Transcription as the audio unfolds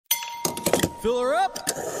Fill her up.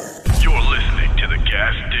 You're listening to the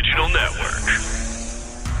Gas Digital Network.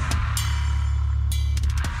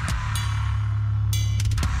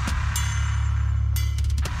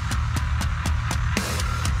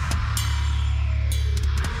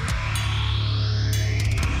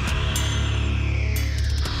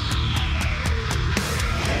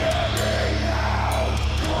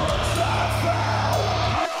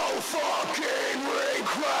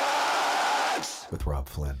 With Rob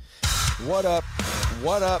Flynn. What up?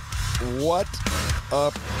 What up? What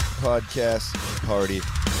up, podcast party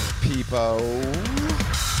people?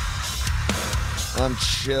 I'm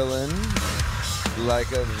chilling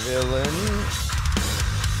like a villain,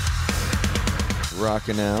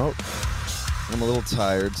 rocking out. I'm a little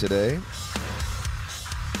tired today.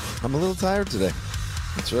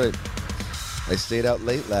 That's right. I stayed out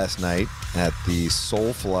late last night at the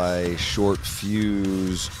Soulfly Short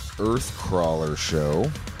Fuse Earth Crawler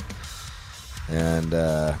show, and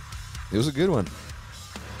it was a good one.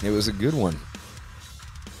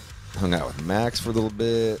 Hung out with Max for a little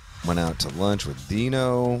bit, went out to lunch with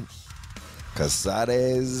Dino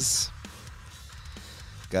Cazares.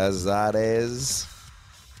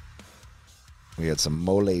 We had some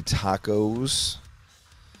mole tacos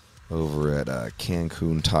over at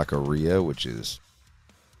Cancun Taqueria, which is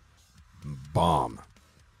bomb.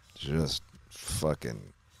 Just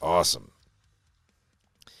fucking awesome.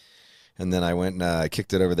 And then I went and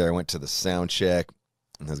kicked it over there. I went to the sound check,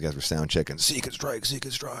 and those guys were sound checking. Seek and strike, seek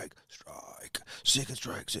and strike, strike, seek and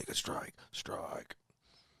strike, seek and strike, strike.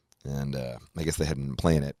 And I guess they hadn't been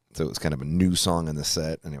playing it, so it was kind of a new song in the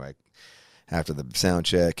set. Anyway, after the sound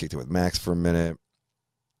check, kicked it with Max for a minute.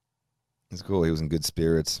 It was cool. He was in good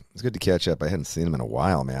spirits. It was good to catch up. I hadn't seen him in a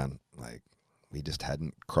while, man. Like, we just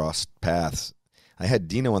hadn't crossed paths. I had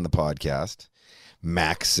Dino on the podcast.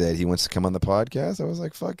 Max said he wants to come on the podcast. I was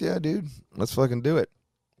like, fuck yeah, dude. Let's fucking do it.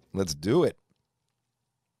 Let's do it.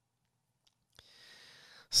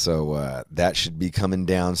 So that should be coming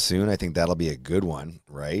down soon. I think that'll be a good one,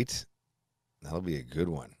 right? That'll be a good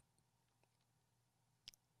one.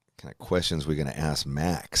 What kind of questions we're going to ask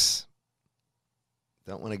Max?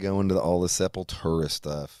 Don't want to go into all the Sepultura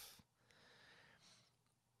stuff.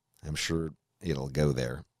 I'm sure it'll go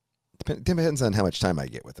there. Depends on how much time I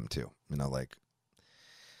get with him, too. You know, like,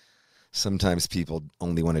 sometimes people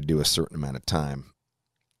only want to do a certain amount of time,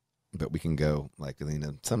 but we can go, like, you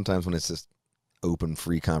know, sometimes when it's just open,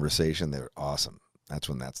 free conversation, they're awesome. That's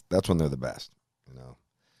when they're the best, you know.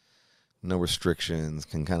 No restrictions,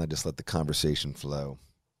 can kind of just let the conversation flow.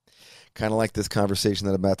 Kind of like this conversation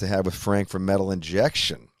that I'm about to have with Frank from Metal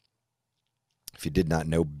Injection. If you did not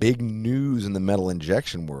know, big news in the Metal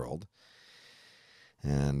Injection world.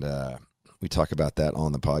 And we talk about that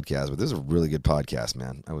on the podcast. But this is a really good podcast,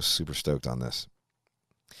 man. I was super stoked on this.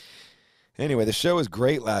 Anyway, the show was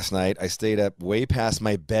great last night. I stayed up way past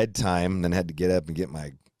my bedtime, and then had to get up and get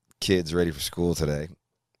my kids ready for school today.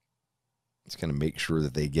 Just kind of make sure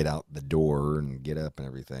that they get out the door and get up and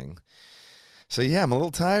everything. So, yeah, I'm a little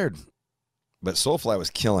tired. But Soulfly was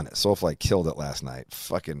killing it. Soulfly killed it last night.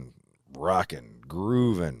 Fucking rocking,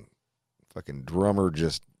 grooving. Fucking drummer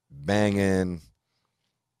just banging.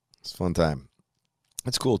 It's a fun time.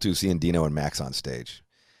 It's cool, too, seeing Dino and Max on stage.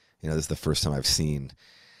 You know, this is the first time I've seen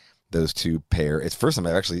those two pair. It's the first time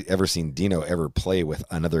I've actually ever seen Dino ever play with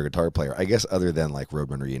another guitar player. I guess other than, like,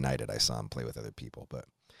 Roadrunner United, I saw him play with other people. But,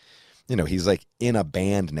 you know, he's, like, in a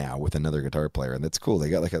band now with another guitar player, and that's cool.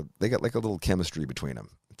 They got like a little chemistry between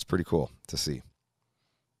them. It's pretty cool to see.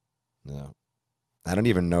 Yeah. I don't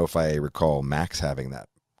even know if I recall Max having that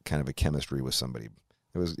kind of a chemistry with somebody.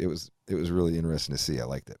 It was really interesting to see. I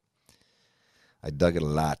liked it. I dug it a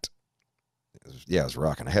lot. It was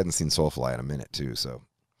rocking. I hadn't seen Soulfly in a minute too, so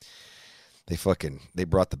they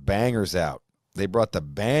brought the bangers out.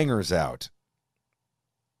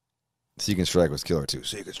 Seek and Strike was killer too.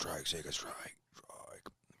 Seek and Strike, strike.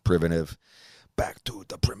 Primitive, back to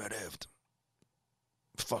the primitive.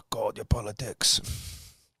 Fuck all your politics.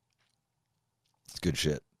 It's good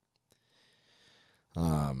shit.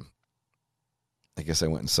 I guess I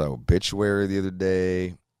went and saw Obituary the other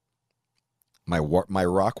day. My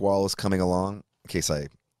rock wall is coming along. In case I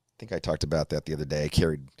think I talked about that the other day.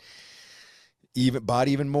 I bought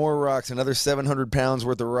even more rocks, another 700 pounds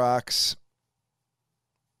worth of rocks.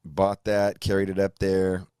 Bought that, carried it up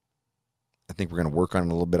there. I think we're going to work on it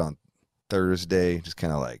a little bit on Thursday. Just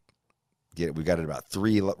kind of like we got it about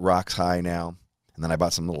 3 rocks high now. And then I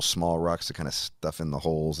bought some little small rocks to kind of stuff in the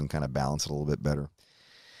holes and kind of balance it a little bit better.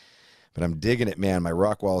 But I'm digging it, man. My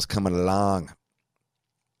rock wall is coming along.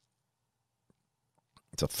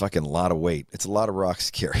 It's a fucking lot of weight. It's a lot of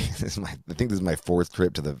rocks to carry. I think this is my 4th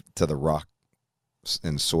trip to the rock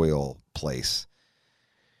and soil place,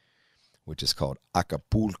 which is called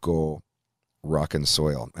Acapulco Rock and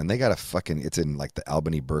Soil. And they got it's in like the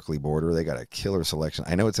Albany Berkeley border. They got a killer selection.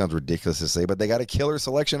 I know it sounds ridiculous to say, but they got a killer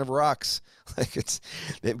selection of rocks.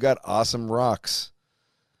 They've got awesome rocks.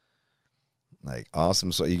 Like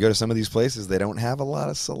awesome. So you go to some of these places, they don't have a lot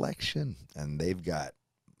of selection, and they've got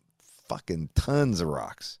fucking tons of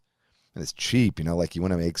rocks. And it's cheap, like you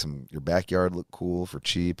want to make your backyard look cool for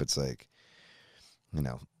cheap. It's like,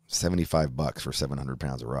 $75 for 700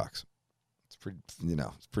 pounds of rocks. It's pretty,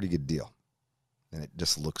 it's a pretty good deal. And it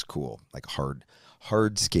just looks cool, like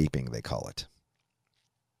hardscaping, they call it.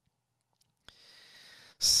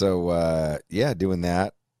 So, doing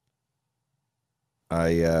that.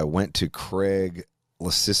 I went to Craig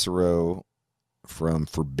LaCicero from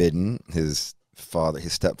Forbidden. His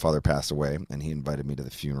stepfather passed away, and he invited me to the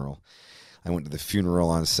funeral. I went to the funeral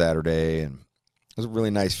on Saturday, and it was a really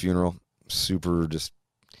nice funeral. Super, just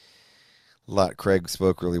a lot. Craig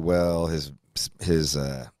spoke really well. His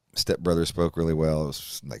stepbrother spoke really well. It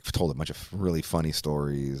was like told a bunch of really funny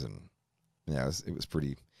stories, and yeah, it was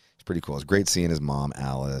pretty cool. It was great seeing his mom,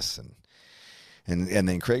 Alice, and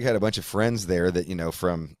then Craig had a bunch of friends there that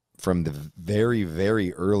from the very,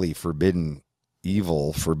 very early Forbidden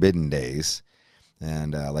days,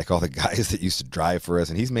 and like all the guys that used to drive for us,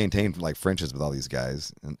 and he's maintained like friendships with all these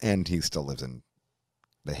guys, and he still lives in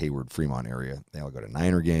the Hayward Fremont area. They all go to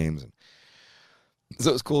Niner games, and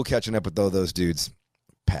so it was cool catching up with those dudes.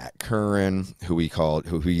 Pat Curran, who we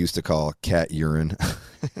used to call Cat Urine,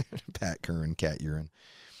 Pat Curran, Cat Urine,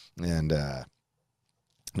 and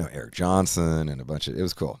Eric Johnson, and a bunch of. It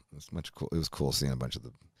was cool. It was much cool. It was cool seeing a bunch of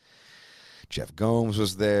the. Jeff Gomes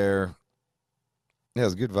was there. Yeah, it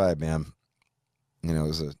was a good vibe, man. It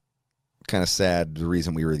was a kind of sad the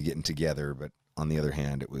reason we were getting together, but on the other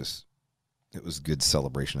hand, it was good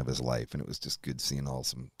celebration of his life, and it was just good seeing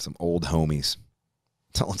some old homies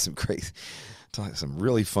telling some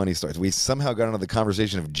really funny stories. We somehow got into the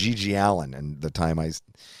conversation of Gigi Allen, and the time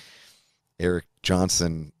Eric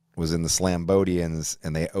Johnson was in the Slambodians,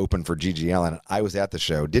 and they opened for Gigi Allen. I was at the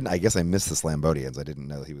show. I guess I missed the Slambodians. I didn't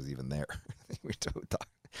know he was even there. We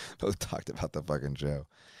both talked about the fucking show.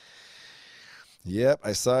 Yep,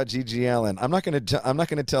 I saw Gigi Allen. I'm not gonna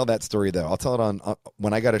tell that story though. I'll tell it on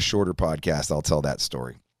when I got a shorter podcast. I'll tell that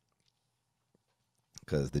story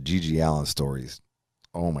because the Gigi Allen stories.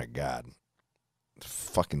 Oh my god,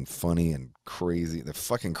 fucking funny and crazy. The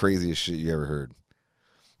fucking craziest shit you ever heard.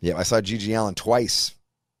 Yeah, I saw Gigi Allen twice.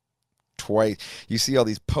 You see all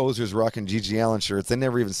these posers rocking Gigi Allen shirts. They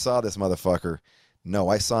never even saw this motherfucker. No,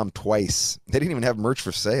 I saw him twice. They didn't even have merch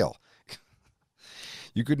for sale.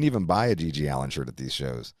 You couldn't even buy a Gigi Allen shirt at these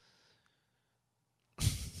shows.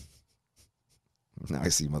 Now I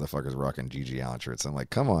see motherfuckers rocking Gigi Allen shirts. I'm like,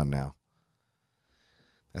 come on now.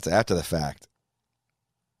 That's after the fact.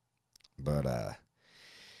 But,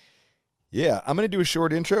 yeah, I'm going to do a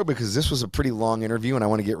short intro because this was a pretty long interview and I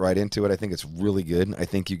want to get right into it. I think it's really good. I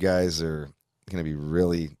think you guys are going to be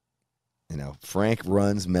really, Frank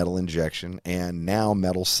runs Metal Injection and now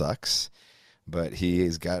Metal Sucks, but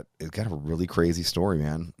he's got a really crazy story,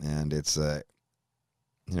 man. And it's,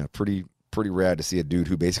 pretty rad to see a dude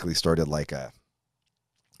who basically started like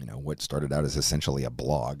what started out as essentially a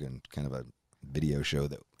blog and kind of a video show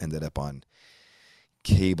that ended up on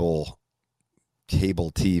cable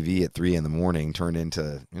TV at 3 a.m, turned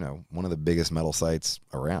into, one of the biggest metal sites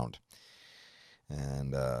around.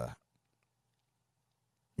 And,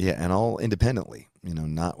 and all independently,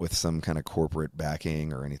 not with some kind of corporate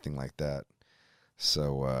backing or anything like that.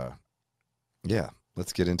 So,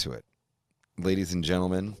 let's get into it. Ladies and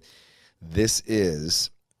gentlemen, this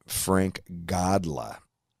is Frank Godla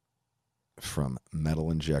from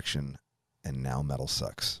Metal Injection and now Metal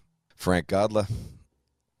Sucks. Frank Godla.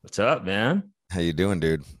 What's up, man? How you doing,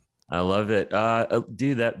 dude? I love it.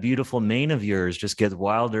 Dude, that beautiful mane of yours just gets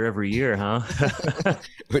wilder every year, huh?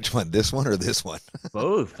 Which one? This one or this one?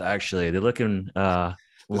 Both, actually. They're looking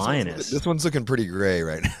lioness. This one's looking pretty gray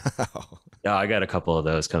right now. Yeah, I got a couple of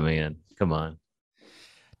those coming in. Come on.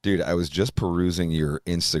 Dude, I was just perusing your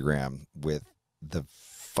Instagram with the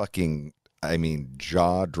fucking,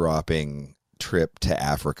 jaw-dropping trip to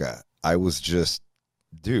Africa. I was just,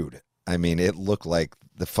 dude, it looked like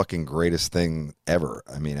the fucking greatest thing ever.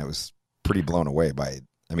 I was pretty blown away by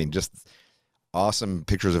it. Just awesome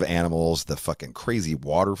pictures of animals, the fucking crazy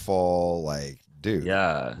waterfall, like, dude.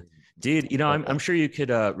 Yeah. Dude, I'm sure you could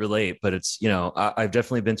relate, but it's, I've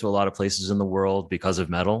definitely been to a lot of places in the world because of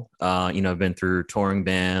metal. I've been through touring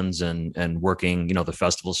bands and working, the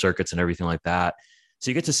festival circuits and everything like that. So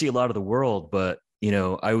you get to see a lot of the world, but,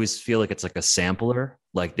 I always feel like it's like a sampler.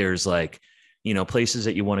 Like there's like places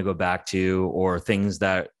that you want to go back to, or things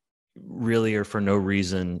that really are for no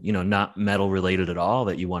reason, not metal related at all,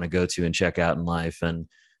 that you want to go to and check out in life. And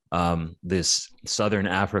this Southern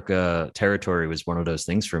Africa territory was one of those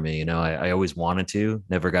things for me. I always wanted to,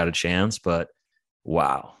 never got a chance, but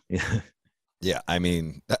wow. Yeah, I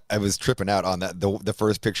mean, I was tripping out on that. The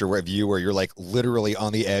first picture of you where you're like literally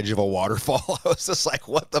on the edge of a waterfall. I was just like,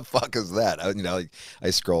 what the fuck is that? I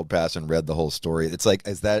scrolled past and read the whole story. It's like,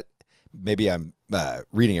 is that, maybe I'm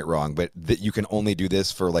reading it wrong, but that you can only do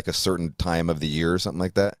this for like a certain time of the year or something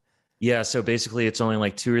like that? Yeah. So basically it's only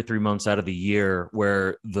like 2 or 3 months out of the year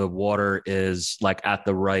where the water is like at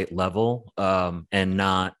the right level, and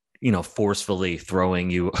not, forcefully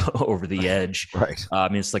throwing you over the edge. Right. I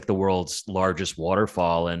mean, it's like the world's largest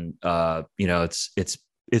waterfall, and it's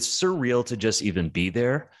surreal to just even be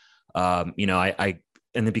there. I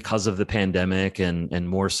and then because of the pandemic, and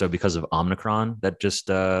more so because of Omicron, that just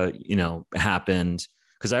happened,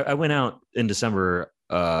 because I went out in December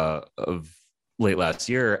of late last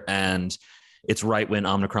year, and it's right when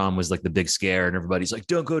Omicron was like the big scare, and everybody's like,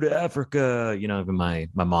 don't go to Africa. Even my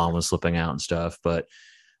mom was slipping out and stuff. But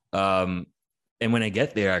and when I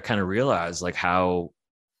get there, I kind of realize like how,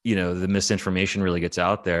 the misinformation really gets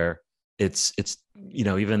out there. It's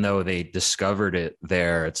even though they discovered it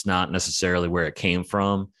there, it's not necessarily where it came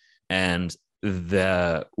from. And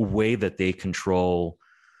the way that they control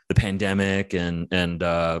the pandemic and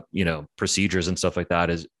procedures and stuff like that,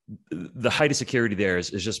 is the height of security there is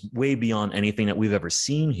just way beyond anything that we've ever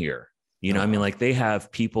seen here. I mean, like, they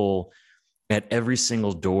have people at every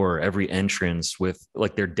single door, every entrance, with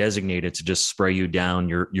like, they're designated to just spray you down,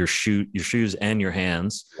 your shoes and your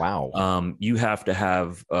hands. Wow. You have to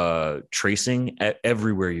have tracing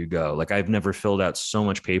everywhere you go. Like, I've never filled out so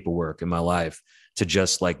much paperwork in my life to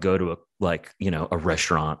just like go to a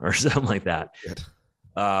restaurant or something like that. Good.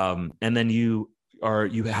 And then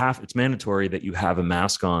it's mandatory that you have a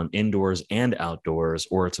mask on indoors and outdoors,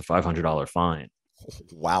 or it's a $500 fine.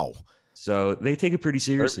 Wow. So they take it pretty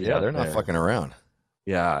seriously. They're not fucking around.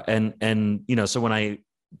 Yeah. And so when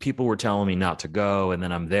people were telling me not to go, and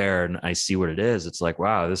then I'm there and I see what it is, it's like,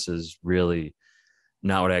 wow, this is really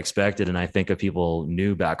not what I expected. And I think if people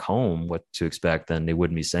knew back home what to expect, then they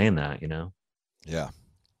wouldn't be saying that, Yeah.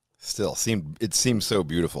 Still it seems so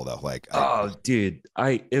beautiful though. Like, dude,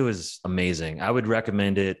 it was amazing. I would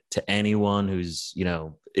recommend it to anyone who's,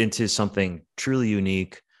 into something truly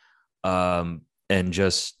unique, and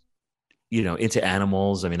just, into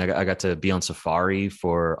animals. I mean, I got to be on safari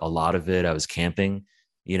for a lot of it. I was camping,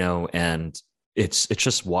 and it's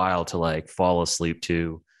just wild to like fall asleep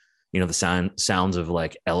to, the sounds of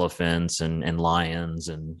like elephants and lions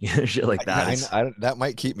and shit like that. That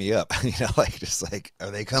might keep me up, like, just like, are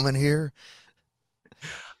they coming here?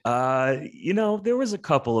 There was a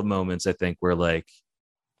couple of moments, I think, where like,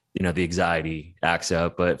 the anxiety acts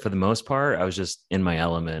up, but for the most part, I was just in my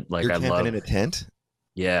element. Like, You're camping in a tent?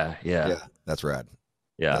 Yeah. That's rad.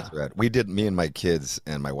 Yeah. That's rad. We did, me and my kids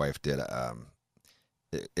and my wife did,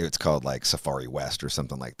 it's called like Safari West or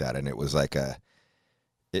something like that. And it was like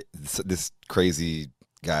this crazy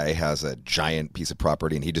guy has a giant piece of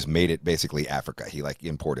property, and he just made it basically Africa. He like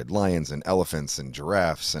imported lions and elephants and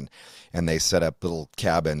giraffes, and they set up little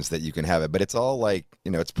cabins that you can have it. But it's all like,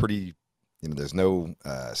 it's pretty, there's no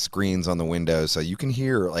screens on the windows. So you can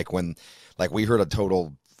hear like when, like, we heard a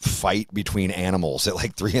total fight between animals at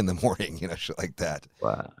like 3 a.m, shit like that.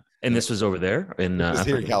 Wow. And this was over there in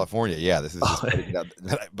here in California. Yeah, this is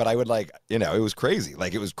just, but I would like, it was crazy.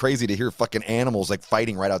 Like, it was crazy to hear fucking animals like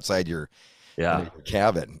fighting right outside your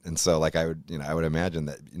cabin. And so like, I would imagine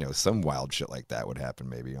that, some wild shit like that would happen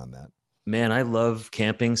maybe on that. Man, I love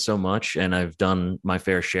camping so much, and I've done my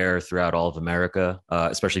fair share throughout all of America,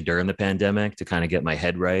 especially during the pandemic, to kind of get my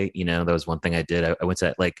head right. That was one thing I did. I went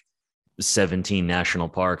to like 17 national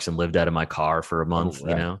parks and lived out of my car for a month.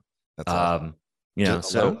 That's awesome.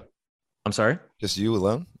 So alone? I'm sorry, just you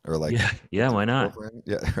alone, or like, yeah, why not?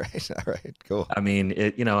 Yeah, right. All right, cool. I mean,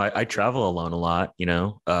 I travel alone a lot.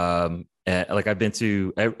 Like, I've been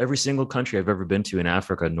to every single country I've ever been to in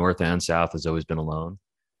Africa, north and south, has always been alone.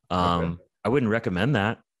 Okay. I wouldn't recommend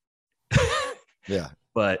that. Yeah,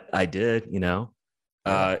 but I did.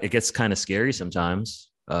 It gets kind of scary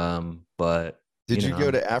sometimes. But did you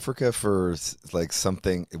go to Africa for like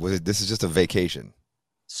something? This is just a vacation?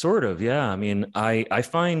 Sort of, yeah. I mean, I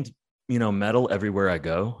find, metal everywhere I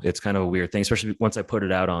go. It's kind of a weird thing, especially once I put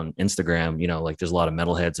it out on Instagram. Like, there's a lot of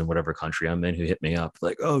metalheads in whatever country I'm in who hit me up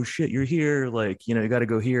like, oh shit, you're here. Like, you got to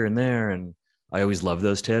go here and there. And I always love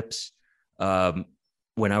those tips.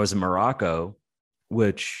 When I was in Morocco,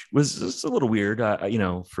 which was just a little weird,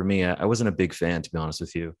 for me, I wasn't a big fan, to be honest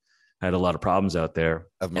with you. had a lot of problems out there.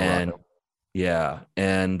 Of And Morocco. yeah,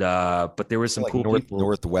 and but there were some Like cool people.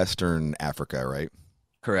 northwestern Africa, right?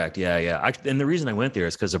 Correct. Yeah, yeah. And the reason I went there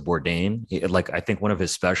is because of Bourdain. Like I think one of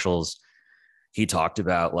his specials, he talked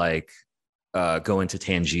about like going to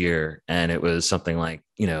Tangier, and it was something like,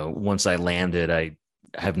 once I landed, I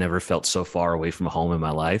have never felt so far away from home in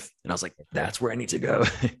my life, and I was like, that's where I need to go.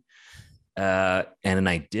 And then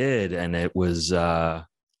I did, and it was kind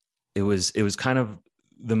of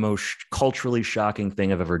the most culturally shocking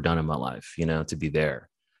thing I've ever done in my life, to be there.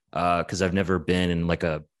 Because I've never been in like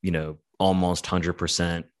a, almost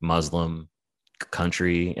 100% Muslim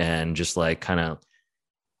country, and just like kind of,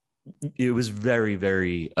 it was very,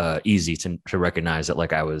 very easy to recognize that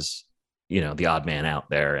like I was, the odd man out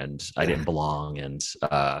there, and I didn't belong. And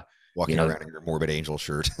Walking around in your Morbid Angel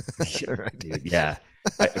shirt. right, dude, yeah,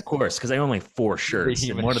 of course, because I own like 4 shirts,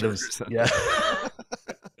 and one of those, yeah.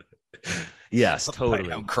 Yes,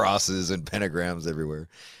 totally. Crosses and pentagrams everywhere.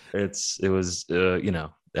 It was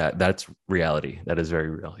that's reality. That is very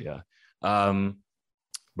real. Yeah.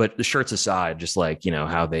 But the shirts aside, just like,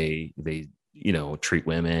 how they treat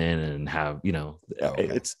women, and how,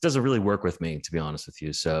 it doesn't really work with me, to be honest with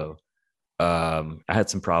you. So I had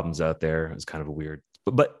some problems out there. It was kind of a weird,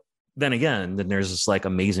 but then again, then there's just like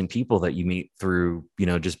amazing people that you meet through,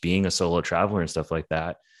 just being a solo traveler and stuff like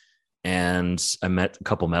that. And I met a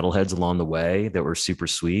couple metalheads along the way that were super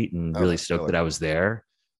sweet, and really stoked that I was there.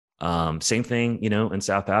 Same thing, in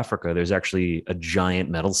South Africa. There's actually a giant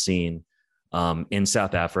metal scene in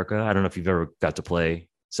South Africa. I don't know if you've ever got to play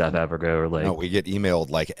South Africa, or like. No, we get emailed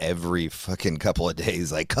like every fucking couple of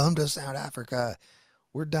days, like, come to South Africa.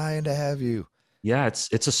 We're dying to have you. Yeah,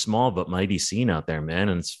 it's a small but mighty scene out there, man,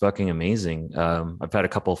 and it's fucking amazing. I've had a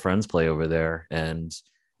couple of friends play over there, and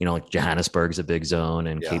like Johannesburg's a big zone,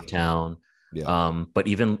 and Cape Town. Yeah. But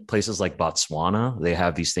even places like Botswana, they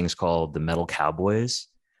have these things called the Metal Cowboys,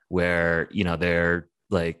 where they're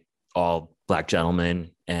like all black gentlemen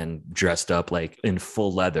and dressed up like in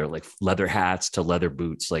full leather, like leather hats to leather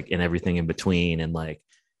boots, like, and everything in between, and like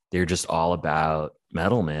they're just all about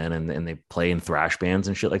metal, man, and they play in thrash bands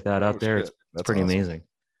and shit like that out there. Shit. It's pretty awesome. Amazing.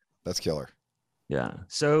 That's killer. Yeah.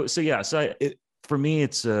 So for me,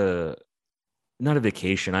 it's not a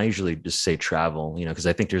vacation. I usually just say travel, because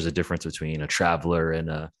I think there's a difference between a traveler and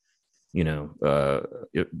a,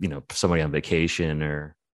 somebody on vacation,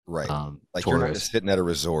 or right. Like tourist. You're not just sitting at a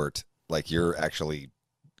resort. Like you're actually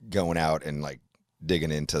going out and like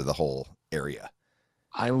digging into the whole area.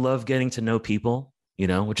 I love getting to know people,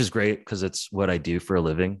 which is great because it's what I do for a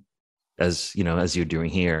living, as you're doing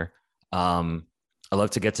here. I love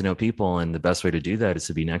to get to know people, and the best way to do that is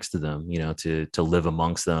to be next to them, to live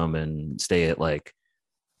amongst them, and stay at like,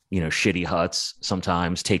 shitty huts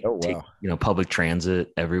sometimes, take public transit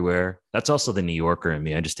everywhere. That's also the New Yorker in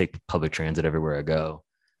me. I just take public transit everywhere I go,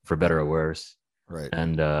 for better or worse. Right.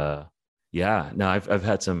 And I've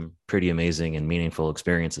had some pretty amazing and meaningful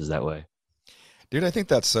experiences that way. Dude, I think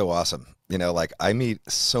that's so awesome. Like I meet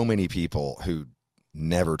so many people who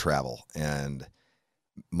never travel, and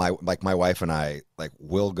my wife and I, like,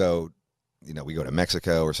 we'll go, we go to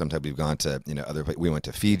Mexico, or sometimes we've gone to, we went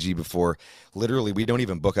to Fiji before. Literally, we don't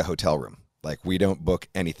even book a hotel room. Like, we don't book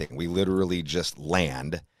anything. We literally just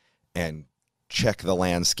land and check the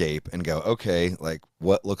landscape and go, okay, like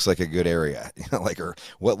what looks like a good area, or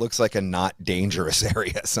what looks like a not dangerous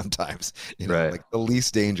area sometimes, right. Like the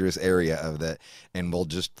least dangerous area of that. And we'll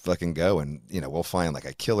just fucking go, and, we'll find like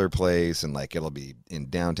a killer place, and like, it'll be in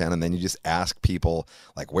downtown. And then you just ask people,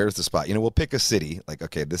 like, where's the spot? We'll pick a city, like,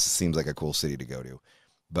 okay, this seems like a cool city to go to,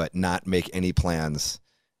 but not make any plans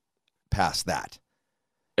past that.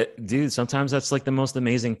 Dude, sometimes that's like the most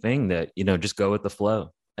amazing thing, that, just go with the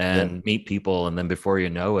flow. And meet people, and then before you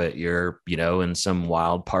know it, you're in some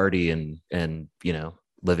wild party, and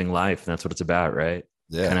living life. And that's what it's about, right?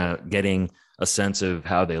 Yeah, kind of getting a sense of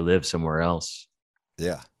how they live somewhere else.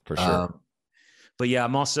 Yeah, for sure. But yeah,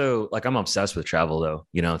 I'm also like, I'm obsessed with travel, though,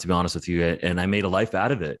 to be honest with you, and I made a life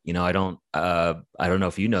out of it. I don't know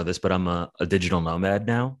if you know this, but I'm a digital nomad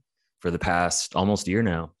now for the past almost year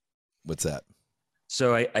now. What's that?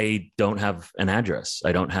 So I don't have an address.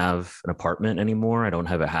 I don't have an apartment anymore. I don't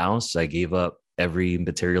have a house. I gave up every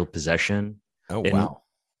material possession. Oh, wow.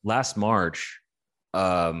 Last March,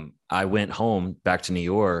 I went home back to New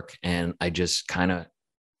York, and I just kind of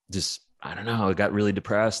I don't know, I got really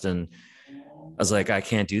depressed, and I was like, I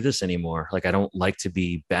can't do this anymore. Like, I don't like to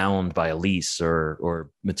be bound by a lease or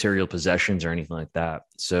material possessions or anything like that.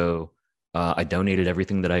 So I donated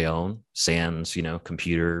everything that I own, sans,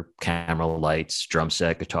 computer, camera, lights, drum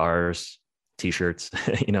set, guitars, t-shirts,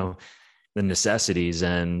 the necessities.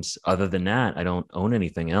 And other than that, I don't own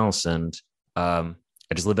anything else. And I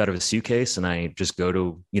just live out of a suitcase, and I just go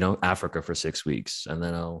to, Africa for 6 weeks, and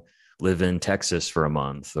then I'll live in Texas for a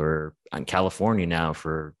month, or in California now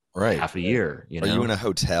for half a year. Are you in a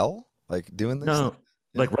hotel like doing this? No,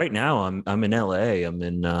 like right now I'm in LA. I'm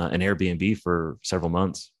in an Airbnb for several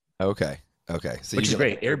months. Okay. So which is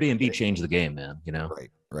great. Airbnb changed the game, man.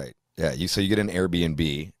 Right. Yeah. So you get an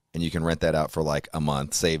Airbnb and you can rent that out for like a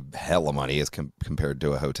month, save hella money as compared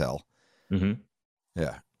to a hotel. Mm-hmm.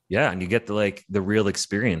 Yeah. Yeah. And you get the real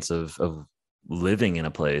experience of living in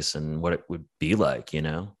a place and what it would be like,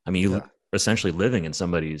 I mean, you're essentially living in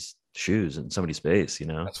somebody's shoes and somebody's space,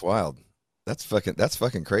 That's wild. That's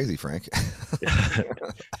fucking crazy, Frank.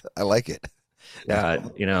 I like it.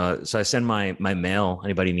 Yeah. So I send my mail.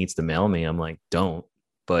 Anybody needs to mail me, I'm like, don't.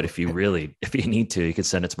 But if you need to, you could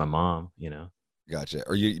send it to my mom, Gotcha.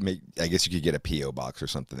 Or I guess you could get a PO box or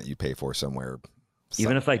something that you pay for somewhere.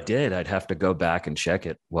 Even if I did, I'd have to go back and check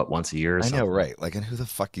it once a year or something. I know, right? Like, and who the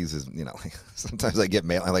fuck uses, like, sometimes I get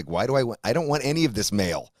mail. I'm like, why do I don't want any of this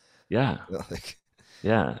mail. Yeah.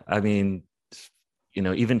 Yeah. I mean,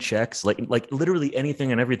 even checks, like literally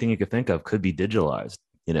anything and everything you could think of could be digitalized,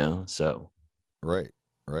 so. Right.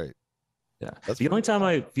 Yeah. That's the only time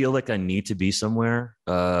I feel like I need to be somewhere,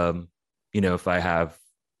 if I have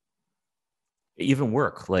even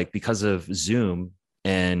work, like because of Zoom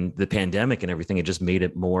and the pandemic and everything, it just made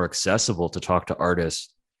it more accessible to talk to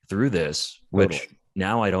artists through this, which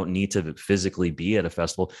now I don't need to physically be at a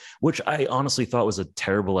festival, which I honestly thought was a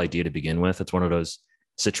terrible idea to begin with. It's one of those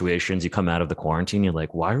situations you come out of the quarantine, you're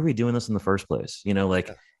like, why are we doing this in the first place?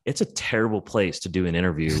 It's a terrible place to do an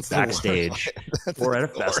interview backstage or at a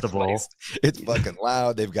festival. It's fucking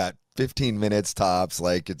loud. They've got 15 minutes tops.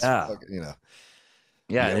 Like it's, fucking,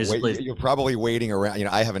 Yeah, you're probably waiting around.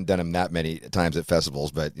 I haven't done them that many times at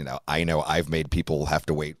festivals, but I know I've made people have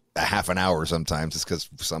to wait a half an hour sometimes just because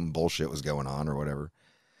some bullshit was going on or whatever.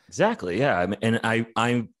 Exactly. Yeah, and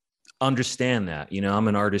I understand that. I'm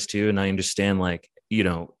an artist too, and I understand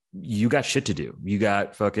you got shit to do. You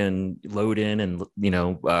got fucking load in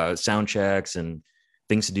and sound checks and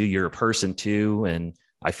things to do. You're a person too, and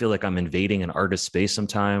I feel like I'm invading an artist space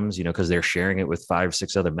sometimes, because they're sharing it with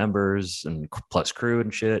 5-6 other members and plus crew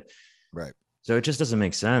and shit. Right. So it just doesn't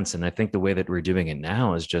make sense. And I think the way that we're doing it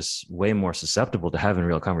now is just way more susceptible to having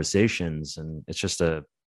real conversations. And it's just a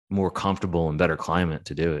more comfortable and better climate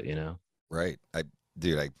to do it, Right. I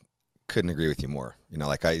couldn't agree with you more.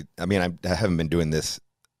 I haven't been doing this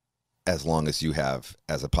as long as you have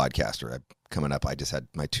as a podcaster. Coming up, I just had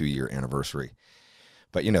my 2-year anniversary.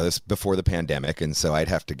 But, this before the pandemic. And so I'd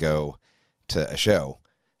have to go to a show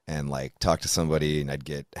and talk to somebody, and I'd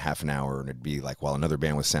get half an hour, and it'd be while another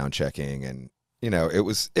band was sound checking. And, it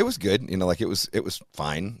was good, it was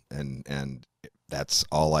fine. And that's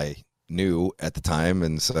all I knew at the time.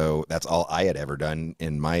 And so that's all I had ever done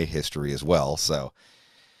in my history as well. So,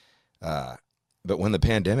 but when the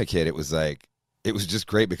pandemic hit, it was it was just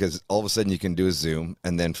great because all of a sudden you can do a Zoom,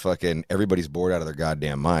 and then fucking everybody's bored out of their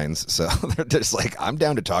goddamn minds. So they're just I'm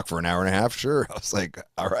down to talk for an hour and a half. Sure. I was like,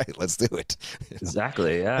 all right, let's do it.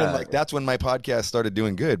 Exactly. Yeah. And that's when my podcast started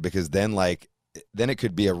doing good, because then it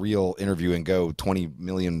could be a real interview and go 20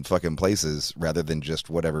 million fucking places rather than just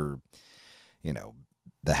whatever,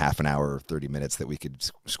 the half an hour or 30 minutes that we could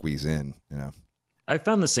squeeze in, I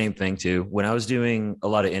found the same thing too. When I was doing a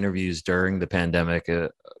lot of interviews during the pandemic,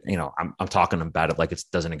 I'm talking about it like it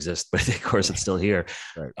doesn't exist, but of course it's still here.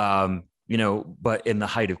 Right. But in the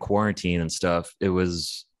height of quarantine and stuff, it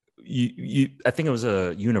was, I think it was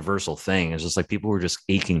a universal thing. It's just people were just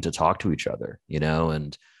aching to talk to each other,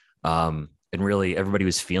 and really everybody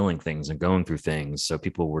was feeling things and going through things. So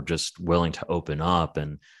people were just willing to open up.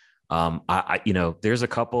 And there's a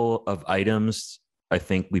couple of items I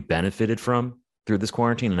think we benefited from through this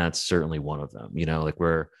quarantine, and that's certainly one of them.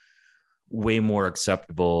 We're way more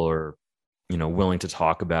acceptable or willing to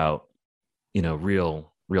talk about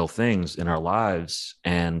real things in our lives,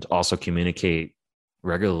 and also communicate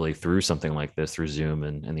regularly through something like this, through Zoom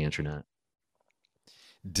and the internet.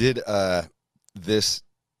 Did this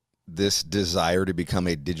desire to become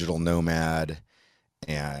a digital nomad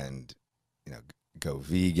and go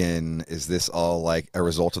vegan, is this all a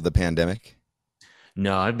result of the pandemic?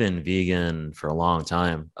 No, I've been vegan for a long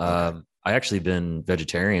time. Okay. I actually been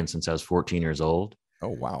vegetarian since I was 14 years old. Oh,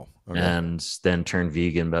 wow. Okay. And then turned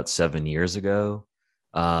vegan about 7 years ago.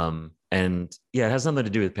 And yeah, it has nothing to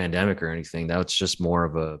do with pandemic or anything. That's just more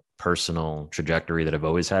of a personal trajectory that I've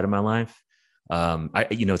always had in my life. To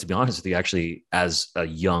be honest with you, actually, as a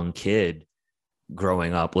young kid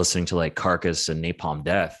growing up, listening to Carcass and Napalm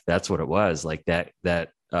Death, that's what it was.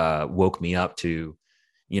 That woke me up to,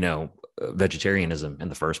 vegetarianism in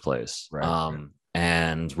the first place. Right.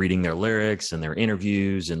 And reading their lyrics and their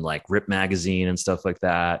interviews and like Rip Magazine and stuff like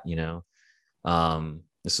that,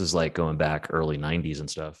 this is like going back early 90s and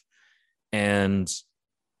stuff. And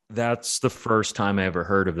that's the first time I ever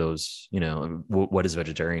heard of those, what is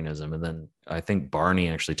vegetarianism? And then I think Barney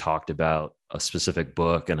actually talked about a specific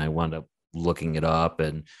book, and I wound up looking it up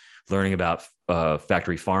and learning about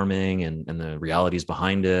factory farming and the realities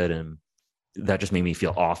behind it. And that just made me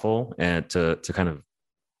feel awful, and to kind of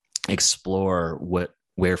explore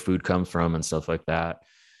where food comes from and stuff like that.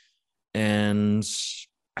 And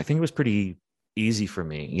I think it was pretty easy for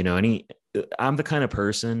me. I'm the kind of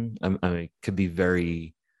person, I could be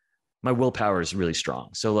very, my willpower is really strong.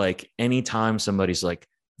 So like anytime somebody's like,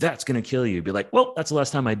 that's going to kill you, be like, well, that's the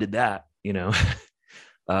last time I did that,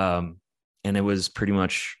 and it was pretty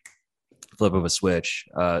much flip of a switch.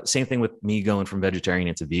 Same thing with me going from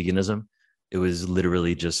vegetarian to veganism. It was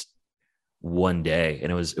literally just one day.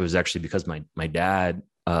 And it was actually because my dad,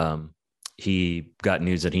 he got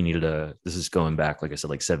news that he needed this is going back, like I said,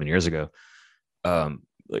 like 7 years ago.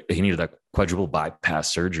 He needed a quadruple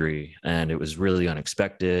bypass surgery, and it was really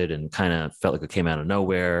unexpected and kind of felt like it came out of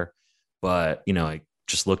nowhere. But, I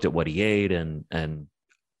just looked at what he ate, and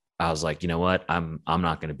I was like, you know what, I'm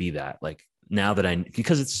not going to be that. Like now that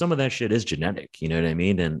because some of that shit is genetic, you know what I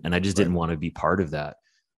mean? And I just didn't want to be part of that.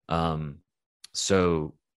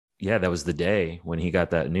 So yeah, that was the day when he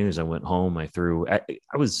got that news. I went home, I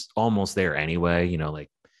was almost there anyway, like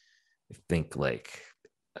I think like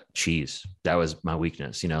cheese, that was my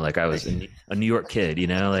weakness, like I was a New York kid,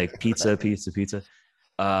 like pizza.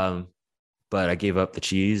 But I gave up the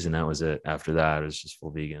cheese, and that was it. After that, it was just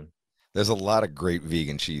full vegan. There's a lot of great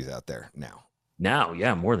vegan cheese out there now.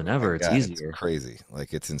 Yeah, more than ever. It's easier. It's crazy.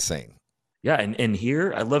 Like it's insane. Yeah. And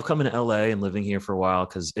here, I love coming to LA and living here for a while,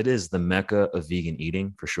 because it is the mecca of vegan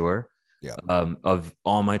eating for sure. Yeah. Of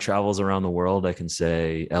all my travels around the world, I can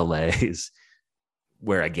say LA is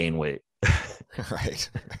where I gain weight. Right.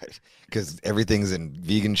 Because everything's in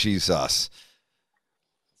vegan cheese sauce.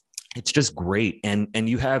 It's just great. And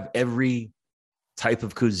you have every type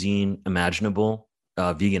of cuisine imaginable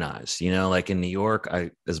veganized, like in New York,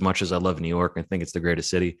 as much as I love New York, I think it's the greatest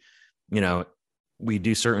city, we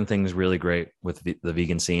do certain things really great with the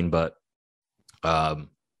vegan scene, but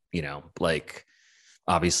like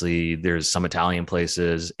obviously there's some Italian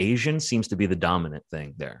places. Asian seems to be the dominant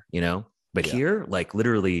thing there, but here, like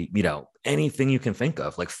literally, anything you can think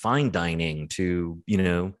of, like fine dining to,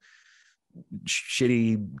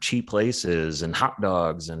 shitty cheap places and hot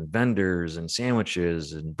dogs and vendors and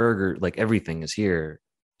sandwiches and burger, like everything is here.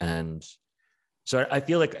 And so I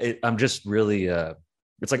feel like I'm just really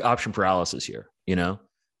it's like option paralysis here,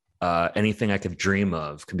 anything I could dream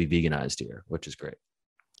of can be veganized here, which is great.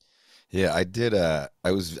 Yeah, I did. I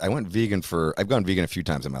went vegan I've gone vegan a few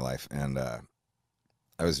times in my life, and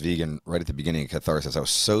I was vegan right at the beginning of Catharsis. I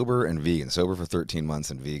was sober for 13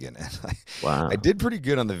 months and vegan. And wow. I did pretty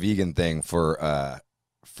good on the vegan thing for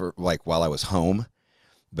like while I was home.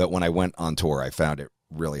 But when I went on tour, I found it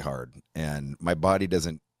really hard, and my body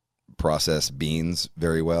doesn't process beans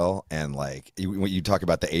very well. And like when you talk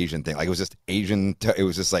about the Asian thing, like it was just it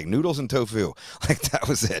was just like noodles and tofu. Like that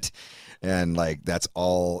was it. And like, that's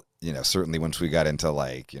all, certainly once we got into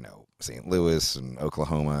like, St. Louis and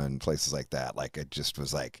Oklahoma and places like that, like it just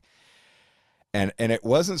was like, and it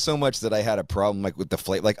wasn't so much that I had a problem like with the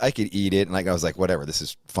flavor, like I could eat it and like I was like, whatever, this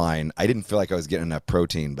is fine. I didn't feel like I was getting enough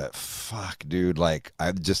protein, but fuck, dude, like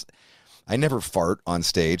I never fart on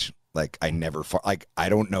stage. Like I never fart. Like I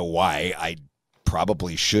don't know why. I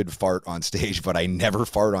probably should fart on stage, but I never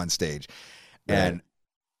fart on stage. Right. And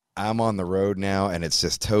I'm on the road now, and it's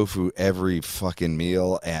just tofu every fucking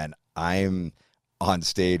meal, and I'm on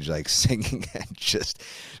stage like singing, and just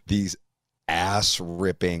these ass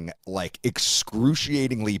ripping, like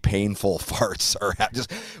excruciatingly painful farts are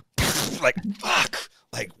just like fuck.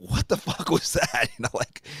 Like what the fuck was that?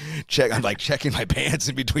 Like I'm like checking my pants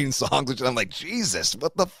in between songs, which I'm like, Jesus,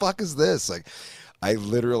 what the fuck is this? Like I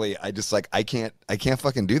can't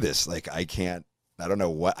fucking do this. Like I don't know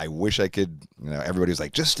what, I wish I could, everybody was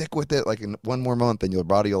like, just stick with it. Like in one more month and your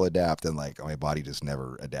body will adapt. And like, my body just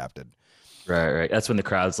never adapted. Right. That's when the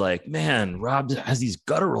crowd's like, man, Rob has these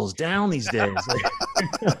gutturals down these days.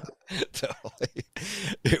 Totally.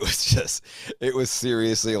 It was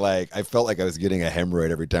seriously like, I felt like I was getting a hemorrhoid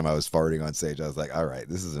every time I was farting on stage. I was like, all right,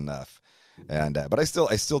 this is enough. And, but I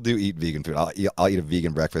still do eat vegan food. I'll eat a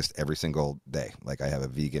vegan breakfast every single day. Like I have a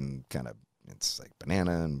vegan kind of, it's like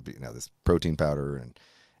banana and this protein powder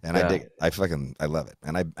and I dig it. I love it.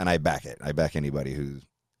 And I back it. I back anybody who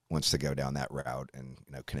wants to go down that route and,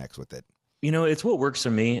 you know, connects with it. You know, it's what works for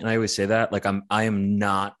me. And I always say that, like, I am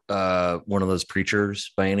not one of those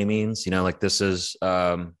preachers by any means, you know, like this is,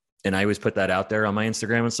 and I always put that out there on my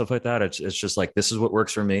Instagram and stuff like that. It's just like, this is what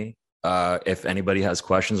works for me. If anybody has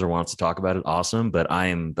questions or wants to talk about it, awesome. But I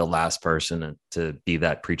am the last person to be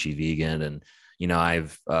that preachy vegan. And, you know,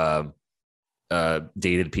 I've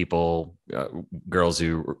dated people, girls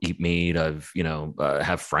who eat meat. I've, you know,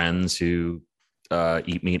 have friends who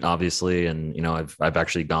eat meat, obviously. And, you know, I've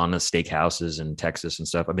actually gone to steakhouses in Texas and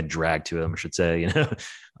stuff. I've been dragged to them, I should say, you know,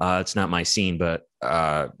 it's not my scene, but,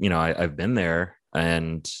 you know, I've been there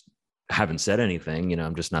and haven't said anything. You know,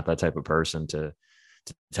 I'm just not that type of person to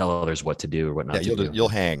tell others what to do or what not to do. You'll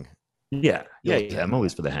hang. Yeah. I'm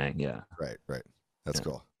always for the hang. Yeah. Right. That's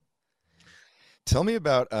cool. Tell me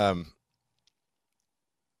about,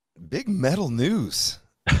 big metal news.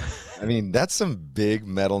 I mean, that's some big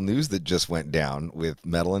metal news that just went down with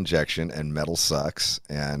Metal Injection and Metal Sucks.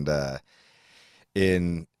 And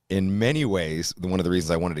in many ways, one of the reasons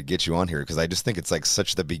I wanted to get you on here, because I just think it's like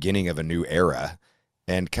such the beginning of a new era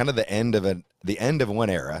and kind of the end of one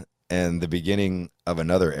era and the beginning of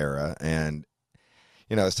another era. And,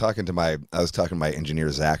 you know, I was talking to my engineer,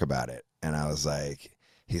 Zach, about it. And I was like,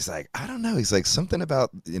 he's like, I don't know. He's like, something about,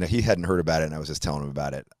 you know, he hadn't heard about it. And I was just telling him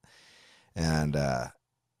about it. And,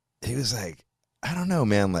 he was like, I don't know,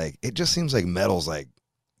 man. Like, it just seems like metal's like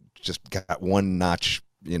just got one notch,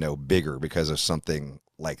 you know, bigger because of something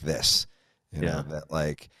like this, you know,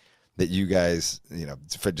 that you guys, you know,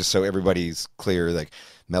 for just so everybody's clear, like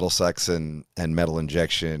Metal Sucks and Metal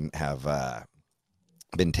Injection have,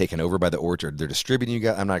 been taken over by the Orchard. They're distributing you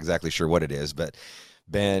guys. I'm not exactly sure what it is, but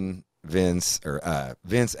Vince,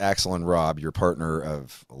 Axel, and Rob, your partner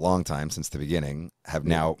of a long time since the beginning, have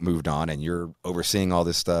now moved on, and you're overseeing all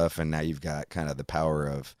this stuff. And now you've got kind of the power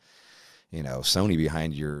of, you know, Sony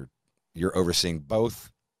behind you're overseeing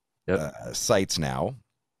both sites now.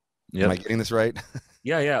 Yep. Am I getting this right?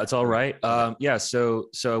 Yeah, it's all right. So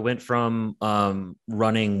I went from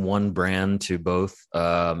running one brand to both,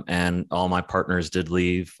 and all my partners did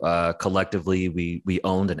leave. Collectively, we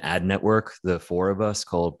owned an ad network, the four of us,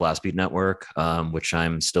 called Blastbeat Network, which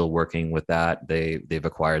I'm still working with that. They've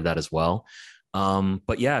acquired that as well.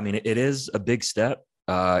 But yeah, I mean, it is a big step.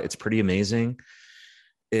 It's pretty amazing.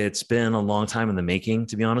 It's been a long time in the making,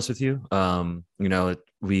 to be honest with you. You know,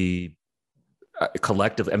 we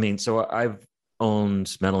collectively, I mean, so I've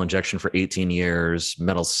owned Metal Injection for 18 years.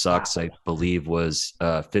 Metal Sucks, I believe, was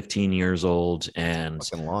 15 years old. And it's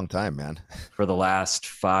been a long time, man. For the last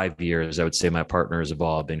 5 years, I would say my partners have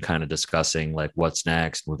all been kind of discussing like what's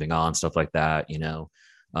next, moving on, stuff like that. You know,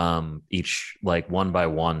 each, like one by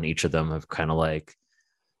one, each of them have kind of like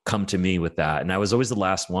come to me with that. And I was always the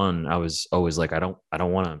last one. I was always like, I don't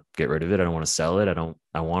want to get rid of it. I don't want to sell it.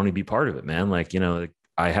 I want to be part of it, man. Like, you know,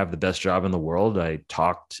 I have the best job in the world. I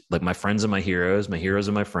talked, like, my friends are my heroes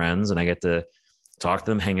are my friends, and I get to talk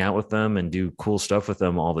to them, hang out with them, and do cool stuff with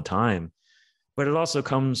them all the time. But it also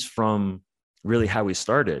comes from really how we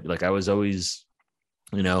started. Like, I was always,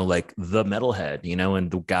 you know, like the metalhead, you know,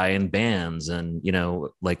 and the guy in bands, and, you know,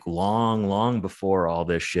 like long before all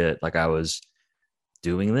this shit, like I was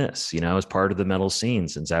doing this, you know, I was part of the metal scene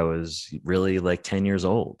since I was really like 10 years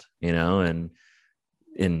old, you know,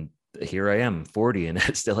 and here I am 40 and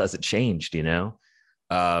it still hasn't changed, you know?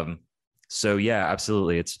 So yeah,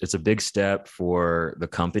 absolutely. It's a big step for the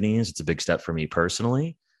companies. It's a big step for me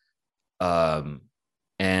personally. And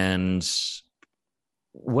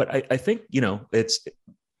what I think, you know, it's,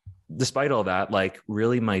 despite all that, like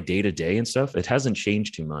really my day-to-day and stuff, it hasn't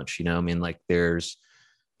changed too much, you know? I mean, like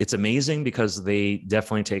it's amazing because they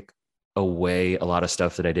definitely take away a lot of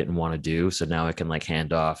stuff that I didn't want to do. So now I can like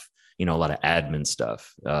hand off, you know, a lot of admin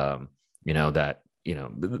stuff, you know, that, you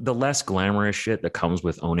know, the less glamorous shit that comes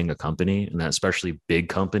with owning a company, and that especially big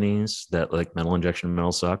companies that like Metal Injection and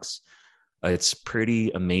Metal Sucks. It's pretty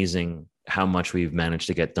amazing how much we've managed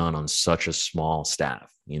to get done on such a small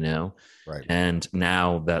staff, you know? Right. And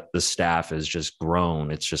now that the staff has just grown,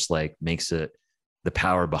 it's just like makes it, the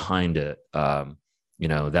power behind it, you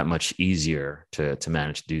know, that much easier to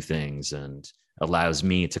manage to do things, and allows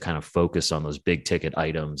me to kind of focus on those big ticket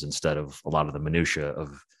items instead of a lot of the minutia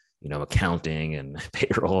of, you know, accounting and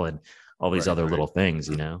payroll and all these other little things,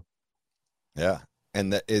 you know? Yeah.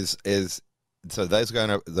 And that is, so those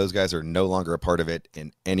guys are no longer a part of it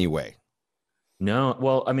in any way. No,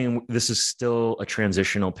 well, I mean, this is still a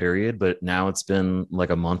transitional period, but now it's been like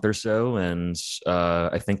a month or so. And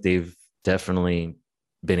I think they've definitely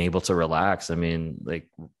been able to relax. I mean, like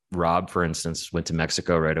Rob, for instance, went to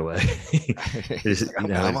Mexico right away. He's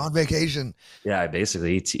like, I'm on vacation. Yeah,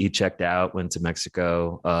 basically he checked out, went to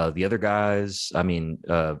Mexico. The other guys, I mean,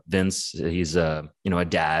 Vince, he's a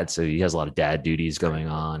dad, so he has a lot of dad duties going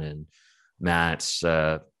on, and Matt's,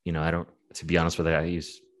 I don't, to be honest with you,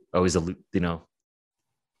 he's always the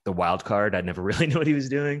wild card. I never really knew what he was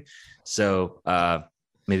doing, so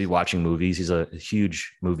maybe watching movies. He's a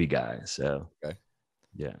huge movie guy, so okay.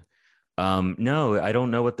 Yeah. No, I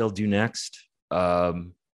don't know what they'll do next.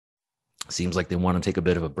 Seems like they want to take a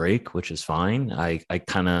bit of a break, which is fine. I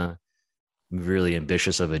kind of really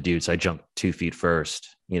ambitious of a dude, so I jumped 2 feet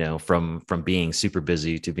first, from being super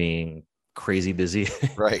busy to being crazy busy.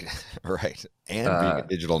 Right. And being a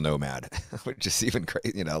digital nomad, which is even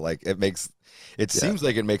crazy, like it seems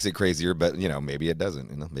like it makes it crazier, but maybe it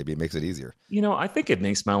doesn't, maybe it makes it easier. I think it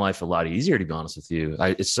makes my life a lot easier, to be honest with you.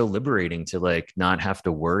 It's so liberating to like not have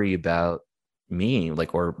to worry about me,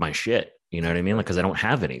 like, or my shit, you know what I mean? Like, cause I don't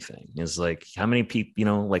have anything. It's like, how many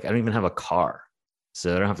people, like I don't even have a car.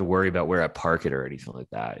 So I don't have to worry about where I park it or anything like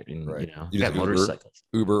that. And, right. You got motorcycles,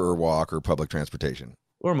 Uber or walk or public transportation.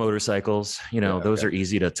 Or motorcycles, those are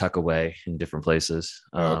easy to tuck away in different places.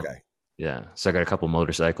 Okay. Yeah. So I got a couple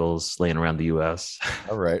motorcycles laying around the US.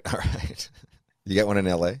 All right. You got one in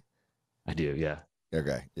LA? I do. Yeah.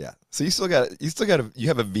 Okay. Yeah. So you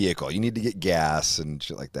have a vehicle. You need to get gas and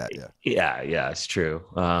shit like that. Yeah. Yeah. It's true.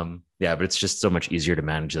 Yeah, but it's just so much easier to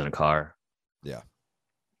manage than a car. Yeah.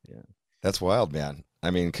 Yeah. That's wild, man.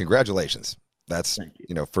 I mean, congratulations. That's,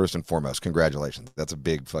 first and foremost, congratulations. That's a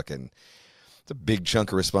big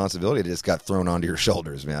chunk of responsibility that just got thrown onto your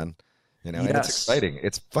shoulders, man. And it's exciting.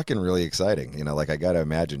 It's fucking really exciting. Like, I got to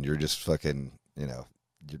imagine you're just fucking, your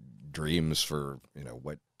dreams for,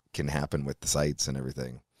 what can happen with the sites and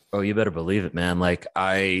everything. Oh, you better believe it, man. Like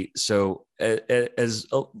as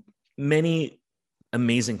many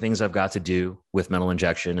amazing things I've got to do with Metal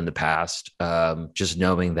Injection in the past, just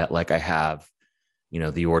knowing that like I have,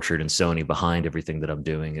 the Orchard and Sony behind everything that I'm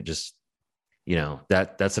doing, it just,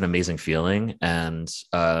 that's an amazing feeling. And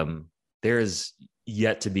there is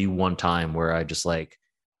yet to be one time where I just like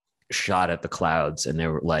shot at the clouds and they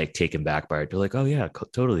were like taken back by it. They're like, oh yeah,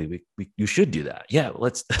 totally. You should do that. Yeah.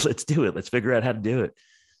 Let's do it. Let's figure out how to do it.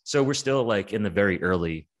 So we're still like in the very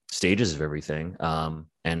early stages of everything.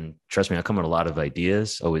 And trust me, I come with a lot of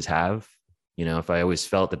ideas, always have, if I always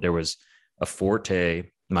felt that there was a forte,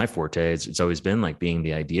 my forte, it's always been like being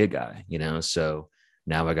the idea guy, so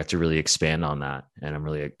now I got to really expand on that. And I'm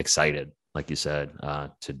really excited, like you said,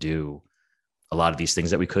 to do a lot of these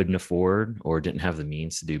things that we couldn't afford or didn't have the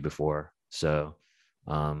means to do before. So,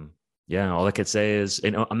 yeah, all I could say is,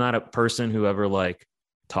 I'm not a person who ever like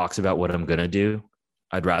talks about what I'm going to do.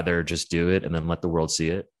 I'd rather just do it and then let the world see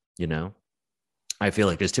it. I feel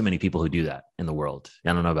like there's too many people who do that in the world.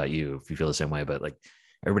 I don't know about you, if you feel the same way, but like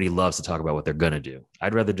everybody loves to talk about what they're going to do.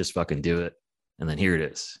 I'd rather just fucking do it. And then here it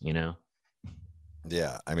is, Yeah.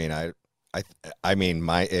 I mean,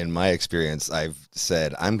 in my experience, I've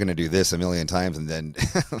said I'm going to do this a million times, and then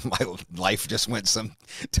my life just went some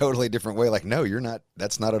totally different way. Like, no, you're not.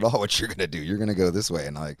 That's not at all what you're going to do. You're going to go this way.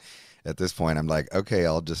 And like, at this point, I'm like, okay,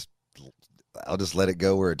 I'll just let it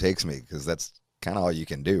go where it takes me, because that's kind of all you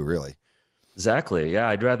can do, really. Exactly. Yeah,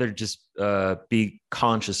 I'd rather just be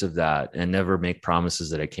conscious of that and never make promises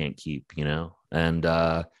that I can't keep. And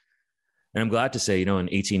I'm glad to say, in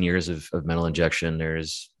 18 years of Metal Injection,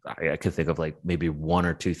 I could think of like maybe 1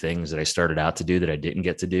 or 2 things that I started out to do that I didn't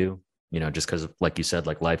get to do, just because, like you said,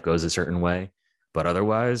 like life goes a certain way. But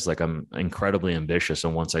otherwise, like I'm incredibly ambitious.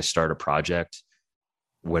 And once I start a project,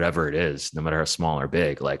 whatever it is, no matter how small or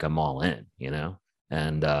big, like I'm all in,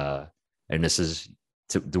 and this is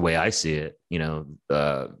the way I see it,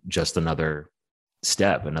 just another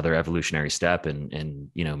step, another evolutionary step in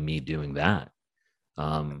me doing that.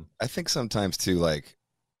 I think sometimes too, like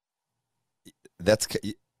that's,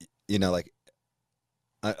 like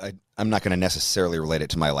I'm not going to necessarily relate it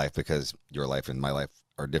to my life, because your life and my life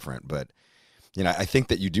are different. But, I think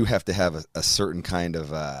that you do have to have a certain kind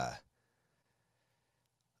of,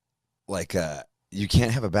 you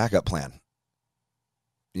can't have a backup plan.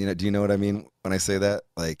 Do you know what I mean when I say that?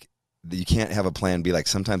 Like, you can't have a plan B. Like,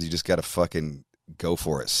 sometimes you just got to fucking go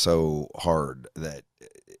for it so hard that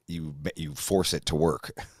you force it to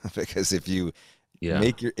work. Because if you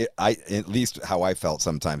make at least how I felt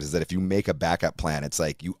sometimes is that if you make a backup plan, it's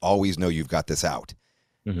like you always know you've got this out.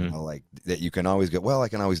 Mm-hmm. Like that you can always go, well, I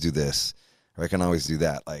can always do this, or I can always do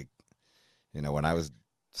that. Like, when I was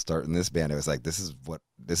starting this band, it was like, this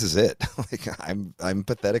is it. Like, I'm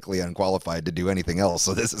pathetically unqualified to do anything else,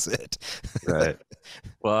 so this is it. Right.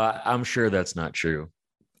 Well, I'm sure that's not true.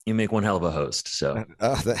 You make one hell of a host. So,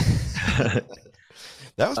 That,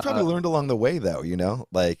 that was probably uh, learned along the way, though.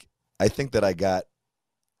 Like I think that I got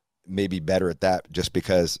maybe better at that just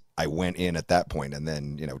because I went in at that point, and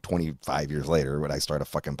then 25 years later, when I start a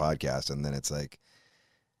fucking podcast, and then it's like,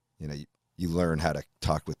 you learn how to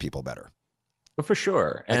talk with people better. for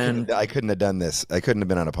sure. And I couldn't have done this. I couldn't have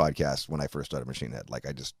been on a podcast when I first started Machine Head. Like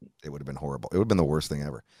it would have been horrible. It would have been the worst thing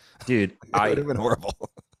ever. dude, It would have been horrible.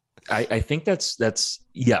 I think that's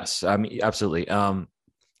yes. I mean, absolutely. And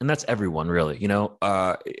that's everyone really,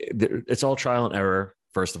 it's all trial and error,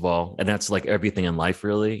 first of all. And that's like everything in life,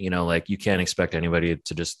 really, like you can't expect anybody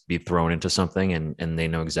to just be thrown into something and they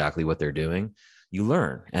know exactly what they're doing. You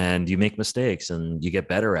learn and you make mistakes and you get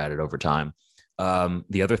better at it over time.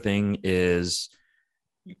 The other thing is,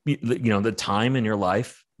 the time in your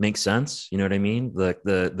life makes sense. You know what I mean?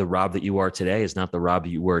 The Rob that you are today is not the Rob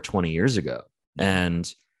you were 20 years ago.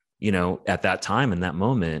 And, at that time in that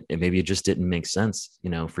moment, maybe it just didn't make sense,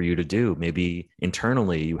 for you to do. Maybe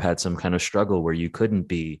internally you had some kind of struggle where you couldn't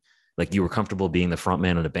be like, you were comfortable being the front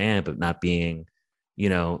man of the band, but not being, you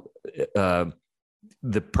know, uh,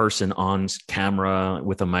 the person on camera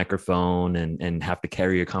with a microphone and have to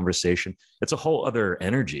carry a conversation. It's a whole other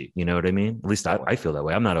energy. You know what I mean? At least I feel that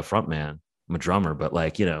way. I'm not a front man. I'm a drummer, but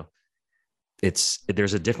like,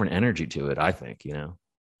 there's a different energy to it, I think,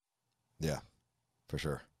 Yeah, for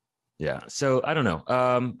sure. Yeah. So I don't know.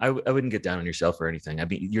 I wouldn't get down on yourself or anything. I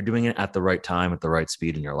mean, you're doing it at the right time, at the right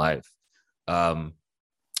speed in your life. Um,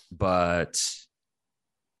 but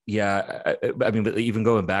yeah, I mean, but even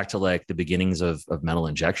going back to like the beginnings of Metal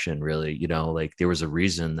Injection, really, like there was a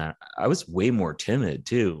reason that I was way more timid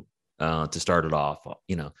too, to start it off.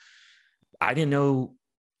 I didn't know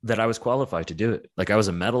that I was qualified to do it. Like I was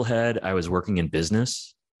a metalhead. I was working in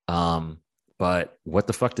business. But what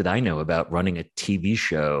the fuck did I know about running a TV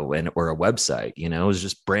show or a website? It was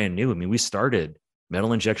just brand new. I mean, we started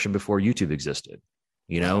Metal Injection before YouTube existed,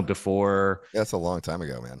 Wow. before. That's a long time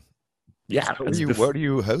ago, man. Yeah. What do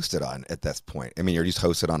you host it on at this point? I mean, you're just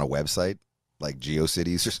hosted on a website like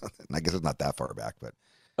GeoCities or something. I guess it's not that far back, but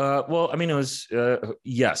Well, I mean, it was,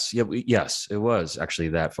 yes. Yeah. Yes, it was actually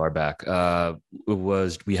that far back. We had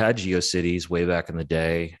GeoCities way back in the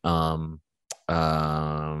day.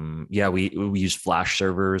 Yeah, we used Flash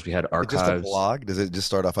servers. We had is it just a archives. blog? Does it just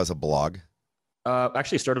start off as a blog?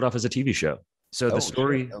 Actually started off as a TV show. So the Oh shit.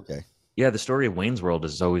 story, Okay. yeah, the story of Wayne's World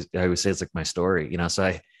is always, I always say it's like my story, So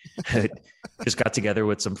I just got together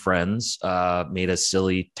with some friends, made a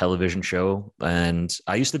silly television show. And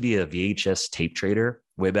I used to be a VHS tape trader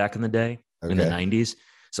way back in the day in the Okay. 90s.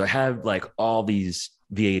 So I had like all these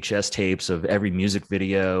VHS tapes of every music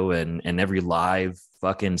video and every live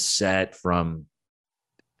fucking set from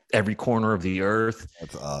every corner of the earth.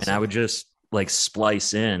 That's And I awesome. would just like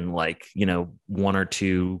splice in like, one or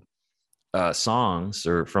two songs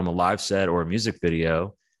or from a live set or a music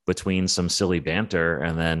video between some silly banter.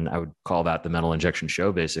 And then I would call that the Metal Injection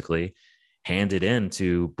show, basically hand it in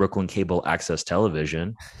to Brooklyn Cable Access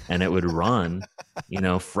Television. And it would run,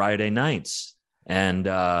 Friday nights and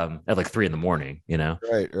at like 3 a.m,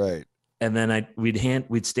 Right, right. and then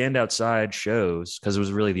we'd stand outside shows because it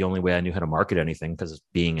was really the only way I knew how to market anything because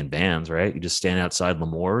being in bands, right? You just stand outside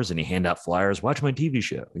L'Amour's and you hand out flyers, watch my TV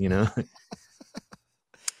show.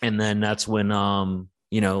 And then that's when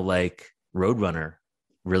like Roadrunner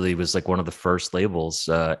really was like one of the first labels.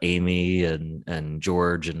 Amy and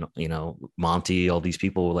George and Monty, all these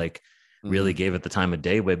people like really Mhm. gave it the time of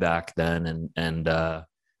day way back then and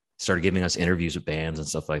started giving us interviews with bands and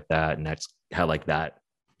stuff like that. And that's how like that,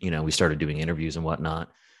 we started doing interviews and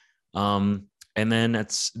whatnot. And then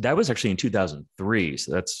that was actually in 2003.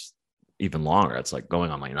 So that's even longer. It's like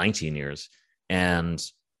going on like 19 years. And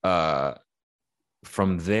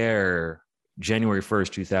from there, January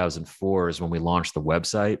 1st, 2004 is when we launched the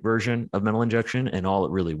website version of Metal Injection. And all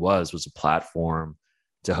it really was a platform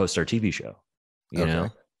to host our TV show, you Okay. know?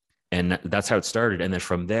 And that's how it started. And then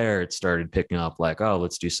from there, it started picking up like, oh,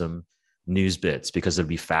 let's do some news bits because it'd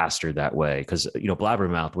be faster that way. Because,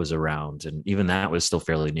 Blabbermouth was around and even that was still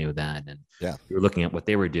fairly new then. And Yeah. we were looking at what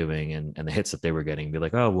they were doing and the hits that they were getting, be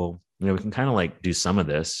like, oh, well, we can kind of like do some of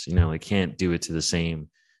this, we can't do it to the same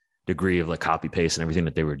degree of like copy paste and everything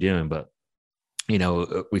that they were doing. But,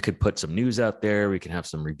 we could put some news out there. We can have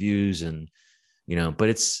some reviews and, but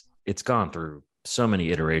it's gone through so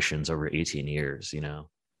many iterations over 18 years,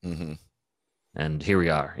 Hmm. and here we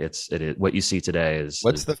are. What you see today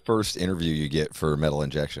What's the first interview you get for Metal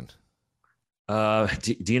Injection?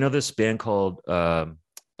 Do you know this band called fuck,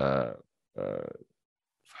 I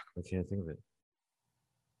can't think of it.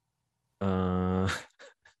 Uh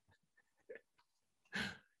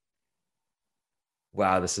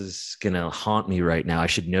Wow, this is gonna haunt me right now. I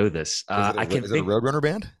should know this. I can Is it a think. Roadrunner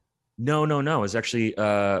band? No, no, no. It's actually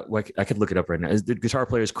I could look it up right now. The guitar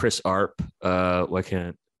player is Chris Arp. Why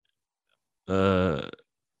can't uh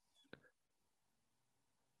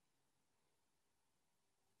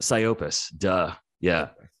Psyopus? Duh. Yeah.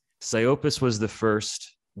 Okay. Psyopus was the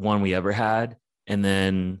first one we ever had, and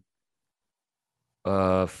then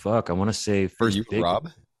fuck, I want to say first You and big. Rob?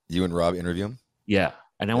 You and Rob interview him? Yeah.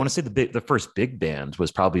 And I want to say the first big band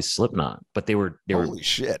was probably Slipknot, but they were Holy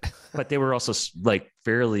shit. but they were also like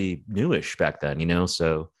fairly newish back then, you know?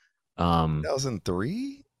 So,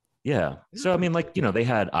 2003? yeah. So, I mean, like, you know, they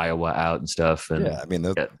had Iowa out and stuff. And Yeah, I mean,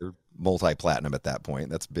 they're, yeah, they're multi-platinum at that point.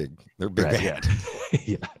 That's big. They're a big right, band. yeah.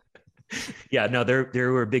 Yeah. Yeah. No, they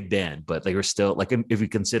were a big band, but they were still like, if we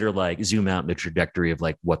consider like zoom out in the trajectory of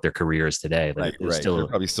like what their career is today, like, Right, it was right. still, They're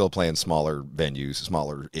probably still playing smaller venues,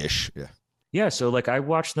 smaller-ish. Yeah. yeah. So, like, I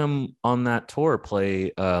watched them on that tour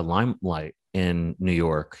play Limelight in New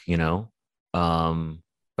York, you know?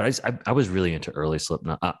 But I was really into early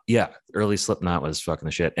Slipknot. Yeah, early Slipknot was fucking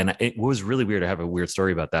the shit. And it was really weird. I have a weird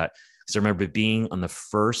story about that. Because I remember being on the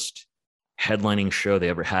first headlining show they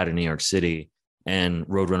ever had in New York City, and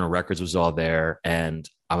Roadrunner Records was all there. And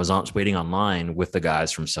I was waiting online with the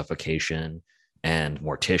guys from Suffocation and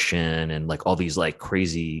Mortician and like all these like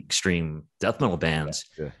crazy extreme death metal bands.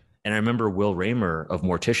 Yeah. And I remember Will Raymer of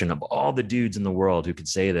Mortician, of all the dudes in the world who could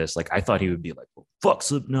say this, like I thought he would be like, well, fuck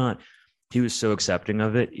Slipknot. He was so accepting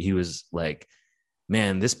of it. He was like,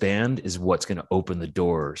 man, this band is what's going to open the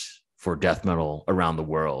doors for death metal around the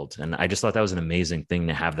world. And I just thought that was an amazing thing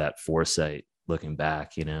to have that foresight looking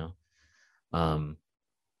back, you know?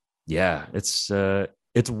 Yeah, it's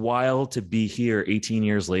wild to be here 18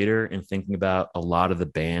 years later and thinking about a lot of the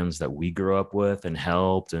bands that we grew up with and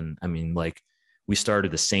helped. And I mean, like, we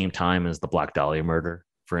started the same time as the Black Dahlia murder,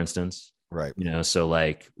 for instance. Right. You know, so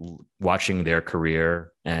like watching their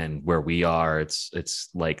career and where we are, it's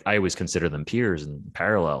like I always consider them peers and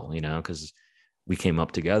parallel, you know, because we came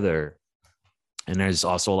up together. And there's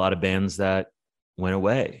also a lot of bands that went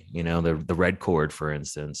away, you know, the Red Chord, for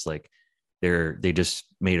instance, like they just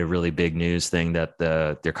made a really big news thing that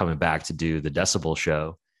they're coming back to do the Decibel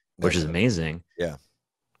show, which is amazing. Yeah.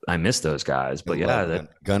 I miss those guys, but yeah,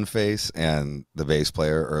 Gunface and the bass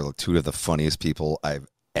player are two of the funniest people I've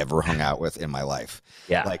ever hung out with in my life.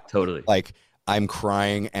 Yeah, like totally. Like I'm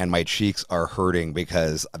crying and my cheeks are hurting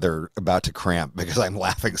because they're about to cramp because I'm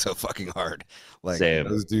laughing so fucking hard. Like Same.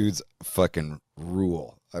 Those dudes fucking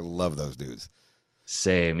rule. I love those dudes.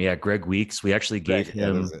 Same. Yeah, Greg Weeks. We actually gave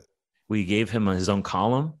him his own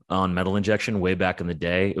column on Metal Injection way back in the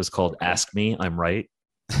day. It was called "Ask Me, I'm Right."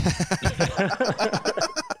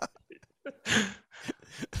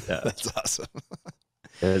 Yeah. That's awesome.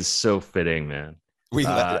 It's so fitting, man. We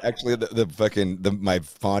actually my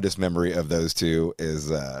fondest memory of those two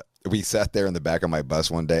is we sat there in the back of my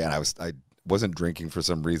bus one day, and I wasn't drinking for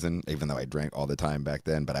some reason, even though I drank all the time back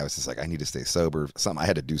then. But I was just like, I need to stay sober. I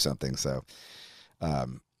had to do something. So,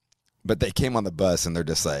 but they came on the bus, and they're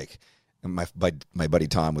just like, my buddy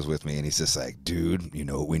Tom was with me, and he's just like, dude, you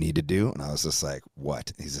know what we need to do? And I was just like,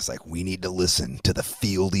 what? He's just like, we need to listen to the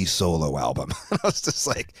Fieldy solo album. And I was just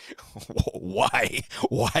like, why?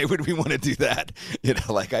 Why would we want to do that? You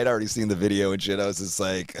know, like I'd already seen the video and shit. I was just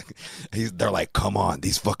like, they're like, come on,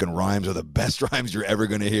 these fucking rhymes are the best rhymes you're ever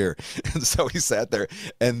going to hear. And so he sat there,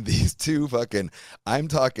 and these two I'm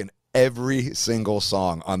talking every single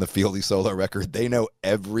song on the Fieldy solo record. They know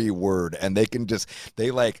every word, and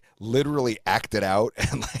they like literally act it out,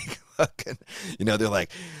 and like fucking, you know, they're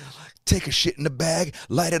like, take a shit in the bag,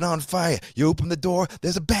 light it on fire. You open the door,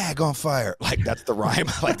 there's a bag on fire. Like that's the rhyme.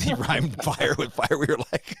 Like he rhymed fire with fire. We were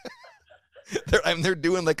like, they're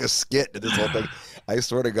doing like a skit to this whole thing. I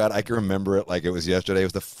swear to God, I can remember it like it was yesterday.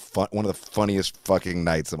 It was one of the funniest fucking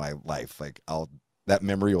nights of my life. Like that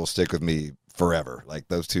memory will stick with me forever. Like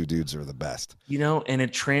those two dudes are the best, you know, and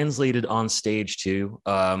it translated on stage too.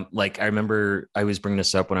 Like I remember I always bring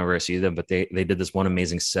this up whenever I see them, but they did this one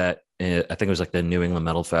amazing set. I think it was like the New England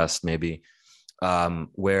Metal Fest, maybe,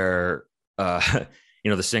 where you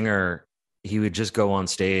know, the singer, he would just go on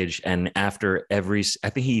stage, and after I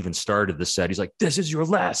think he even started the set, he's like, "This is your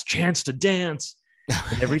last chance to dance."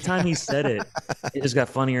 And every time he said it, it just got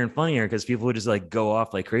funnier and funnier because people would just like go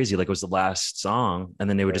off like crazy, like it was the last song, and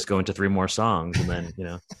then they would just go into 3 more songs, and then, you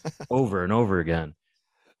know, over and over again.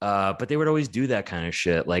 But they would always do that kind of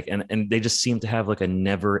shit, like, and they just seem to have like a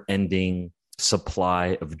never-ending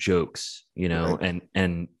supply of jokes, you know, right.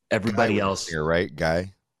 and everybody else, you're right,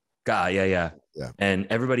 guy, yeah, and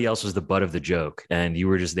everybody else was the butt of the joke, and you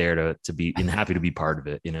were just there to be and happy to be part of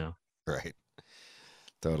it, you know. Right.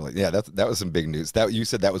 Totally. Yeah, that was some big news. That you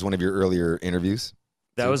said that was one of your earlier interviews.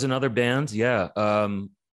 That too? was another band. Yeah.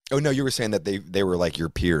 Oh no, you were saying that they were like your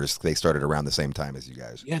peers. They started around the same time as you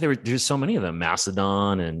guys. Yeah, there's so many of them,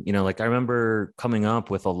 Mastodon, and like I remember coming up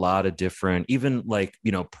with a lot of different, even like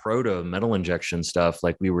proto Metal Injection stuff.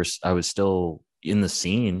 Like I was still in the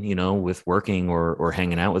scene, with working or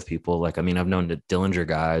hanging out with people. Like I mean, I've known the Dillinger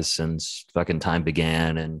guys since fucking time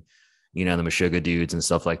began, and the Meshuggah dudes and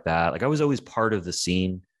stuff like that. Like I was always part of the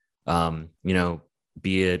scene.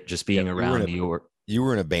 Be it just being around New York. You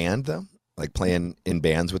were in a band though, like playing in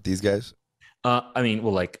bands with these guys. I mean,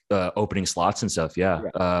 well, like opening slots and stuff. Yeah.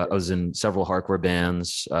 I was in several hardcore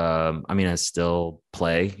bands. I mean, I still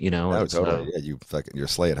play, Oh, totally. Yeah, your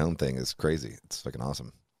Slay at Home thing is crazy. It's fucking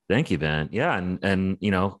awesome. Thank you, Ben. Yeah. And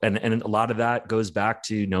a lot of that goes back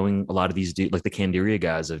to knowing a lot of these dudes, like the Candiria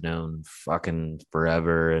guys I've known fucking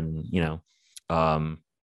forever. And,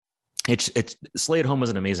 it's Slay at Home was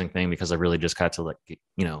an amazing thing because I really just got to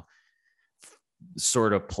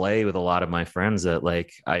sort of play with a lot of my friends that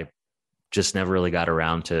like I just never really got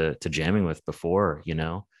around to jamming with before,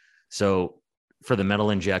 So for the Metal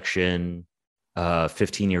Injection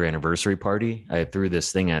 15-year anniversary party, I threw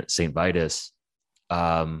this thing at St. Vitus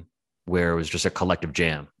where it was just a collective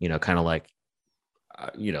jam, kind of like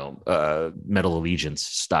Metal Allegiance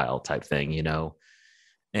style type thing,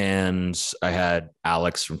 And I had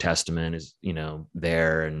Alex from Testament is,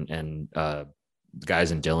 there and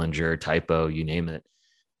guys in Dillinger, Typo, you name it.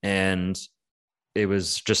 And it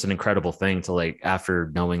was just an incredible thing to like,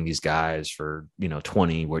 after knowing these guys for,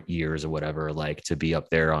 20 years or whatever, like to be up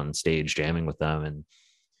there on stage jamming with them.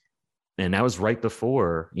 And that was right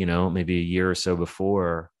before, maybe a year or so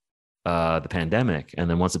before the pandemic. And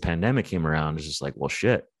then once the pandemic came around, it's just like, well,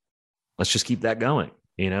 shit, let's just keep that going,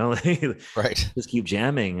 right. Just keep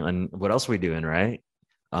jamming. And what else are we doing? Right.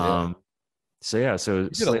 Yeah. So you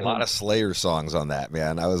did a lot of Slayer songs on that,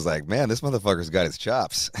 man. I was like, man, this motherfucker's got his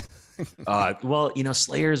chops. Well,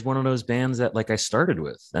 Slayer is one of those bands that like I started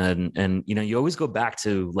with, and you always go back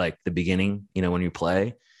to like the beginning, when you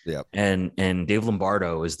play. Yeah. And Dave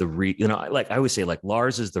Lombardo is like I always say, like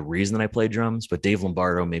Lars is the reason that I play drums, but Dave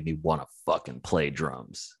Lombardo made me want to fucking play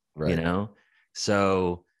drums. Right.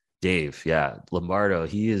 So Dave, yeah, Lombardo,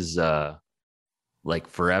 he is like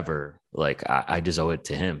forever. Like I just owe it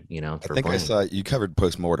to him, I think playing. I saw you covered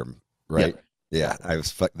Postmortem, right? Yeah. I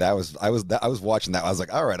was watching that. I was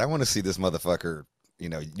like, all right, I want to see this motherfucker.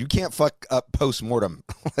 You can't fuck up Postmortem.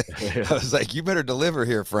 I was like, you better deliver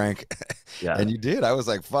here, Frank. Yeah. And you did. I was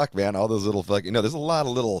like, fuck, man, all those little fucking, there's a lot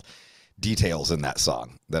of little details in that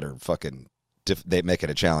song that are fucking, they make it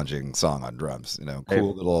a challenging song on drums,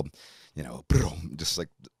 cool little, just like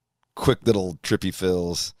quick little trippy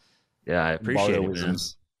fills. Yeah. I appreciate it, man.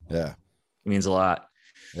 Yeah. It means a lot.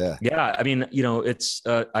 Yeah. Yeah. I mean, it's,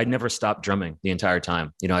 I never stopped drumming the entire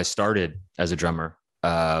time. I started as a drummer.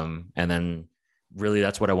 And then really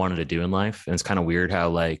that's what I wanted to do in life. And it's kind of weird how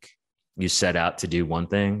like you set out to do one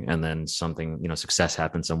thing and then something, success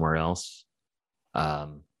happens somewhere else.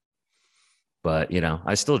 But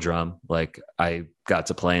I still drum. Like I got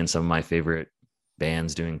to play in some of my favorite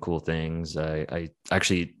bands doing cool things. I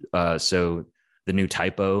actually, so the new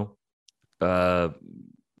Typo,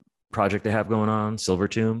 project they have going on, Silver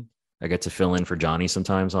Tomb, I get to fill in for Johnny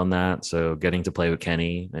sometimes on that. So getting to play with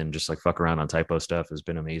Kenny and just like fuck around on Typo stuff has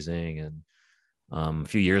been amazing. And a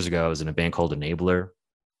few years ago, I was in a band called Enabler,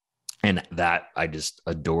 and that I just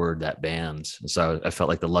adored that band. So I felt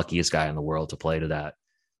like the luckiest guy in the world to play to that.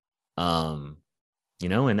 And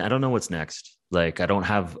I don't know what's next. Like I don't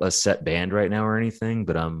have a set band right now or anything,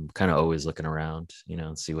 but I'm kind of always looking around,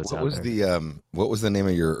 see what's out there. What was the name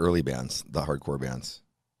of your early bands, the hardcore bands?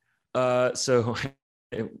 So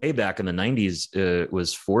way back in the 90s, it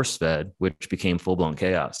was Force Fed, which became Full Blown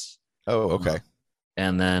Chaos. Oh, okay.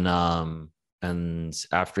 And then, and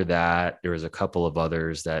after that, there was a couple of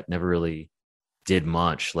others that never really did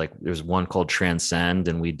much. Like there's one called Transcend,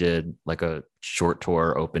 and we did like a short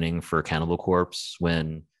tour opening for Cannibal Corpse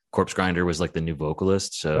when Corpse Grinder was like the new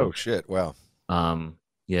vocalist. So, oh shit. Wow.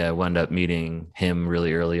 Yeah, I wound up meeting him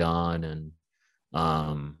really early on. And,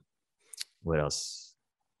 what else?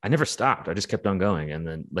 I never stopped. I just kept on going. And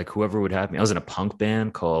then like whoever would have me, I was in a punk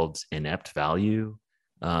band called Inept Value.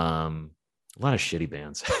 A lot of shitty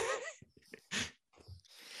bands.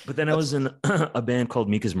 But then I was in a band called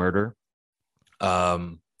Mika's Murder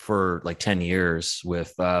for like 10 years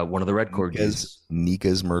with one of the Red Chord dudes.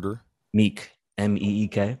 Mika's Murder? Meek,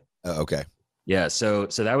 Meek. Okay. Yeah. So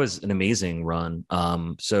that was an amazing run.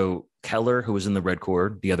 So Keller, who was in the Red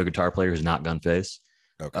Chord, the other guitar player who's not Gunface,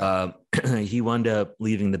 okay. He wound up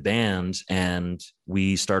leaving the band, and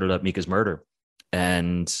we started up Mika's Murder.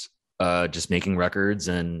 and just making records.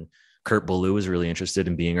 And Kurt Ballou was really interested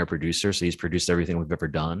in being our producer, so he's produced everything we've ever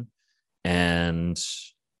done, and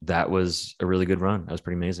that was a really good run. That was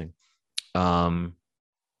pretty amazing.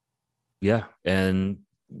 Yeah, and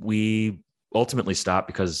we ultimately stopped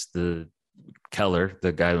because the Keller,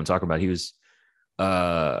 the guy I'm talking about, he was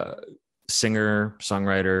singer,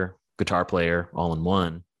 songwriter, guitar player, all in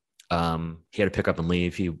one. He had to pick up and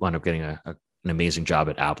leave. He wound up getting an amazing job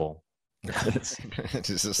at Apple. It's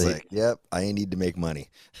just like, yep, I need to make money.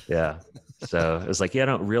 Yeah. So it was like, yeah,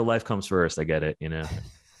 no, real life comes first. I get it, you know.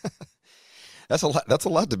 That's a lot. That's a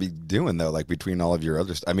lot to be doing though. Like between all of your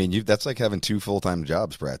others, I mean, that's like having 2 full-time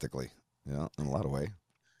jobs practically. You know, in a lot of way.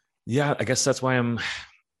 Yeah, I guess that's why I'm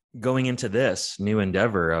going into this new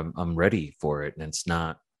endeavor. I'm ready for it, and it's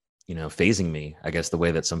not, you know, phasing me, I guess, the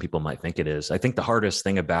way that some people might think it is. I think the hardest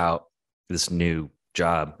thing about this new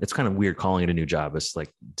job, it's kind of weird calling it a new job. It's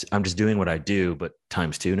like I'm just doing what I do, but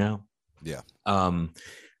times 2 now. Yeah.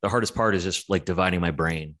 The hardest part is just like dividing my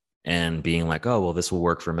brain and being like, oh, well, this will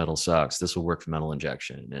work for Metal Sucks. This will work for Metal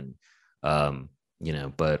Injection. And, you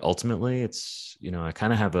know, but ultimately it's, you know, I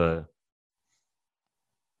kind of have a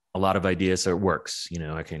lot of ideas, so it works. You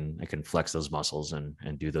know, I can flex those muscles and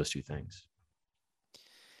do those 2 things.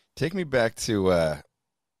 Take me back to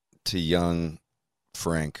young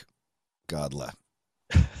Frank Godla.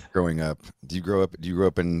 Growing up, do you grow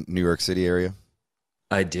up in New York City area?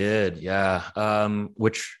 I did, yeah.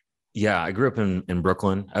 I grew up in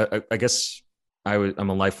Brooklyn. I guess I'm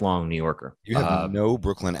a lifelong New Yorker. You have no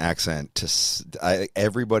Brooklyn accent.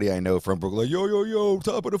 Everybody I know from Brooklyn, like, yo,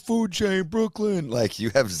 top of the food chain, Brooklyn. Like you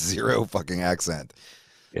have 0 fucking accent.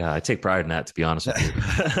 Yeah, I take pride in that, to be honest with you.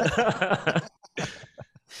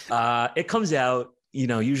 It comes out, you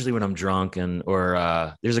know, usually when I'm drunk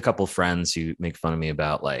or there's a couple of friends who make fun of me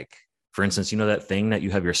about, like, for instance, you know, that thing that you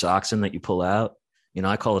have your socks in that you pull out, you know,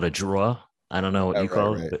 I call it a drawer. I don't know what you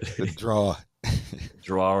call it. The draw.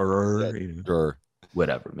 Drawer. Yeah, drawer.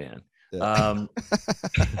 Whatever, man. Yeah.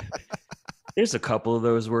 There's a couple of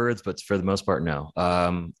those words, but for the most part, no.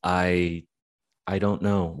 I don't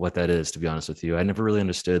know what that is, to be honest with you. I never really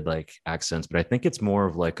understood like accents, but I think it's more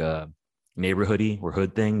of like a neighborhoody or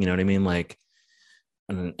hood thing. You know what I mean? Like,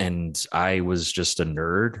 and I was just a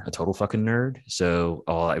nerd, a total fucking nerd. So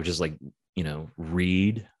I would just like, you know,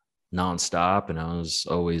 read nonstop. And I was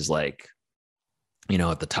always like, you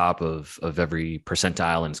know, at the top of every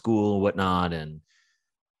percentile in school, whatnot. And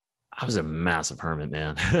I was a massive hermit,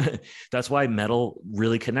 man. That's why metal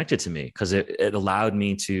really connected to me, because it allowed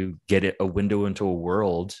me to get a window into a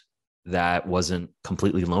world that wasn't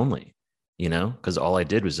completely lonely, you know, because all I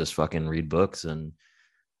did was just fucking read books and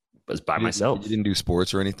was by myself. You didn't do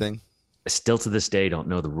sports or anything? I still to this day don't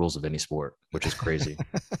know the rules of any sport, which is crazy.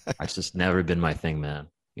 It's just never been my thing, man.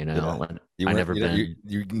 You know, yeah.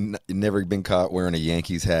 You never been caught wearing a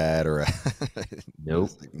Yankees hat or a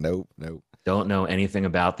nope. Nope. Don't know anything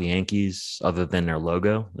about the Yankees other than their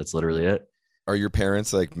logo. That's literally it. Are your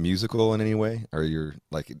parents like musical in any way?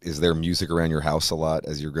 Is there music around your house a lot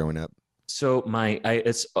as you're growing up? So my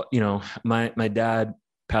dad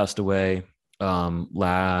passed away a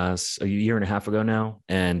year and a half ago now,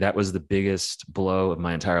 and that was the biggest blow of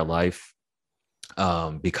my entire life,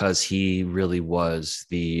 because he really was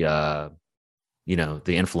the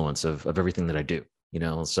influence of everything that I do, you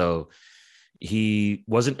know. So he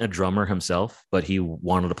wasn't a drummer himself, but he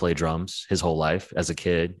wanted to play drums his whole life as a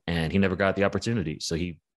kid, and he never got the opportunity. So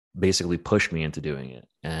he basically pushed me into doing it.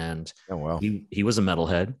 And he was a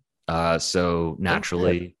metalhead. So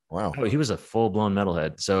naturally, he was a full blown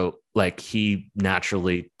metalhead. So like he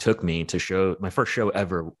naturally took me to my first show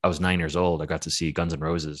ever. I was 9 years old. I got to see Guns N'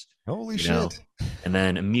 Roses. Holy shit. And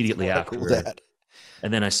then immediately after that.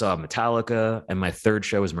 And then I saw Metallica, and my third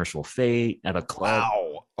show was Merciful Fate at a club.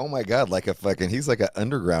 Wow. Oh my God. He's like an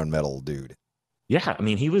underground metal dude. Yeah. I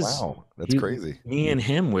mean, he was, wow, that's crazy. Me and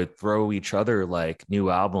him would throw each other like new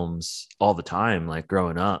albums all the time, like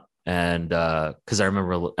growing up. And because I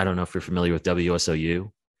remember, I don't know if you're familiar with WSOU.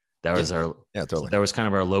 That was totally. That was kind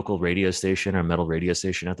of our local radio station, our metal radio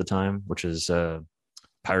station at the time, which is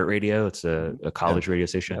Pirate Radio. It's a college radio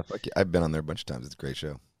station. Yeah, I've been on there a bunch of times. It's a great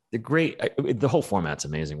show. They're great. The whole format's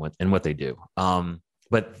amazing what they do.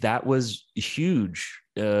 But that was huge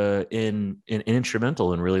in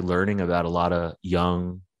instrumental and really learning about a lot of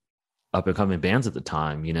young up and coming bands at the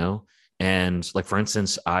time, you know. And like, for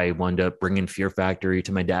instance, I wound up bringing Fear Factory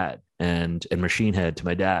to my dad and Machine Head to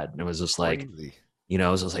my dad. And it was just like, you know,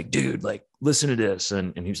 I was like, dude, like, listen to this.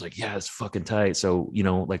 And he was like, yeah, it's fucking tight. So, you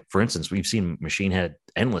know, like, for instance, we've seen Machine Head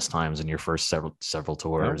endless times in your first several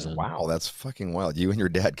tours. Wow, that's fucking wild. You and your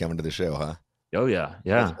dad coming to the show, huh? Oh, yeah.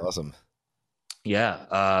 Yeah. That's awesome. Yeah.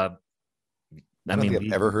 I I don't mean, think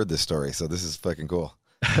I've ever heard this story, so this is fucking cool.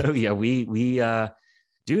 yeah,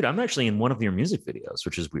 dude, I'm actually in one of your music videos,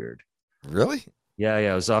 which is weird. Really? Yeah,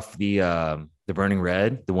 yeah. It was off the Burning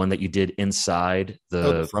Red, the one that you did inside Oh,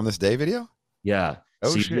 the the. From This Day video? Yeah. Oh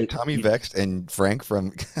So shit, Tommy Vext and Frank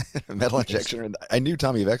from Metal yes. Injection. I knew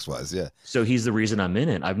Tommy Vext was, yeah. So he's the reason I'm in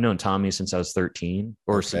it. I've known Tommy since I was 13,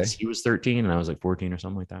 or since Okay. he was 13 and I was like 14 or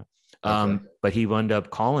something like that. Okay. But he wound up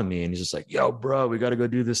calling me and he's just like, "Yo, bro, we got to go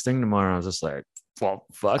do this thing tomorrow." I was just like, "Well,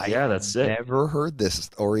 fuck I yeah, that's sick." never heard this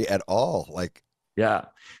story at all. Like Yeah.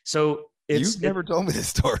 So you've never told me this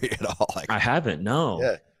story at all. Like I haven't, no.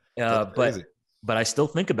 yeah, that's But crazy. I still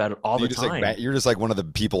think about it all You the just time. like you're just like one of the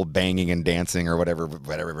people banging and dancing or whatever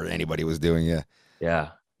anybody was doing. Yeah. Yeah.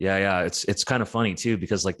 Yeah. Yeah. It's kind of funny too,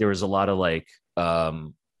 because like there was a lot of like,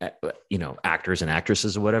 actors and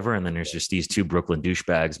actresses or whatever. And then there's just these two Brooklyn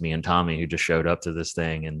douchebags, me and Tommy, who just showed up to this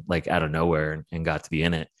thing and like out of nowhere and got to be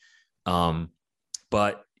in it.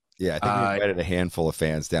 But Yeah, I think we invited a handful of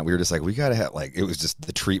fans down. We were just like, we gotta have like it was just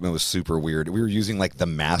the treatment was super weird. We were using like the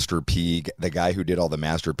Master P, the guy who did all the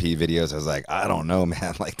Master P videos. I was like, I don't know,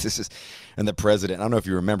 man. Like this is, and the president. I don't know if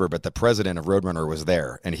you remember, but the president of Roadrunner was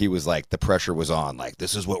there, and he was like, the pressure was on. Like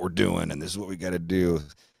this is what we're doing, and this is what we got to do.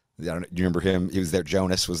 I don't, do you remember him? He was there.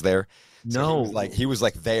 Jonas was there. So no, he was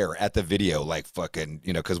like there at the video, like fucking,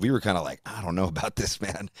 because we were kind of like, I don't know about this,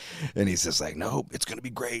 man. And he's just like, no, it's gonna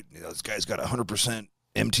be great. This guy's got 100%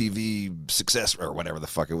 MTV success or whatever the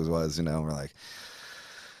fuck it was. We're like,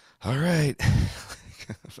 all right,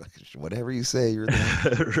 whatever you say, you're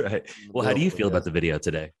there. right. Well, how do you feel about the video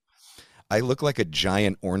today? I look like a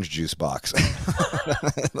giant orange juice box.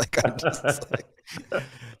 Like I'm just like,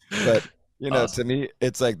 but Awesome. to me,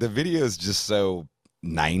 it's like the video is just so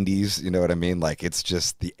 90s. You know what I mean? Like it's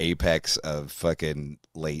just the apex of fucking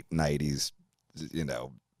late 90s, Yeah.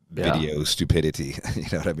 video stupidity. You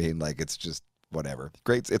know what I mean? Like it's just whatever.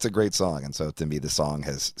 Great. It's a great song. And so to me, the song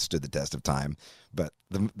has stood the test of time, but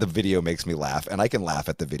the video makes me laugh and I can laugh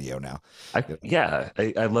at the video now.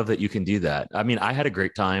 I love that you can do that. I mean, I had a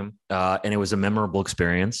great time, and it was a memorable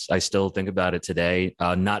experience. I still think about it today,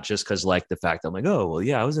 not just because like the fact that I'm like, oh, well,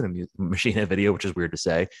 yeah, I was in a Machine Head video, which is weird to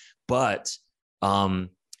say, but um,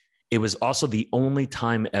 it was also the only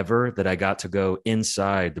time ever that I got to go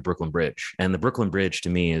inside the Brooklyn Bridge, and the Brooklyn Bridge to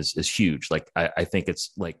me is huge. Like I think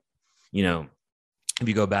it's like, you know, if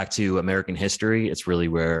you go back to American history, it's really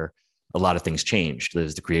where a lot of things changed.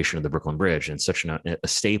 There's the creation of the Brooklyn Bridge and such a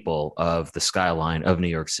staple of the skyline of New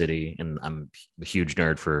York City. And I'm a huge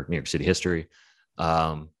nerd for New York City history.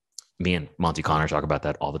 Me and Monty Connor talk about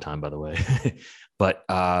that all the time, by the way. But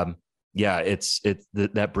yeah,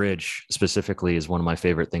 that bridge specifically is one of my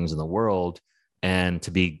favorite things in the world. And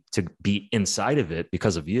to be inside of it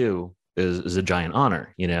because of you is a giant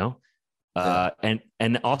honor, you know?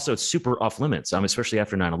 And also it's super off limits. Especially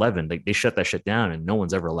after 9/11, they shut that shit down and no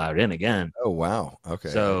one's ever allowed in again. Oh, wow. Okay.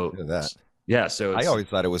 So That. yeah, so I always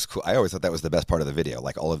thought it was cool. I always thought that was the best part of the video.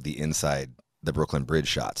 Like all of the inside the Brooklyn Bridge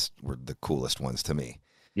shots were the coolest ones to me.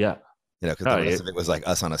 yeah. Because the rest of it was like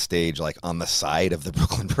us on a stage, like on the side of the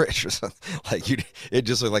Brooklyn Bridge or something. Like it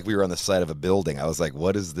just looked like we were on the side of a building. I was like,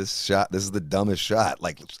 what is this shot? This is the dumbest shot.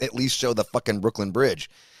 Like at least show the fucking Brooklyn Bridge.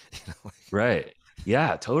 Right.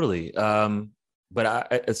 Yeah, totally.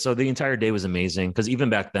 But so the entire day was amazing because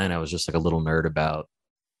even back then I was just like a little nerd about,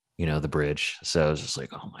 the bridge. So I was just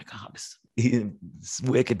like, oh my God, it's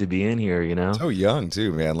wicked to be in here, So young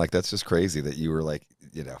too, man. Like that's just crazy that you were like,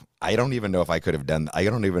 I don't even know if I could have done. I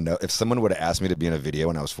don't even know if someone would have asked me to be in a video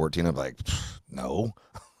when I was 14. I'm like, no.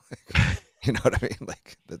 You know what I mean?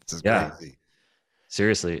 Like that's just crazy.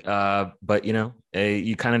 Seriously. But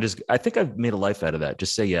you kind of I think I've made a life out of that.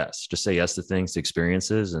 Just say yes to things, to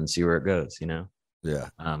experiences, and see where it goes, Yeah.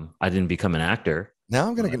 I didn't become an actor. Now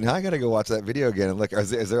I gotta go watch that video again and look.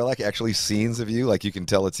 Is there like actually scenes of you like you can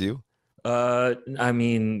tell it's you? I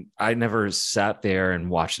mean, I never sat there and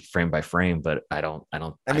watched it frame by frame, but I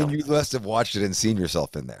mean, you must have watched it and seen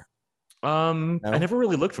yourself in there. No? I never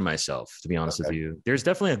really looked for myself, to be honest with you. There's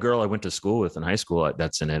definitely a girl I went to school with in high school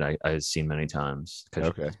that's in it. I've seen many times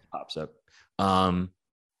because it pops up.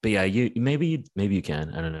 But yeah, maybe you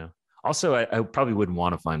can. I don't know. Also, I probably wouldn't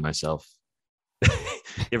want to find myself.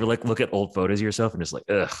 You ever like look at old photos of yourself and just like,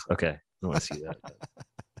 ugh, okay, I don't want to see that.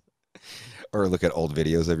 Or look at old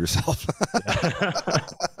videos of yourself.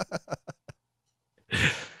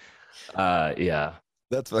 Yeah.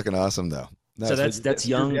 That's fucking awesome though. No, so that's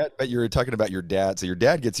young. But you're talking about your dad. So your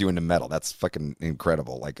dad gets you into metal. That's fucking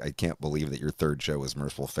incredible. Like I can't believe that your third show was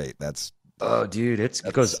Merciful Fate. Oh, dude, it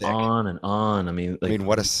goes sick. on and on. I mean,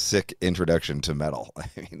 what a sick introduction to metal. I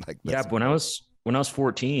mean, like yeah. When I was when I was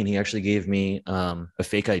 14, he actually gave me a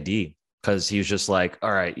fake ID because he was just like,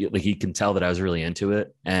 all right, like he can tell that I was really into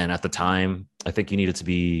it. And at the time, I think you needed to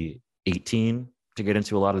be 18 to get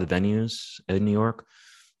into a lot of the venues in New York.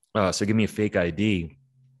 So give me a fake ID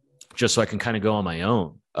just so I can kind of go on my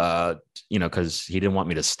own, because he didn't want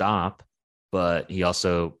me to stop, but he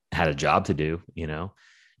also had a job to do,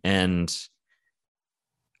 and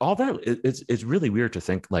all that. It's really weird to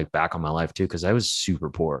think like back on my life too, because I was super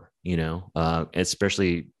poor,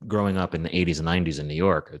 especially growing up in the 80s and 90s in New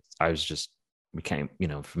York. I was just became,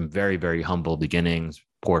 from very, very humble beginnings,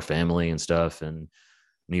 poor family and stuff. And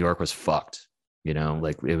New York was fucked,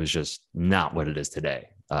 like it was just not what it is today.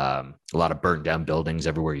 A lot of burnt down buildings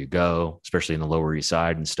everywhere you go, especially in the Lower East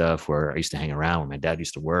Side and stuff where I used to hang around, where my dad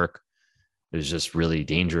used to work. It was just really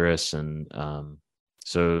dangerous. And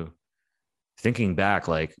so thinking back,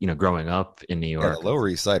 like, growing up in New Yeah, York. the Lower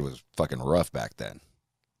East Side was fucking rough back then.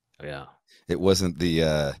 Yeah. It wasn't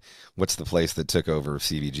the what's the place that took over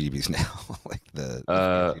CBGB's now, like the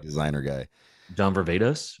fancy designer guy. John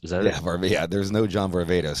Varvatos, is that Yeah, it? Yeah. There's no John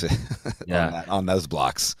Varvatos Yeah. on those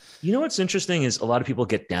blocks. What's interesting is a lot of people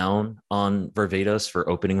get down on Varvatos for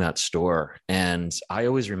opening that store. And I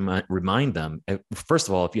always remind them, first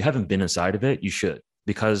of all, if you haven't been inside of it, you should,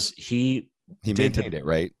 because he maintained it,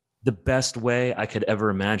 right? The best way I could ever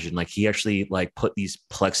imagine. Like he actually like put these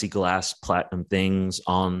plexiglass platinum things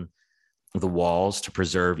on the walls to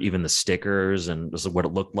preserve even the stickers and this is what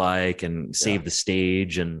it looked like and save the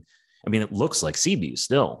stage. And I mean, it looks like CB's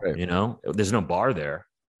still, right. There's no bar there,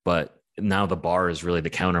 but now the bar is really the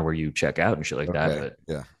counter where you check out and shit like that.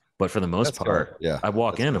 But for the most part, I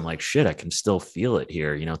walk in, I'm like, shit, I can still feel it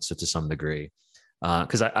here, to some degree.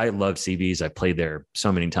 Cause I love CB's. I played there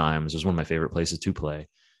so many times. It was one of my favorite places to play.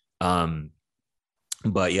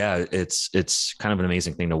 But yeah, it's kind of an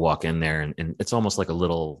amazing thing to walk in there, and it's almost like a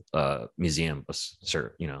little museum of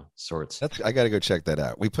sorts. I got to go check that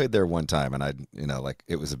out. We played there one time, and like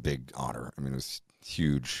it was a big honor. I mean, it was a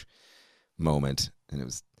huge moment, and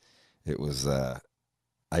it was.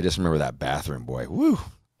 I just remember that bathroom, boy. Woo!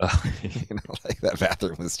 Like that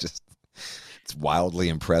bathroom was just. It's wildly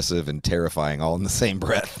impressive and terrifying, all in the same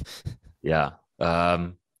breath. Yeah.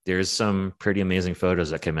 There's some pretty amazing photos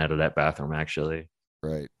that came out of that bathroom, actually.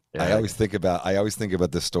 Right. Yeah. I always think about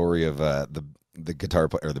the story of the guitar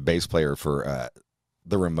player or the bass player for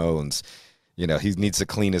the Ramones. He needs to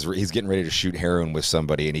clean he's getting ready to shoot heroin with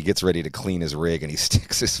somebody, and he gets ready to clean his rig, and he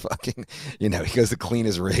sticks his fucking, he goes to clean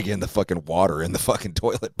his rig in the fucking water in the fucking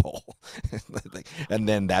toilet bowl. And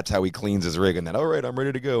then that's how he cleans his rig. And then, all right, I'm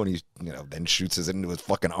ready to go. And he, then shoots it into his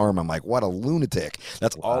fucking arm. I'm like, what a lunatic.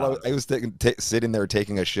 That's all I was sitting there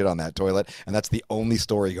taking a shit on that toilet. And that's the only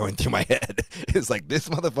story going through my head. It's like, this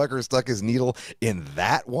motherfucker stuck his needle in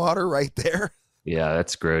that water right there. Yeah,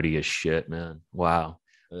 that's grody as shit, man. Wow.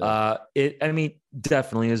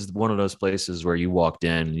 Definitely is one of those places where you walked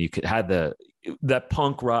in and you could had that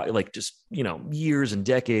punk rock, like just, years and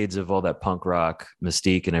decades of all that punk rock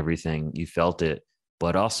mystique and everything. You felt it,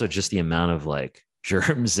 but also just the amount of like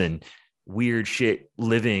germs and weird shit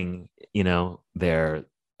living, there.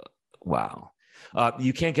 Wow.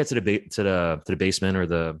 You can't get to the basement or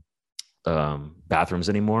the bathrooms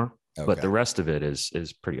anymore, but the rest of it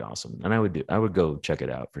is pretty awesome. And I would go check it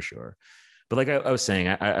out for sure. But like I was saying,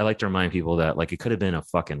 I like to remind people that like it could have been a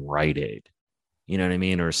fucking Rite Aid, you know what I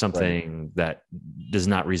mean? Or something that does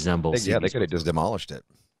not resemble. Yeah, they could have just demolished it.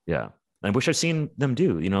 Yeah. I wish I've seen them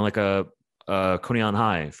do, like a Konion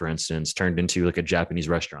High, for instance, turned into like a Japanese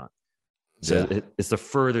restaurant. So it's the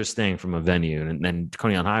furthest thing from a venue. And then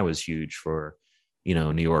Konion High was huge for,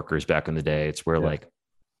 New Yorkers back in the day. It's where like,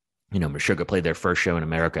 Meshuggah played their first show in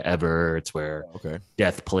America ever. It's where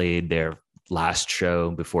Death played their last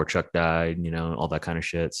show before Chuck died, all that kind of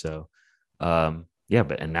shit. So, and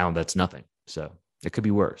now that's nothing. So it could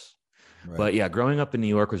be worse. Right. But yeah, growing up in New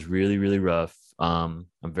York was really, really rough. I'm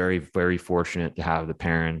very, very fortunate to have the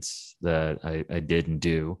parents that I did and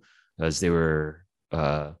do, as they were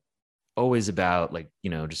always about like,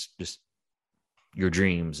 just your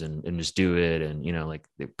dreams and just do it. And, like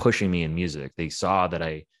they're pushing me in music. They saw that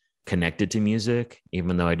I connected to music,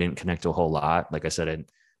 even though I didn't connect to a whole lot. Like I said, I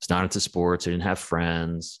was not into sports. I didn't have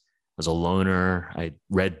friends. I was a loner. I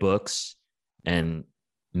read books, and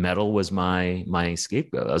metal was my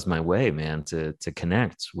scapegoat. That was my way, man, to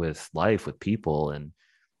connect with life, with people, and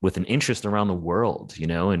with an interest around the world,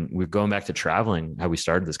 and we're going back to traveling, how we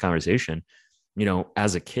started this conversation.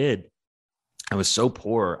 As a kid, I was so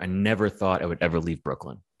poor. I never thought I would ever leave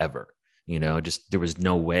Brooklyn, ever. Just there was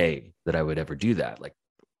no way that I would ever do that. Like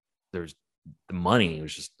there's the money, it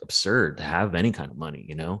was just absurd to have any kind of money,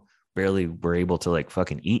 barely were able to like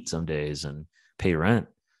fucking eat some days and pay rent.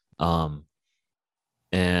 Um,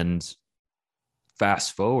 and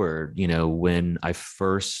fast forward, when I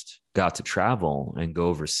first got to travel and go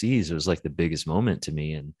overseas, it was like the biggest moment to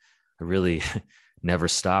me. And I really never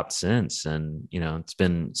stopped since. And, it's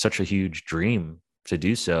been such a huge dream to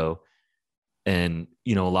do so. And,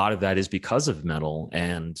 a lot of that is because of metal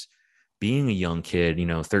and being a young kid,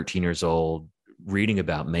 13 years old, reading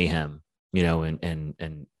about Mayhem,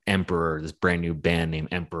 and Emperor, this brand new band named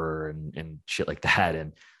Emperor and shit like that.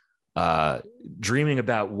 And dreaming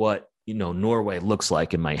about what, Norway looks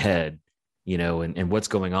like in my head, and what's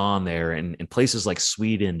going on there. And places like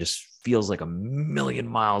Sweden just feels like a million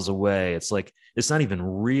miles away. It's like, it's not even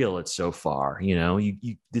real. It's so far,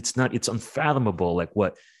 it's unfathomable. Like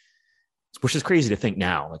which is crazy to think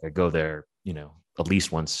now. Like I go there, at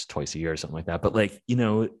least once, twice a year or something like that. But like,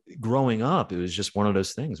 growing up, it was just one of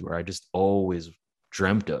those things where I just always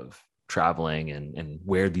dreamt of traveling and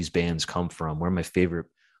where these bands come from, where my favorite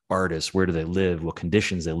artists, where do they live, what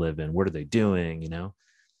conditions they live in, what are they doing,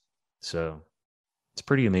 so it's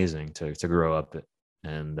pretty amazing to grow up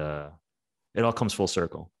and it all comes full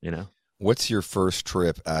circle. What's your first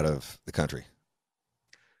trip out of the country?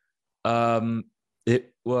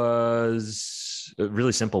 It was a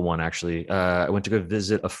really simple one, actually. I went to go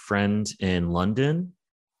visit a friend in London,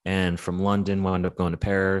 and from London wound up going to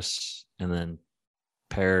Paris, and then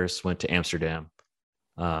Paris went to Amsterdam.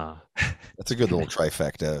 That's a good little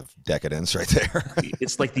trifecta of decadence right there.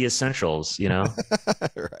 It's like the essentials,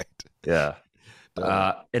 Right. Yeah.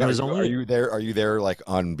 And it was only. Are you there like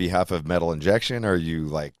on behalf of Metal Injection? Are you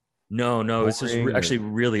like? No. It's just actually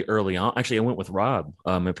really early on. Actually, I went with Rob,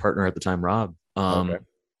 my partner at the time, Rob. Okay.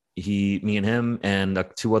 Me and him and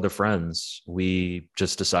 2 other friends, we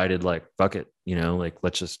just decided like, fuck it, like,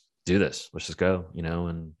 let's just do this. Let's just go,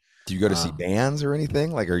 and. Do you go to see bands or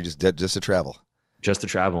anything? Like, or are you just to travel? Just to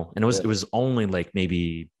travel. And it was only like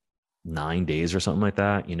maybe 9 days or something like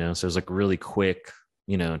that, so it was like really quick,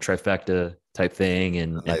 trifecta type thing.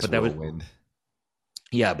 And, nice but that was, wind.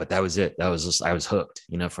 Yeah, but that was it. That was just, I was hooked,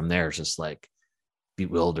 from there. It's just like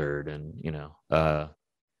bewildered. And,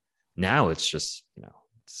 now it's just,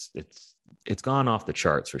 it's gone off the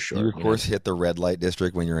charts for sure. You of course hit the red light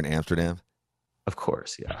district when you're in Amsterdam. Of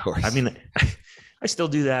course. Yeah. Of course. I mean, I still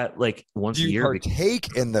do that like once a year. Do you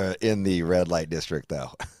partake in the red light district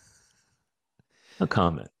though? No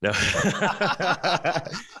comment. No.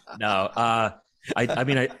 No. I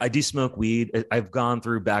mean, I do smoke weed. I've gone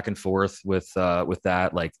through back and forth with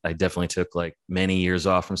that. Like I definitely took like many years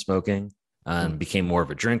off from smoking and became more of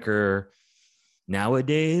a drinker.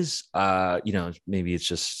 Nowadays, maybe it's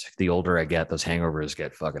just the older I get, those hangovers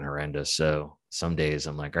get fucking horrendous. So some days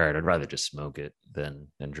I'm like, all right, I'd rather just smoke it than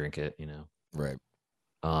drink it, Right.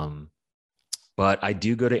 But I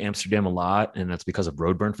do go to Amsterdam a lot, and that's because of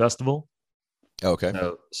Roadburn Festival. Okay.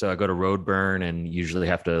 So I go to Roadburn and usually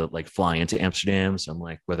have to like fly into Amsterdam. So I'm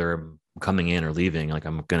like, whether I'm coming in or leaving, like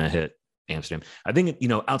I'm going to hit Amsterdam. I think,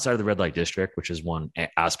 outside of the red light district, which is one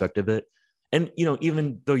aspect of it. And,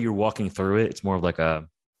 even though you're walking through it, it's more of like a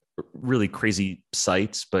really crazy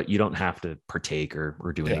sights, but you don't have to partake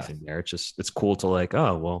or do anything there. It's cool to like,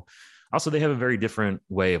 oh, well, also they have a very different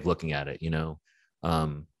way of looking at it,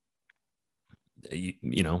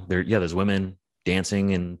 there's women dancing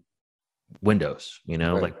in windows,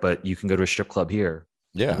 right. Like, but you can go to a strip club here.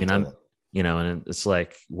 Yeah. I mean, totally. And it's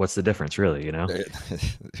like, what's the difference really,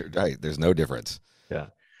 Right. There's no difference. Yeah.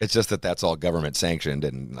 It's just that's all government sanctioned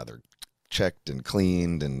and they're checked and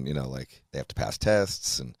cleaned and, like they have to pass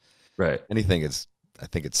tests and right. I think it's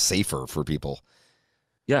safer for people.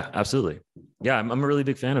 Yeah, absolutely. Yeah. I'm a really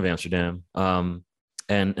big fan of Amsterdam. And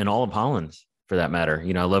all of Holland for that matter.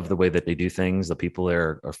 I love the way that they do things. The people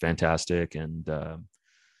there are fantastic. And,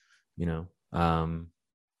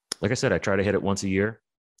 like I said, I try to hit it once a year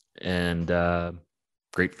and,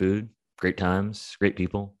 great food, great times, great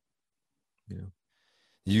people,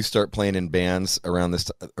 You start playing in bands around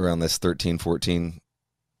this 13, 14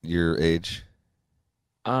 year age?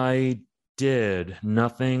 I did.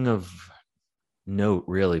 Nothing of note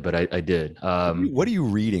really, but I did. What are you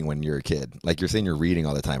reading when you're a kid? Like you're saying you're reading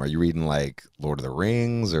all the time. Are you reading like Lord of the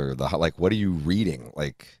Rings or what are you reading?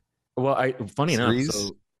 Like, well, funny series? enough,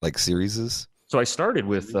 so, like series? So I started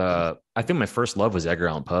with, I think my first love was Edgar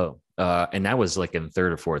Allan Poe. And that was like in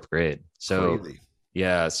 3rd or 4th grade. So crazy.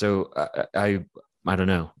 Yeah. So I don't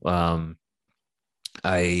know.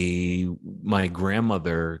 My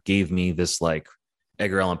grandmother gave me this like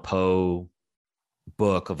Edgar Allan Poe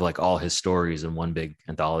book of like all his stories in one big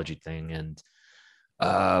anthology thing. And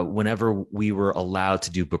whenever we were allowed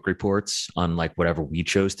to do book reports on like whatever we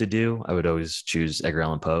chose to do, I would always choose Edgar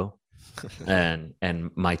Allan Poe.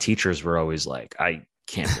 And my teachers were always like, I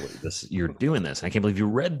can't believe this, you're doing this. And I can't believe you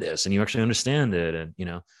read this and you actually understand it. And, you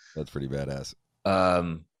know, That's pretty badass.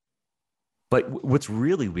 um, but what's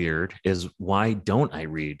really weird is why don't I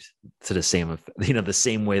read to the same, you know, the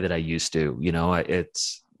same way that I used to, you know,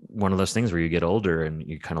 it's one of those things where you get older and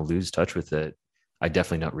you kind of lose touch with it. I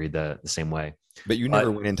definitely don't read the same way. But you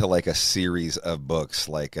never went into like a series of books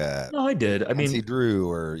like No, I did. I Nancy mean, Drew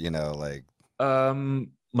or, you know, like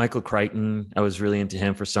Michael Crichton, I was really into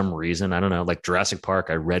him for some reason. I don't know, like Jurassic Park,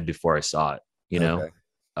 I read before I saw it, you know. okay.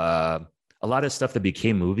 Uh, a lot of stuff that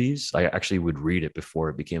became movies, I actually would read it before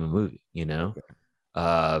it became a movie, you know.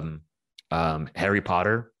 Um, Harry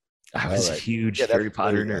Potter, I was a huge Harry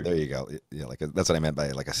Potter nerd. There you go. Yeah, like that's what I meant by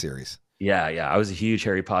like a series. Yeah, I was a huge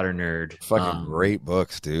Harry Potter nerd. Fucking great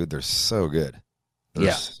books, dude. They're so good.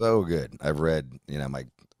 They're so good. I've read, you know,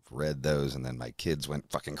 read those, and then my kids went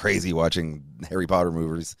fucking crazy watching Harry Potter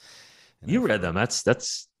movies. You read them. That's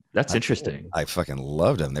interesting. I fucking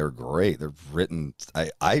loved them. They were great. They're written.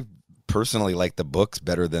 I personally like the books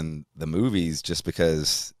better than the movies, just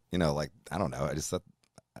because, you know, like, I don't know. I just thought,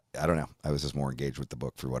 I don't know. I was just more engaged with the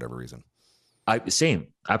book for whatever reason. Same,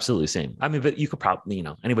 absolutely same. I mean, but you could probably, you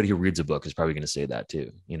know, anybody who reads a book is probably going to say that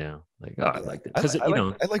too. You know, like, oh, I liked it because you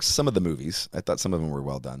know, I liked some of the movies. I thought some of them were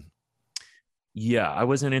well done. Yeah, I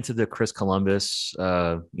wasn't into the Chris Columbus,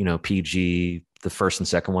 you know, PG, the first and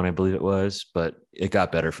second one, I believe it was, but it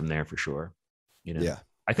got better from there for sure. You know, yeah.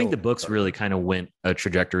 I think the books really kind of went a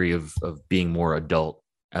trajectory of being more adult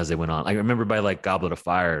as they went on. I remember by like Goblet of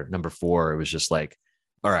Fire, number 4, it was just like,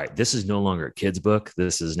 all right, this is no longer a kid's book.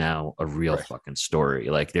 This is now a real fucking story.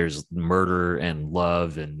 Like there's murder and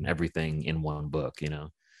love and everything in one book, you know?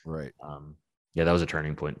 Right. Yeah, that was a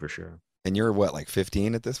turning point for sure. And you're what, like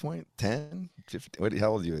 15 at this point? 10? 15?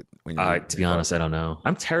 How old are you when you to be honest, I don't know.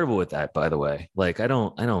 I'm terrible with that, by the way. Like I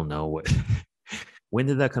don't know what when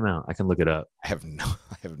did that come out? I can look it up. I have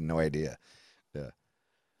no idea. Yeah.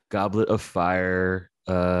 Goblet of Fire.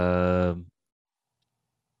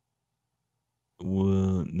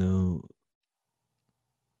 Well, no.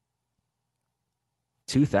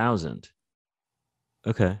 2000.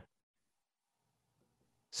 Okay.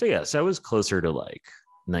 So yeah, so I was closer to like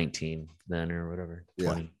 19 then or whatever,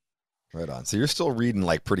 20. Yeah. Right on. So you're still reading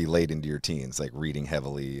like pretty late into your teens, like reading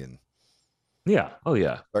heavily and yeah. Oh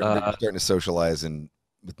yeah. Starting to socialize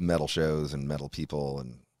with metal shows and metal people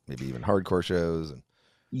and maybe even hardcore shows and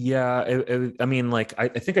yeah, I mean, like, I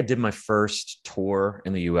think I did my first tour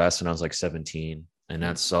in the US when I was like 17. And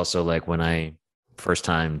that's also like when I first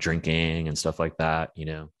time drinking and stuff like that, you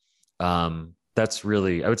know. That's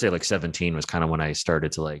really, I would say like 17 was kind of when I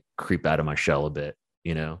started to like creep out of my shell a bit,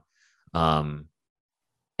 you know.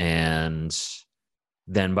 And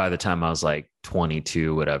then by the time I was like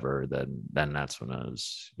 22, whatever, then that's when I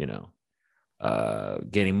was, you know,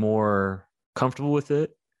 getting more comfortable with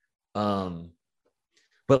it.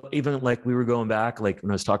 But even like we were going back, like when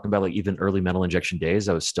I was talking about like even early Metal Injection days,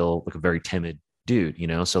 I was still like a very timid dude, you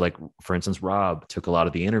know? So like, for instance, Rob took a lot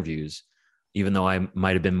of the interviews, even though I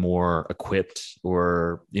might've been more equipped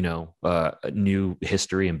or, you know, new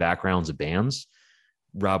history and backgrounds of bands.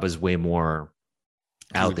 Rob is way more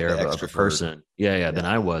out there of a person. Yeah. Than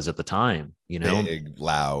I was at the time, you know, big,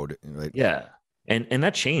 loud. Right? Yeah. And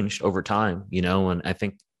that changed over time, you know? And I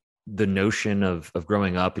think the notion of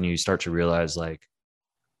growing up and you start to realize like,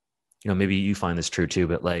 you know, maybe you find this true too,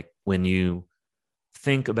 but like when you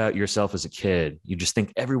think about yourself as a kid, you just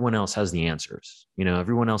think everyone else has the answers. You know,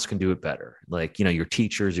 everyone else can do it better. Like, you know, your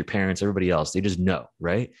teachers, your parents, everybody else, they just know,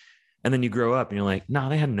 right? And then you grow up and you're like, no,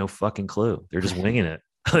 they had no fucking clue. They're just winging it.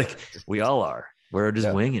 Like we all are. We're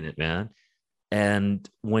just winging it, man. And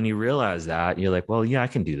when you realize that, you're like, well, yeah, I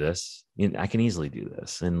can do this. I can easily do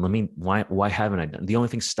this. And why haven't I done? The only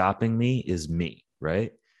thing stopping me is me,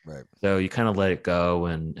 right? Right. So you kind of let it go,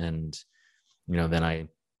 and you know, then I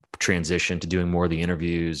transitioned to doing more of the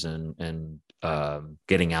interviews and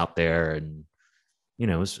getting out there, and you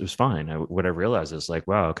know, it was fine. What I realized is like,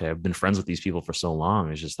 wow, okay, I've been friends with these people for so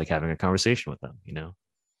long. It's just like having a conversation with them, you know.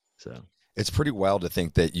 So it's pretty wild to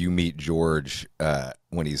think that you meet George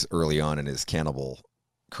when he's early on in his Cannibal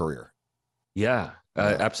career. Yeah,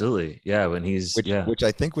 absolutely. Yeah, when which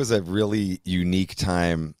I think was a really unique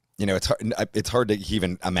time. You know, it's hard to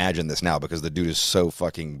even imagine this now because the dude is so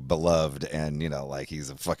fucking beloved and, you know, like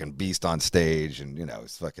he's a fucking beast on stage and, you know,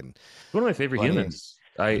 it's fucking one of my favorite humans.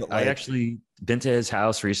 I actually been to his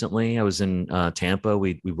house recently. I was in Tampa.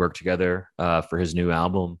 We worked together for his new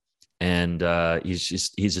album, and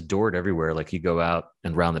he's adored everywhere. Like you go out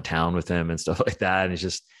and around the town with him and stuff like that. And he's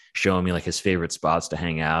just showing me like his favorite spots to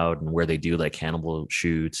hang out and where they do like Cannibal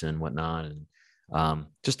shoots and whatnot. And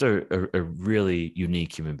Just a really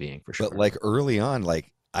unique human being for sure. But like early on,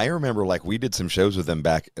 like I remember like we did some shows with him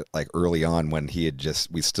back like early on when he had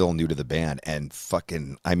we still new to the band, and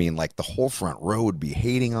fucking, I mean, like the whole front row would be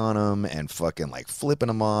hating on him and fucking like flipping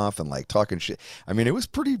him off and like talking shit. I mean, it was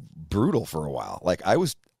pretty brutal for a while. Like I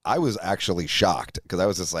was actually shocked because I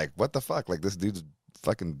was just like, what the fuck? Like this dude's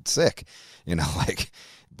fucking sick, like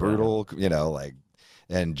brutal, like,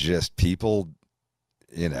 and just people,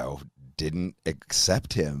 didn't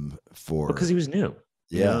accept him for because he was new.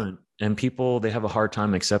 Yeah. And people, they have a hard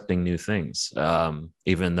time accepting new things,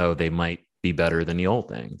 even though they might be better than the old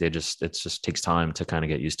thing. It just takes time to kind of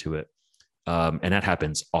get used to it. And that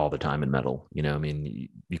happens all the time in metal. I mean,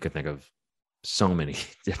 you could think of so many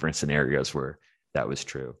different scenarios where that was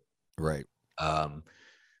true. Right.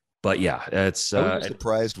 But yeah, it's I was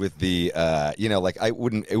surprised with the like it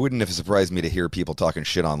wouldn't have surprised me to hear people talking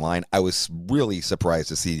shit online. I was really surprised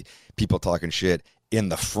to see people talking shit in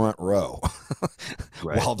the front row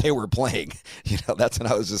right. while they were playing. That's when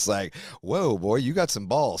I was just like, whoa, boy, you got some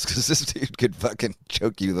balls, because this dude could fucking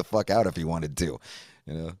choke you the fuck out if he wanted to.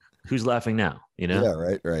 Who's laughing now? Yeah,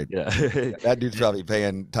 right. Yeah. That dude's probably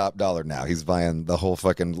paying top dollar now. He's buying the whole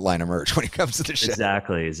fucking line of merch when it comes to the shit.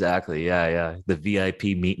 Exactly. Yeah. The VIP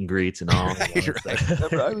meet and greets and all. Right.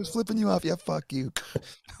 Remember, I was flipping you off. Yeah, fuck you.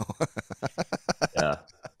 Yeah.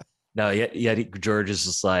 No, yeah. George is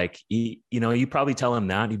just like, you probably tell him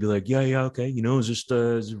that. And he'd be like, yeah, okay. It's just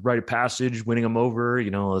a rite of passage, winning him over.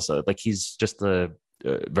 So, like he's just a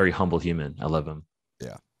very humble human. I love him.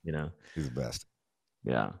 Yeah. He's the best.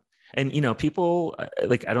 Yeah. And, people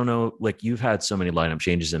like, I don't know, like you've had so many lineup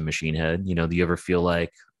changes in Machine Head, do you ever feel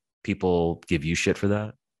like people give you shit for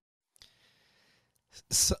that?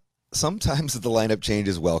 Sometimes the lineup change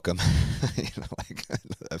is welcome, like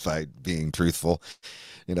if I being truthful,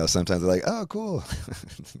 sometimes they're like, oh, cool.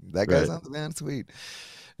 That guy's on the band. Sweet.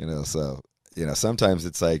 So, sometimes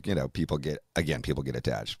it's like, people get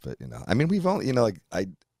attached, but, I mean, we've only,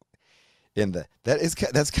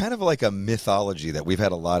 that's kind of like a mythology that we've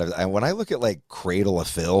had a lot of. And when I look at like Cradle of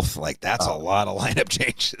Filth, like that's a lot of lineup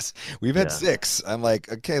changes. We've had 6. I'm like,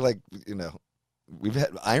 okay, like, we've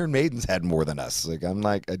had Iron Maiden's had more than us. Like, I'm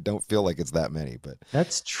like, I don't feel like it's that many, but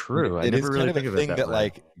that's true. I it never is really kind think of of a it thing that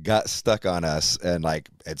like got stuck on us, and like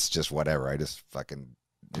it's just whatever. I just fucking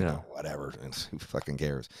whatever. Who fucking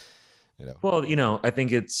cares? Well, I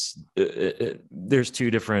think it's there's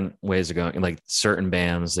 2 different ways of going. Like certain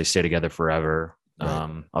bands, they stay together forever.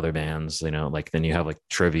 Right. Other bands, like then you have like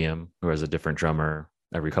Trivium, who has a different drummer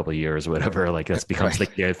every couple of years or whatever. Like that's becomes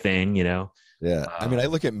like their thing, Yeah. I mean, I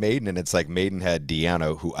look at Maiden, and it's like Maiden had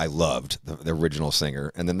Di'Anno, who I loved, the original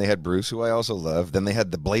singer. And then they had Bruce, who I also loved. Then they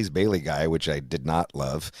had the Blaze Bayley guy, which I did not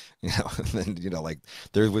love. And then, like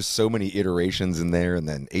there was so many iterations in there. And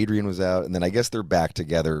then Adrian was out. And then I guess they're back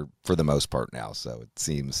together for the most part now. So it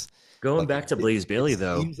seems. Going like back to Blaze Bayley,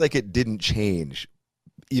 though. It seems like it didn't change,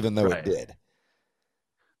 even though it did.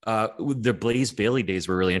 The Blaze Bayley days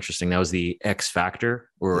were really interesting. That was the X Factor,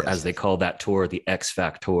 or as they call that tour, the X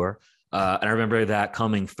Factor. And I remember that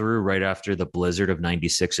coming through right after the blizzard of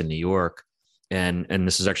 '96 in New York. And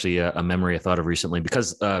this is actually a memory I thought of recently,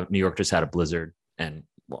 because New York just had a blizzard, and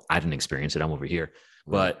well, I didn't experience it. I'm over here,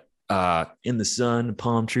 but in the sun,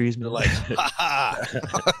 palm trees, like,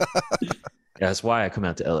 that's why I come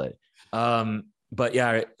out to LA. But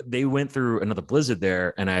yeah, they went through another blizzard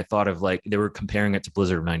there, and I thought of like they were comparing it to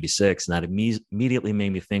Blizzard of '96, and that immediately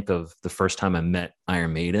made me think of the first time I met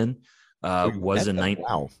Iron Maiden. Was in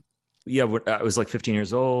Wow. Yeah, I was like 15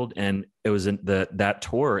 years old, and it was in that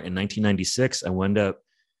tour in 1996. I wound up,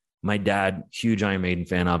 my dad, huge Iron Maiden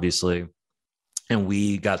fan, obviously, and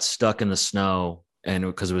we got stuck in the snow, and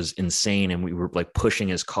because it was insane, and we were like pushing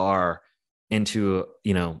his car into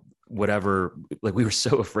whatever, like we were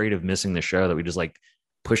so afraid of missing the show that we just like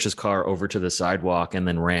pushed his car over to the sidewalk and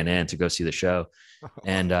then ran in to go see the show.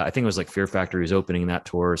 And I think it was like Fear Factory was opening that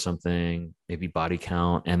tour or something, maybe Body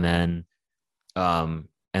Count, and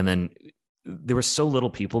then there was so little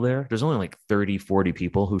people there. There's only like 30, 40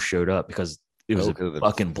 people who showed up because it was a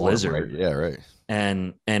fucking blizzard. Right? Yeah, right.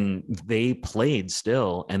 And they played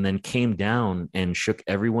still, and then came down and shook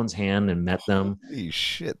everyone's hand and met them. Holy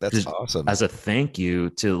shit, that's awesome. As a thank you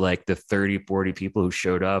to like the 30, 40 people who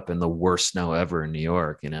showed up in the worst snow ever in New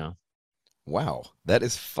York, Wow, that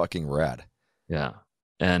is fucking rad. Yeah.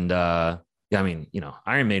 And I mean,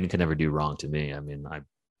 Iron Maiden can never do wrong to me. I mean,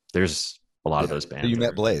 there's a lot of those bands. So you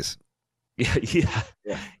met Blaze. Yeah.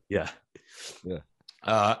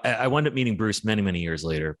 I wound up meeting Bruce many, many years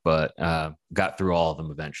later, but got through all of them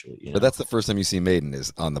eventually. But that's the first time you see Maiden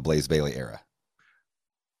is on the Blaze Bayley era.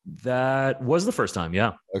 That was the first time.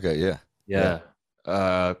 Yeah. Okay. Yeah.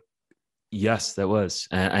 Uh, yes, that was,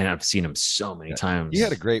 and I've seen him so many Yeah. times. He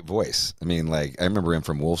had a great voice. I mean, like I remember him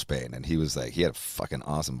from Wolfsbane, and he was like he had a fucking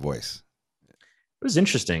awesome voice. It was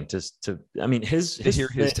interesting I mean, To hear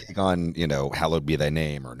his take on, hallowed be thy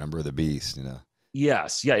name or number of the beast,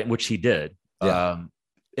 yes, yeah, which he did. Yeah.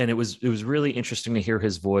 And it was really interesting to hear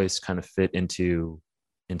his voice kind of fit into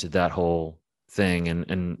that whole thing.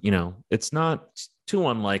 And it's not too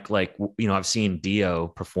unlike, like, I've seen Dio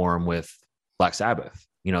perform with Black Sabbath,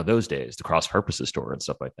 those days, the Cross Purposes tour and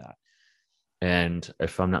stuff like that. And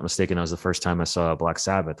if I'm not mistaken, that was the first time I saw Black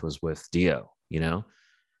Sabbath was with Dio,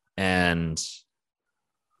 and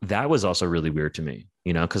that was also really weird to me,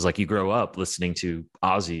 because like you grow up listening to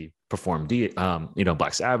Ozzy perform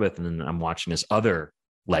Black Sabbath, and then I'm watching this other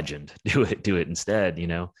legend do it instead.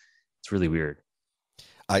 It's really weird.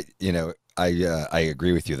 I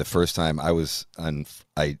agree with you. The first time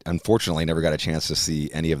I unfortunately never got a chance to see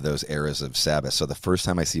any of those eras of Sabbath. So the first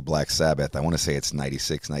time I see Black Sabbath, I want to say it's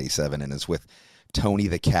 96, 97, and it's with Tony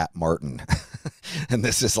the Cat Martin. And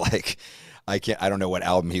this is like, I don't know what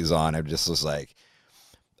album he's on. I just was like,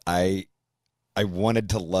 I wanted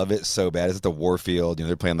to love it so bad. It's at the Warfield,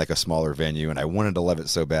 they're playing like a smaller venue, and I wanted to love it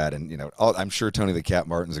so bad. And, I'm sure Tony the Cat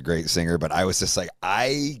Martin's a great singer, but I was just like,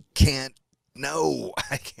 I can't,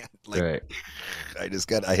 like, Right.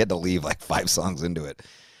 I had to leave like 5 songs into it.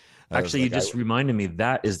 Actually, you just reminded me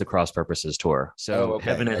that is the Cross Purposes tour. So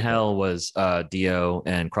Heaven and Hell was Dio,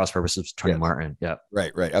 and Cross Purposes was Tony Martin. Yeah.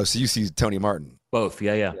 Right. Oh, so you see Tony Martin. Both.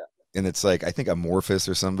 Yeah. And it's like, I think Amorphous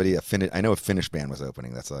or somebody, I know a Finnish band was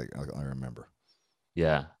opening. That's like, I remember.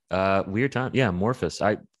 Yeah. Weird time. Yeah. Amorphous.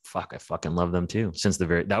 I fucking love them too.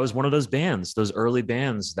 That was one of those bands, those early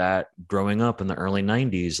bands that growing up in the early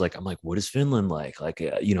 90s, like, I'm like, what is Finland like? Like,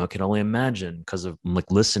 I can only imagine, because of like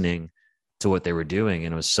listening to what they were doing.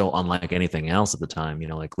 And it was so unlike anything else at the time,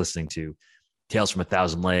 like listening to Tales from a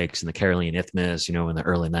Thousand Lakes and the Caroline Isthmus, in the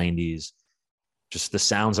early 90s. Just the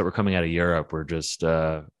sounds that were coming out of Europe were just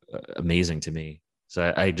amazing to me.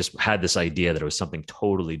 So I just had this idea that it was something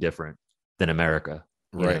totally different than America,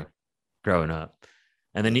 right? Growing up.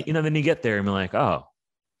 And then, then you get there and you're like, oh,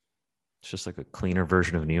 it's just like a cleaner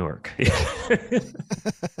version of New York.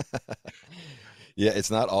 Yeah,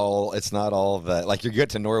 it's not all that. Like, you get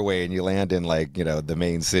to Norway and you land in like, the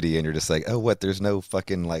main city, and you're just like, oh, what? There's no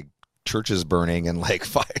fucking like churches burning and like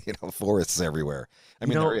fire, forests everywhere. I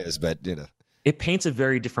mean, there is, but it paints a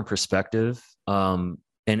very different perspective.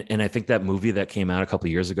 And I think that movie that came out a couple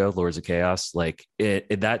of years ago, Lords of Chaos, like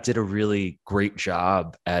that did a really great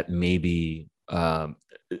job at maybe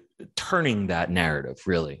turning that narrative,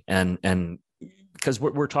 really. And because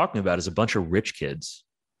what we're talking about is a bunch of rich kids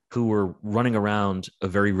who were running around a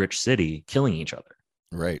very rich city killing each other.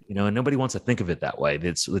 Right. And nobody wants to think of it that way.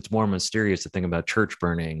 It's more mysterious to think about church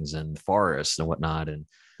burnings and forests and whatnot. And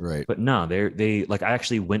right. But no, they like, I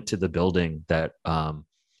actually went to the building that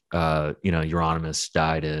Euronymous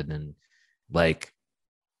died in, and like,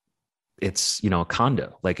 it's, a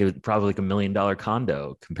condo, like it was probably like $1 million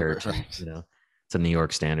condo compared to, to New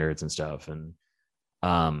York standards and stuff. And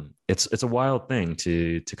it's a wild thing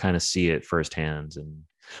to kind of see it firsthand.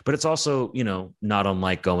 But it's also, not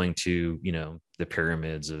unlike going to, the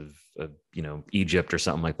pyramids of Egypt or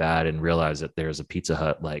something like that, and realize that there's a Pizza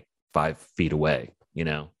Hut like 5 feet away,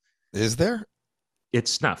 Is there?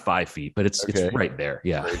 It's not 5 feet, but it's right there.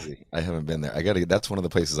 Yeah. Crazy. I haven't been there. That's one of the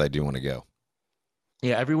places I do want to go.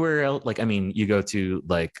 Yeah. Everywhere else. Like, I mean, you go to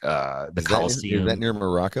like the Colosseum. Is that near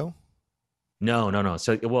Morocco? No.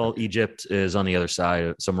 So, well, Egypt is on the other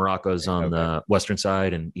side. So Morocco's on the western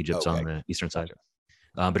side and Egypt's on the eastern side.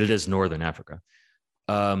 But it is northern Africa.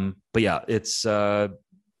 But yeah, it's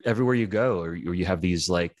everywhere you go, or you have these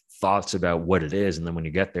like thoughts about what it is, and then when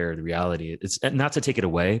you get there, the reality, it's not to take it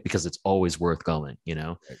away, because it's always worth going,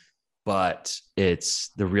 right. But it's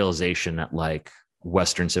the realization that like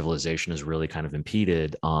Western civilization is really kind of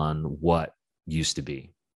impeded on what used to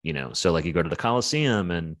be, so like you go to the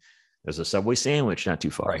Colosseum and there's a Subway sandwich not too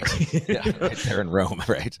far. Right. Yeah, right there in Rome,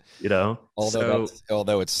 right? Although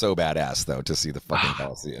it's so badass though to see the fucking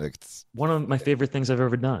Colosseum. It's one of my favorite things I've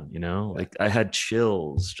ever done. Like I had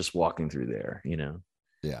chills just walking through there.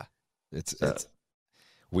 Yeah, it's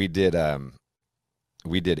we did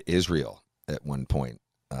Israel at one point.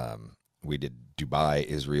 We did Dubai,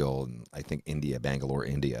 Israel, and I think India, Bangalore,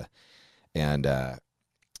 India, and at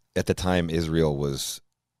the time Israel was.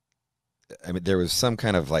 I mean, there was some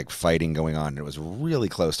kind of like fighting going on, and it was really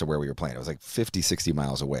close to where we were playing. It was like 50, 60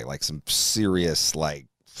 miles away, like some serious, like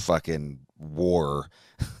fucking war,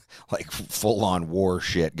 like full on war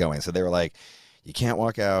shit going. So they were like, you can't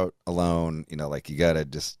walk out alone, like you got to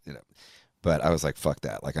just, But I was like, fuck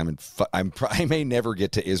that. Like I may never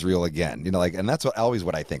get to Israel again, you know, like, and that's always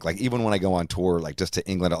what I think. Like, even when I go on tour, like just to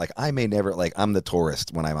England, like I may never, like I'm the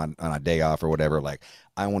tourist when I'm on a day off or whatever. Like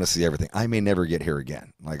I want to see everything. I may never get here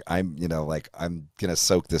again. Like I'm, you know, like I'm going to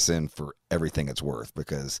soak this in for everything it's worth,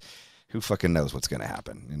 because who fucking knows what's going to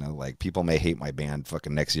happen? You know, like people may hate my band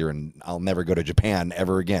fucking next year and I'll never go to Japan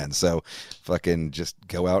ever again. So fucking just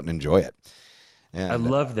go out and enjoy it. And I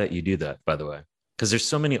love that you do that, by the way, because there's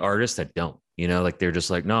so many artists that don't, you know, like they're just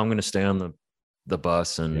like, no, I'm going to stay on the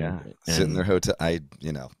bus and sit in their hotel.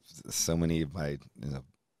 You know, so many of my, you know,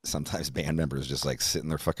 sometimes band members just like sit in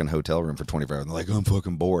their fucking hotel room for 24 hours and they're like, I'm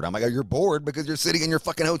fucking bored. I'm like, oh, you're bored because you're sitting in your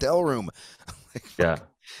fucking hotel room. Like, yeah.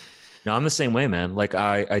 No, I'm the same way, man. Like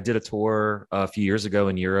I did a tour a few years ago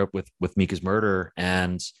in Europe with Mika's Murder,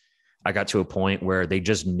 and I got to a point where they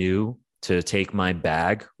just knew to take my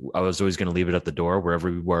bag. I was always going to leave it at the door wherever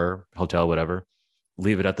we were, hotel, whatever.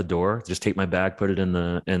 Leave it at the door. Just take my bag, put it in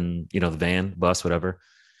the van, bus, whatever,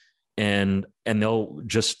 and they'll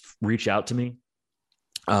just reach out to me.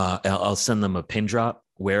 I'll send them a pin drop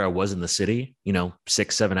where I was in the city, you know,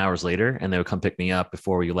 6-7 hours later, and they would come pick me up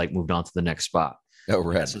before we like moved on to the next spot. Oh,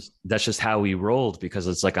 right. That's just how we rolled, because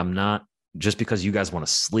it's like, I'm not, just because you guys want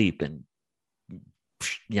to sleep and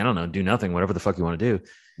I don't know, do nothing, whatever the fuck you want to do.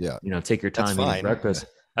 Yeah. You know, take your time, eat breakfast.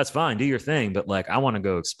 That's fine. Do your thing. But like, I want to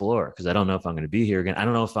go explore, because I don't know if I'm going to be here again. I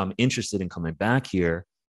don't know if I'm interested in coming back here.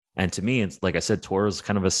 And to me, it's like I said, tour is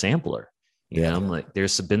kind of a sampler. You know, I'm like,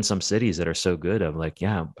 there's been some cities that are so good. I'm like,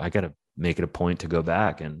 yeah, I got to make it a point to go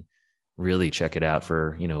back and really check it out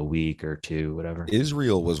for, you know, a week or two, whatever.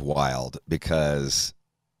 Israel was wild because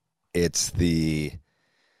it's you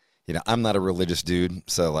know, I'm not a religious dude.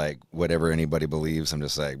 So like whatever anybody believes, I'm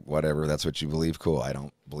just like, whatever, that's what you believe. Cool. I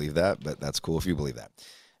don't believe that, but that's cool if you believe that.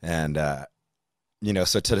 And, you know,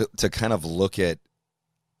 so to kind of look at,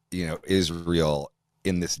 you know, Israel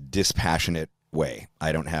in this dispassionate way,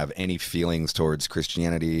 I don't have any feelings towards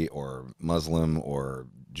Christianity or Muslim or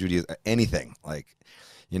Judaism, anything. Like,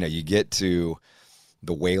 you know, you get to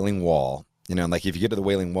the Wailing Wall, you know, and like if you get to the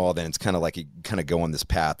Wailing Wall, then it's kind of like you kind of go on this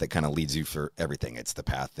path that kind of leads you for everything. It's the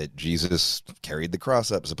path that Jesus carried the cross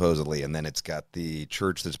up, supposedly, and then it's got the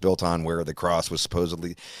church that's built on where the cross was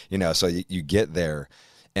supposedly, you know, so you get there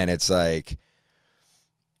and it's like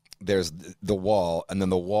there's the wall, and then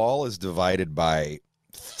the wall is divided by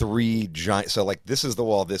 3 giant, so like this is the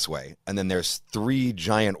wall this way, and then there's 3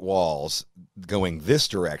 giant walls going this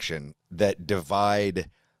direction that divide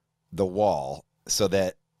the wall so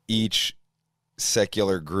that each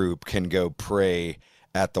secular group can go pray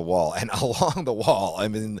at the wall. And along the wall, I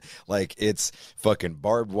mean, like it's fucking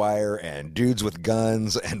barbed wire and dudes with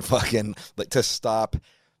guns and fucking like to stop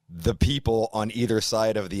the people on either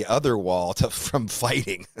side of the other wall from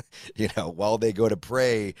fighting, you know, while they go to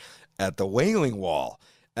pray at the Wailing Wall.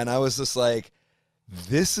 And I was just like,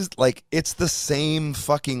 this is like, it's the same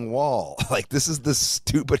fucking wall. Like, this is the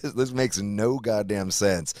stupidest, this makes no goddamn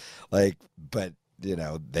sense. Like, but, you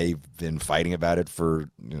know, they've been fighting about it for,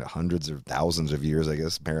 you know, hundreds or thousands of years, I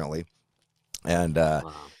guess, apparently. And,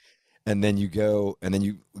 wow. And then you go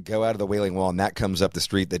out of the Wailing Wall, and that comes up the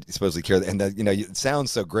street that you supposedly carried. And you know, it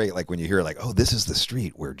sounds so great, like when you hear like, oh, this is the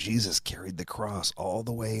street where Jesus carried the cross all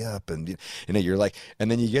the way up, and you know, you're like, and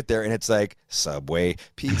then you get there, and it's like Subway,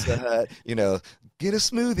 Pizza Hut, you know, get a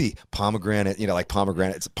smoothie, pomegranate, you know, like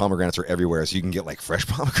pomegranates are everywhere, so you can get like fresh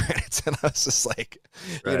pomegranates. And I was just like,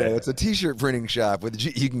 right. You know, it's a t-shirt printing shop with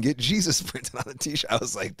you can get Jesus printed on a t-shirt. I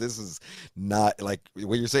was like, this is not like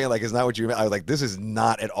what you're saying, like, is not what you, I was like, this is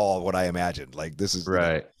not at all what I imagined. Like, this is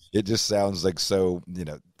right. You know, it just sounds like, so, you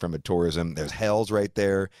know, from a tourism, there's hells right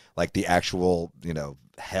there. Like the actual, you know,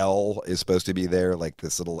 hell is supposed to be there, like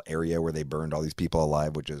this little area where they burned all these people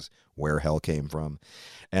alive, which is where hell came from.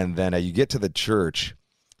 And then you get to the church,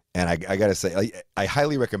 and I got to say, I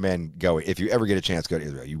highly recommend going. If you ever get a chance, go to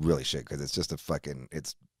Israel. You really should, because it's just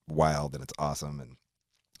it's wild and it's awesome. And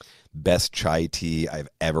best chai tea I've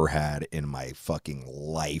ever had in my fucking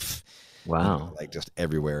life. Wow. You know, like just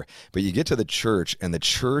everywhere. But you get to the church, and the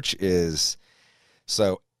church is,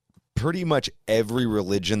 so pretty much every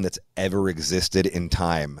religion that's ever existed in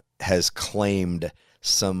time has claimed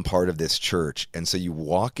some part of this church. And so you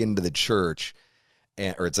walk into the church,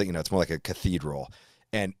 or it's like, you know, it's more like a cathedral,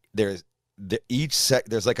 and there's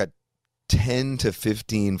like a 10 to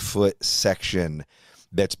 15 foot section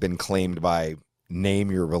that's been claimed by name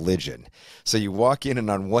your religion. So you walk in, and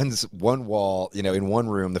on one wall, you know, in one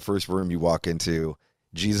room, the first room you walk into,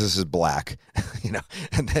 Jesus is black, you know,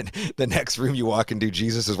 and then the next room you walk into,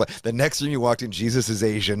 Jesus is white. The next room you walked in, Jesus is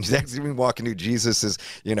Asian. The next room you walk into, Jesus is,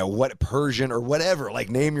 you know, what, Persian or whatever, like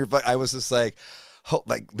name your, I was just like,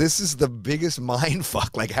 like this is the biggest mind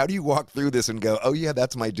fuck. Like, how do you walk through this and go, oh yeah,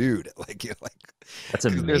 that's my dude? Like, like That's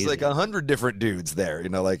 'cause there's amazing. like 100 different dudes there,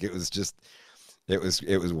 like it was just, it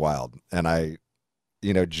was wild. And I,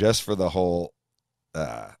 just for the whole,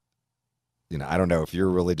 uh, I don't know if you're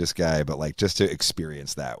a religious guy, but like just to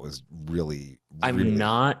experience that was really, I'm really,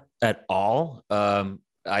 not at all.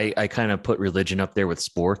 I kind of put religion up there with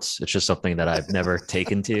sports. It's just something that I've never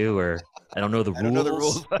taken to, or I don't know the I don't know the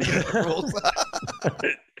rules. rules. I don't know the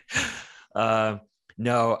rules.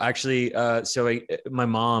 No, actually, my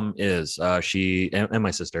mom is she and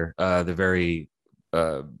my sister. They're very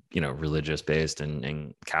religious based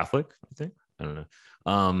and Catholic, I think. I don't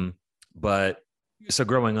know. But so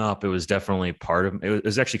growing up, it was definitely part of it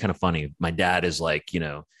was actually kind of funny. My dad is like,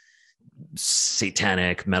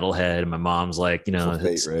 satanic metalhead, and my mom's like,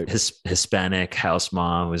 Fate, right? his Hispanic house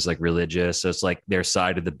mom was like religious. So it's like their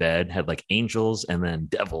side of the bed had like angels and then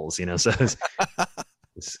devils, so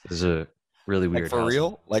it's a really Like weird for house.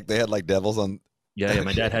 real? Like they had like devils on. Yeah,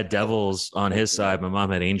 my dad had devils on his side, my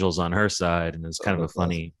mom had angels on her side, and it's kind of a that's awesome.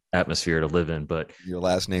 funny atmosphere to live in. But Your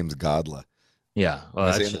last name's Godla. yeah, well,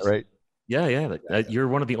 Am I that's saying that just, right? yeah. You're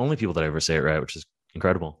one of the only people that ever say it right, which is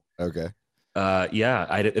incredible. Okay.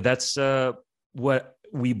 That's what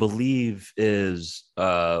we believe is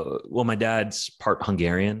my dad's part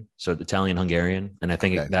Hungarian, so Italian Hungarian, and I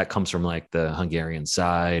think Okay. that comes from like the Hungarian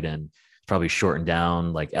side, and probably shortened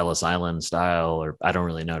down like Ellis Island style, or I don't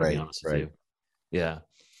really know, to be honest with you. Yeah,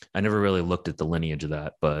 I never really looked at the lineage of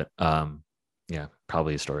that, but yeah,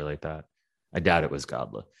 probably a story like that. I doubt it was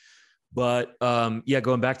Godla. But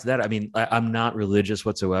going back to that, I mean, I'm not religious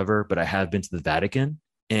whatsoever, but I have been to the Vatican,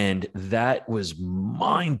 and that was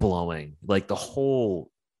mind blowing. Like the whole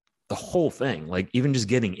thing, like even just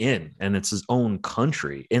getting in, and it's his own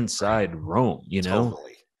country inside Rome,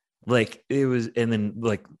 Totally. like it was. And then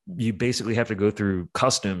like you basically have to go through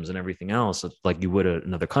customs and everything else like you would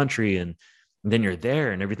another country, and then you're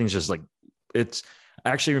there and everything's just like, it's,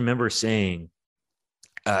 I actually remember saying,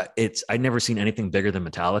 I'd never seen anything bigger than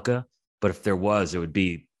Metallica, but if there was, it would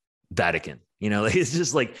be Vatican. Like it's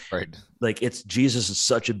just Right. like it's Jesus is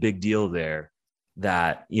such a big deal there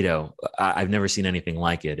that I've never seen anything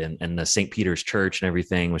like it. And the St. Peter's Church and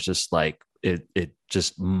everything was just like it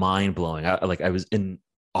just mind blowing. I was in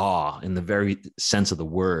awe in the very sense of the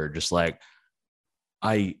word, just like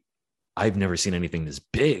I've never seen anything this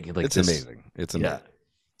big. Like It's this, amazing. It's amazing. yeah.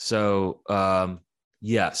 So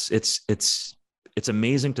yes, it's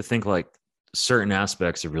amazing to think like certain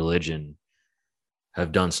aspects of religion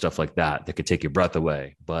have done stuff like that could take your breath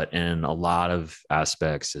away. But in a lot of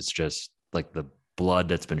aspects, it's just like the blood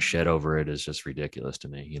that's been shed over it is just ridiculous to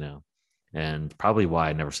me, and probably why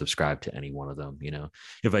I never subscribed to any one of them.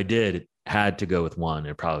 If I did, it had to go with one,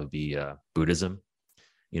 it'd probably be Buddhism.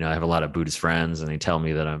 I have a lot of Buddhist friends, and they tell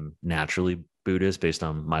me that I'm naturally Buddhist based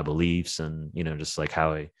on my beliefs and, just like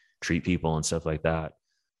how I treat people and stuff like that.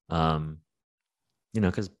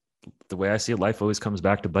 Because the way I see it, life always comes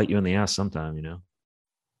back to bite you in the ass sometime,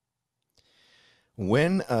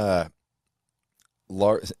 When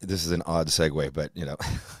Lars, this is an odd segue, but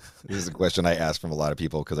this is a question I ask from a lot of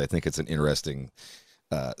people because I think it's an interesting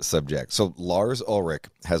subject. So Lars Ulrich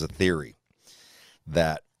has a theory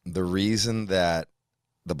that the reason that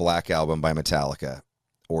the Black Album by Metallica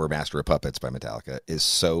or Master of Puppets by Metallica is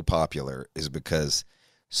so popular is because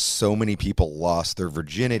so many people lost their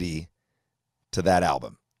virginity to that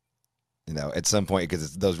album. At some point, because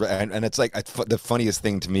it's those, and it's like the funniest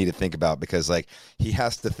thing to me to think about, because like he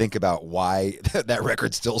has to think about why that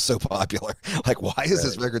record's still so popular. Like, why is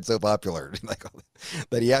this record so popular? Like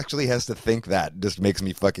that he actually has to think that just makes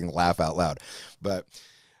me fucking laugh out loud. But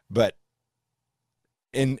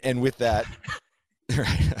and with that,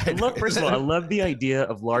 right, First of all, I love the idea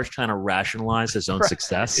of Lars trying to rationalize his own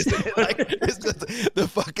success. It's just the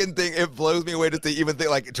fucking thing. It blows me away to even think,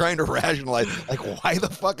 like, trying to rationalize, like, why the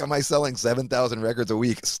fuck am I selling 7,000 records a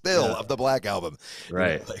week still of the Black Album?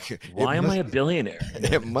 Right. Why am I a billionaire?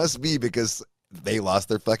 It must be because they lost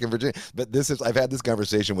their fucking virginity. But I've had this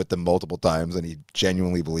conversation with him multiple times, and he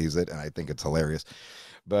genuinely believes it, and I think it's hilarious.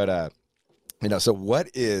 But so what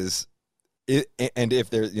is it? And if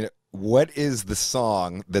there's, what is the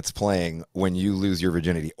song that's playing when you lose your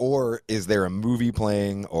virginity? Or is there a movie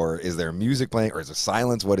playing, or is there music playing, or is there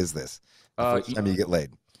silence? What is this? The first time you get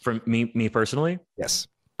laid? For me personally? Yes.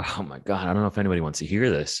 Oh my God. I don't know if anybody wants to hear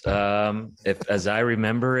this. If, as I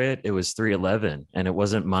remember it, it was 311, and it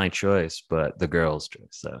wasn't my choice, but the girl's choice.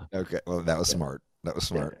 So. Okay. Well, that was smart. That was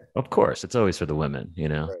smart. Yeah. Of course. It's always for the women,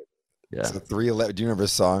 Right. Yeah. So 311, do you remember a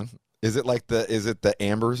song? Is it the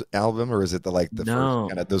Amber's album, or is it the No. first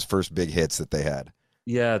kind of those first big hits that they had?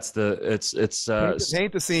 Yeah, it's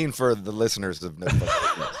Paint the scene for the listeners of No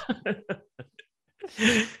Fucks.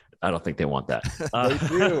 I don't think they want that. They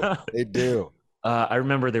do. They do. I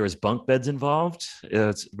remember there was bunk beds involved.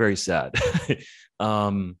 It's very sad.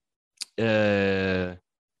 um, yeah,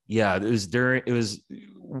 it was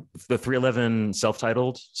the 311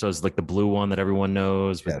 self-titled. So it's like the blue one that everyone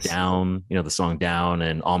knows with Down, the song Down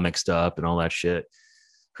and All Mixed Up and all that shit.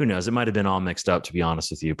 Who knows? It might have been All Mixed Up, to be honest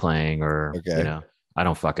with you, playing, or, I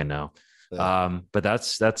don't fucking know. Yeah. But that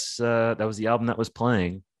was the album that was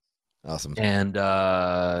playing. Awesome.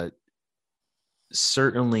 And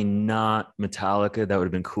certainly not Metallica. That would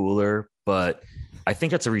have been cooler, but I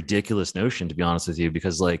think that's a ridiculous notion, to be honest with you,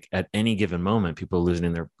 because like at any given moment, people are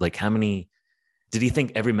losing their, like, how many, did he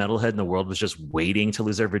think every metalhead in the world was just waiting to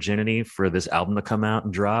lose their virginity for this album to come out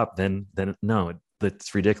and drop? Then no,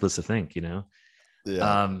 that's ridiculous to think, Yeah.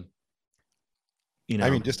 I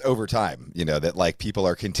mean, just over time, that like people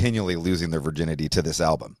are continually losing their virginity to this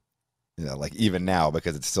album. Like even now,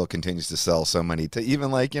 because it still continues to sell so many, to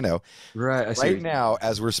even like, right now,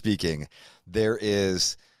 as we're speaking, there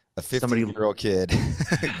is a 15-year-old kid.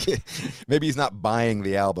 Maybe he's not buying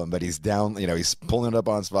the album, but he's down, he's pulling it up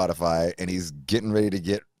on Spotify and he's getting ready to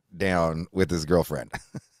get down with his girlfriend.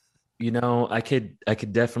 I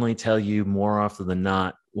could definitely tell you more often than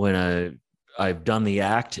not when I've done the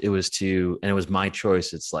act, it was my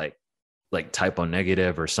choice. It's like Type O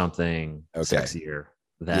Negative or something sexier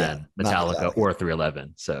than Metallica or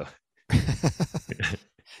 311. So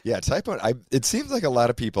yeah, Type O. It seems like a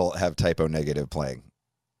lot of people have Type O Negative playing.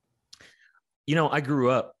 I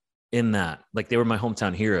grew up in that, like they were my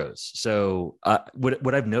hometown heroes. So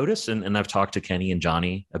what I've noticed, and I've talked to Kenny and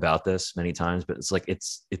Johnny about this many times, but it's like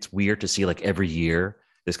it's weird to see like every year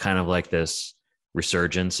there's kind of like this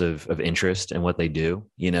resurgence of interest in what they do,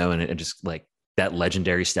 and it just like that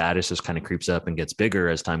legendary status just kind of creeps up and gets bigger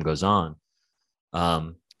as time goes on.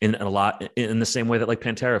 In the same way that like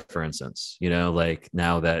Pantera, for instance, like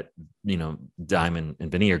now that, Diamond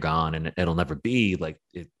and Vinny are gone and it'll never be, like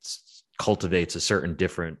it cultivates a certain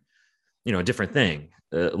different thing,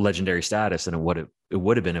 legendary status than it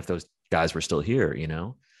would have been if those guys were still here,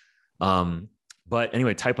 but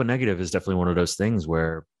anyway, Type O Negative is definitely one of those things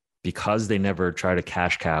where, because they never try to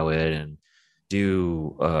cash cow it and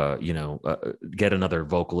do, get another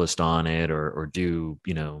vocalist on it or do,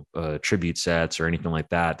 tribute sets or anything like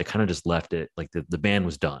that. They kind of just left it like the band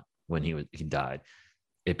was done when he died.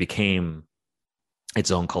 It became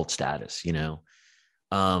its own cult status,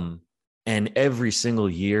 and every single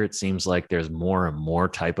year it seems like there's more and more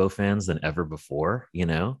Type O fans than ever before,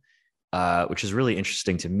 which is really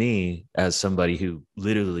interesting to me as somebody who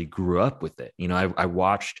literally grew up with it. I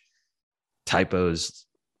watched Type O's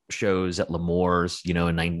shows at L'Amour's, in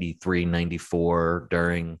 93, 94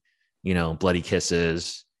 during, Bloody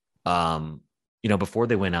Kisses, before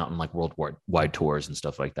they went out on like worldwide tours and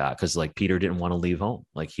stuff like that. Cause like Peter didn't want to leave home.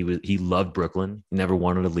 Like he loved Brooklyn. He never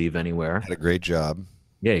wanted to leave anywhere. Had a great job.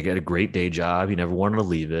 Yeah. He got a great day job. He never wanted to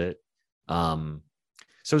leave it. So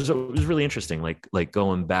it was really interesting, like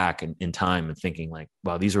going back in time and thinking like,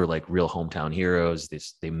 wow, these were like real hometown heroes.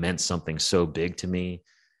 They meant something so big to me.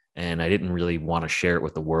 And I didn't really want to share it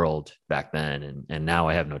with the world back then. And now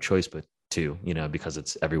I have no choice but to, because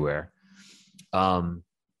it's everywhere.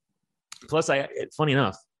 Plus funny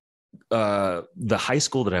enough, the high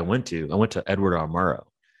school that I went to Edward R. Murrow.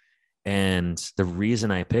 And the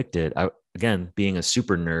reason I picked it, again, being a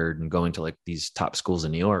super nerd and going to like these top schools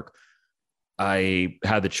in New York, I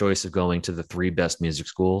had the choice of going to the 3 best music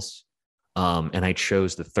schools. And I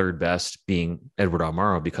chose the 3rd best, being Edward R.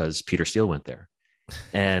 Murrow, because Peter Steele went there.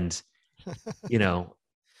 And, so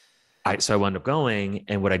I wound up going.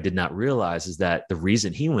 And what I did not realize is that the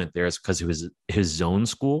reason he went there is because it was his zone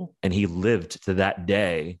school. And he lived to that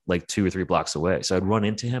day, like 2 or 3 blocks away. So I'd run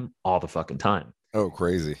into him all the fucking time. Oh,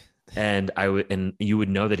 crazy. And you would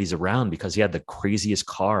know that he's around because he had the craziest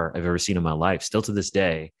car I've ever seen in my life. Still to this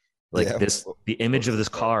day, like the image of this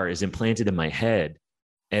car is implanted in my head.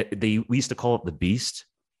 We used to call it the Beast.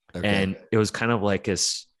 Okay. And it was kind of like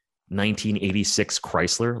this 1986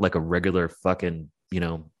 Chrysler, like a regular fucking,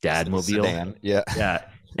 dad mobile. Sedan. Yeah. Yeah.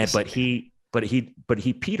 But he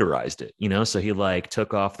Peterized it, so he like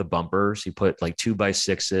took off the bumpers. He put like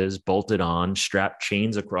 2x6s bolted on, strapped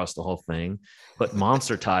chains across the whole thing, put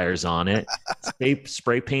monster tires on it,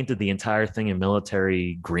 spray painted the entire thing in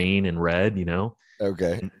military green and red,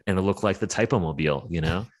 Okay. And it looked like the Type O Mobile,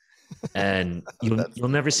 and you'll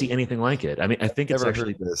never see anything like it. I mean, I think it's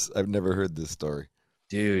actually this. I've never heard this story.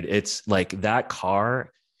 Dude, it's like that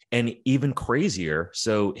car, and even crazier.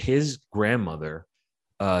 So his grandmother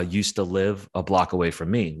used to live a block away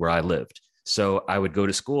from me where I lived. So I would go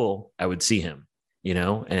to school, I would see him,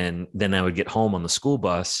 and then I would get home on the school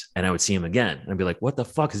bus and I would see him again. And I'd be like, what the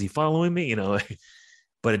fuck? Is he following me?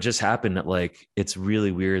 But it just happened that like, it's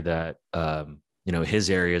really weird that, his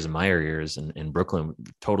areas and my areas in Brooklyn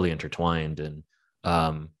totally intertwined. And,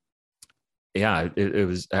 yeah, it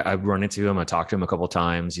was, I've run into him. I talked to him a couple of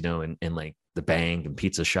times, in like the bank and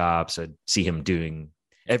pizza shops. I'd see him doing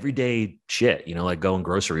everyday shit, like going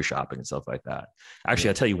grocery shopping and stuff like that. Actually,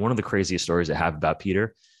 I'll tell you one of the craziest stories I have about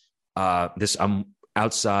Peter. I'm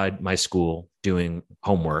outside my school doing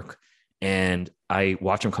homework and I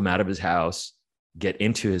watch him come out of his house, get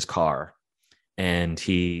into his car, and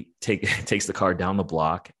he takes the car down the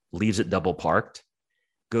block, leaves it double parked,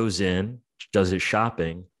 goes in, does his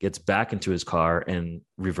shopping, gets back into his car and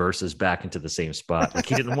reverses back into the same spot. Like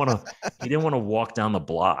he didn't want to walk down the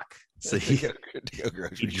block. So he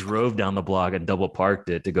drove down the block and double parked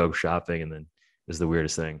it to go shopping. And then it was the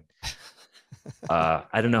weirdest thing.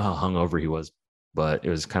 I don't know how hungover he was, but it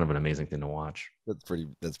was kind of an amazing thing to watch. That's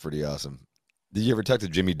pretty awesome. Did you ever talk to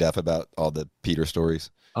Jimmy Duff about all the Peter stories?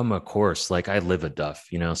 Of course. Like I live at Duff,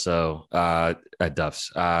 so at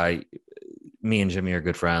Duff's, me and Jimmy are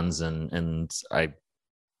good friends, and I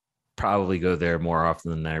probably go there more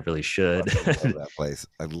often than I really should. I love that place.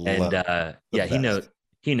 I love and yeah, he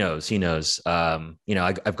knows.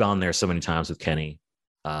 I've gone there so many times with Kenny,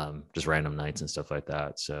 just random nights and stuff like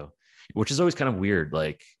that. So, which is always kind of weird,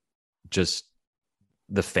 like just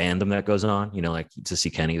the fandom that goes on, like to see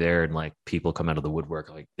Kenny there and like people come out of the woodwork,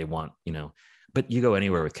 like they want, but you go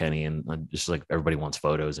anywhere with Kenny and just like everybody wants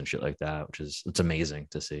photos and shit like that, it's amazing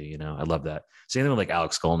to see, I love that. Same thing with like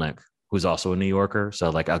Alex Skolnick, who's also a New Yorker. So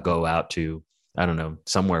like I'll go out to, I don't know,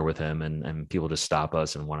 somewhere with him and people just stop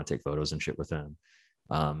us and want to take photos and shit with him.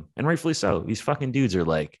 And rightfully so. These fucking dudes are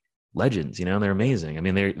like legends, they're amazing. I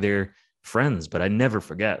mean, they're friends, but I never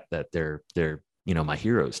forget that they're my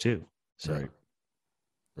heroes too. So.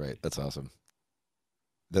 Right. That's awesome.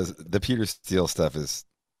 The Peter Steele stuff is,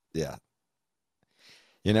 yeah.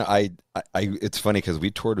 It's funny because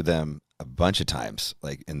we toured with them a bunch of times,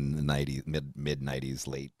 like in the 90s, mid 90s,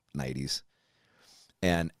 late 90s.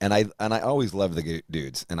 And I always loved the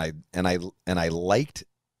dudes, and I liked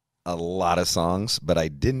a lot of songs, but I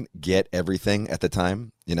didn't get everything at the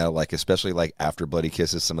time, like especially like after Bloody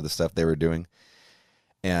Kisses, some of the stuff they were doing.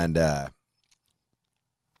 And I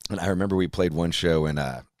remember we played one show in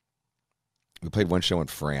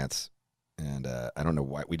France. And I don't know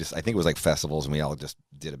why I think it was like festivals, and we all just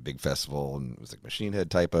did a big festival, and it was like Machine Head,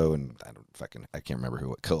 Typo, and I can't remember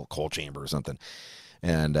who, Coal Chamber or something.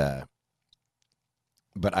 And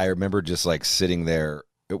but I remember just like sitting there.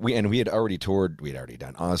 We had already toured. We'd already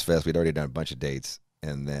done Ozfest. We'd already done a bunch of dates,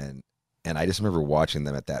 and I just remember watching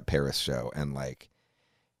them at that Paris show, and like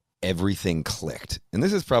everything clicked. And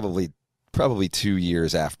this is probably 2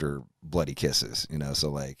 years after Bloody Kisses, so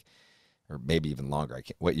like. Or maybe even longer.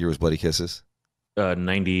 What year was Bloody Kisses?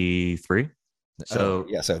 93. So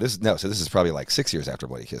yeah, so this is probably like 6 years after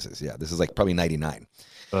Bloody Kisses. Yeah, this is like probably 99.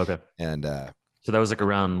 Okay. And so that was like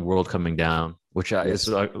around World Coming Down, which is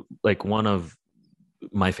like one of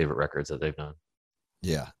my favorite records that they've done.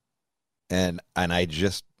 Yeah, and I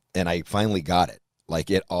finally got it. Like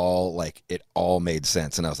it all made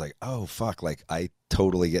sense, and I was like, oh fuck, like I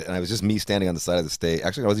totally get it. And I was just me standing on the side of the stage.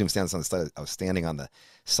 Actually, I wasn't even standing on the side. I was standing on the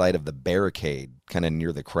side of the barricade, kind of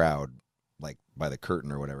near the crowd, like by the curtain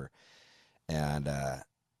or whatever. And I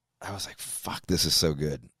was like, fuck, this is so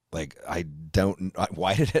good. Like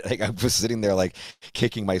why did it? Like I was sitting there like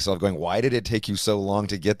kicking myself, going, why did it take you so long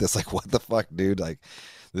to get this? Like what the fuck, dude? Like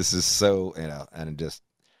this is so and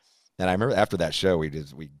I remember after that show we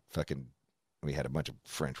had a bunch of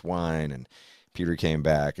French wine, and Peter came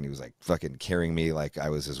back and he was like fucking carrying me like I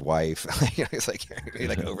was his wife. He's like carrying me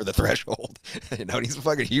like over the threshold, and he's a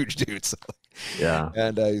fucking huge dude. So. Yeah.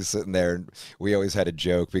 And he's sitting there, and we always had a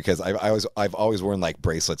joke because I've always worn like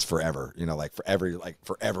bracelets forever,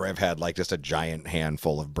 forever. I've had like just a giant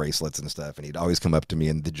handful of bracelets and stuff, and he'd always come up to me,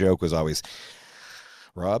 and the joke was always,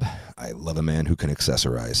 Rob, I love a man who can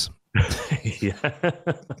accessorize. Yeah.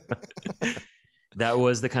 That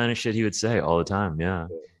was the kind of shit he would say all the time. Yeah.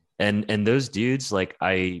 And those dudes, like,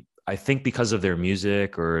 I think because of their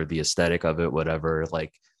music or the aesthetic of it, whatever,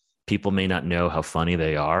 like people may not know how funny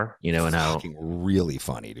they are, and how really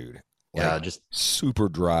funny, dude. Like, yeah. Just super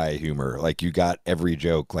dry humor. Like you got every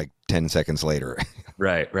joke like 10 seconds later.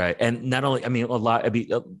 Right. And not only, a lot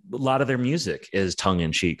of their music is tongue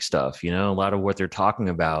in cheek stuff, a lot of what they're talking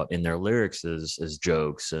about in their lyrics is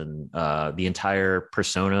jokes, and the entire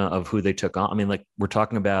persona of who they took on. Like we're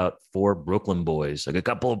talking about 4 Brooklyn boys, like a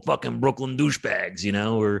couple of fucking Brooklyn douchebags,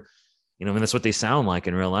 or, I mean, that's what they sound like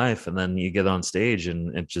in real life. And then you get on stage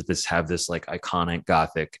and just have this like iconic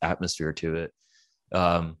Gothic atmosphere to it.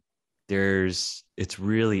 Um, it's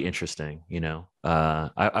really interesting,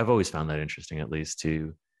 I've always found that interesting, at least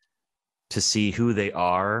to see who they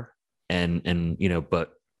are and,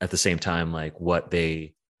 but at the same time, like what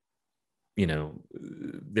they,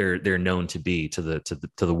 they're known to be to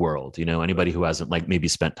the world. Anybody who hasn't like maybe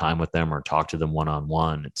spent time with them or talked to them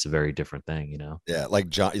one-on-one, it's a very different thing. Yeah, like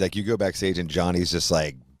John, like you go backstage and Johnny's just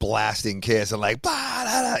like blasting Kiss and like, bah,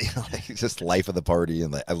 da, da, like just life of the party.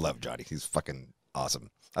 And like, I love Johnny. He's fucking awesome.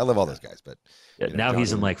 I love all those guys, but now Johnny,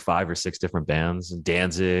 he's in like 5 or 6 different bands: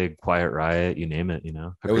 Danzig, Quiet Riot, you name it.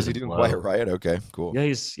 Oh, is he doing Quiet Riot? Okay, cool. Yeah,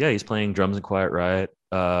 he's playing drums in Quiet Riot.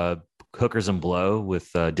 Hookers and Blow with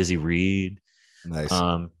Dizzy Reed. Nice.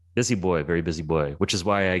 Busy boy, very busy boy, which is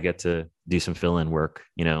why I get to do some fill-in work,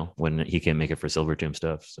 when he can't make it for Silvertomb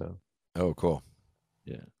stuff. So. Oh, cool.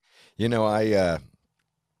 Yeah.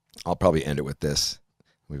 I'll probably end it with this.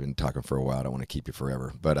 We've been talking for a while. I don't want to keep you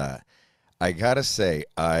forever, but I gotta say,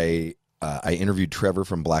 I interviewed Trevor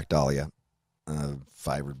from Black Dahlia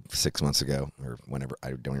 5 or 6 months ago, or whenever. I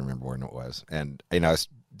don't even remember when it was. And I was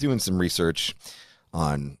doing some research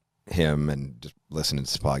on him and just listening to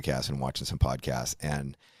some podcasts and watching some podcasts.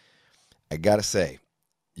 And I gotta say,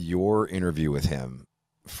 your interview with him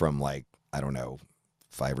from like, I don't know,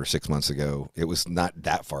 5 or 6 months ago, it was not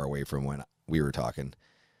that far away from when we were talking,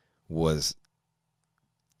 was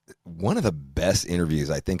one of the best interviews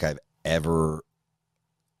I think I've ever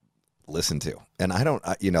listened to. And I don't,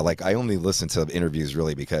 like I only listen to interviews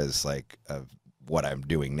really because like of what I'm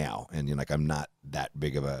doing now. And like, I'm not that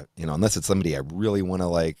big of a, unless it's somebody I really want to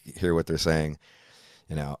like hear what they're saying,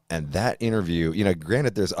 and that interview,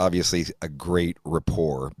 granted there's obviously a great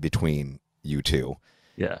rapport between you two.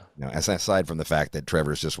 Yeah. As aside from the fact that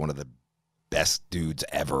Trevor's just one of the best dudes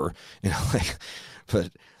ever, but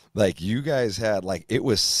like you guys had like, it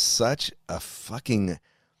was such a fucking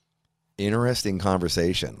interesting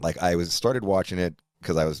conversation. Like I started watching it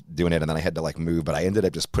because I was doing it and then I had to like move, but I ended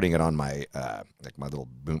up just putting it on my, like my little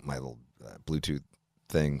Bluetooth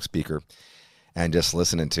thing speaker and just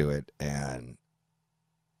listening to it. And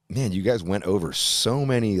man, you guys went over so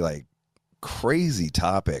many like crazy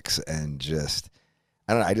topics and just,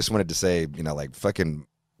 I don't know. I just wanted to say, like fucking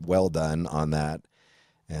well done on that.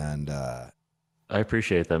 And, I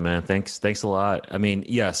appreciate that, man. Thanks a lot. I mean,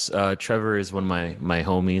 yes, Trevor is one of my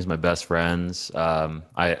homies, my best friends. I'm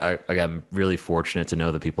really fortunate to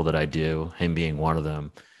know the people that I do, him being one of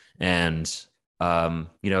them. And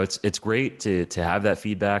it's great to have that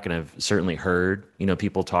feedback, and I've certainly heard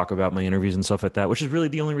people talk about my interviews and stuff like that, which is really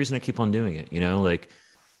the only reason I keep on doing it. Like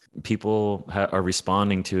people are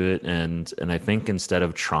responding to it, and I think instead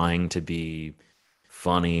of trying to be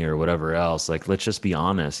funny or whatever else, like let's just be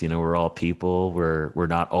honest. We're all people. We're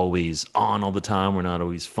not always on all the time. We're not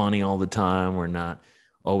always funny all the time. We're not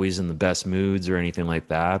always in the best moods or anything like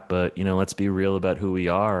that. But let's be real about who we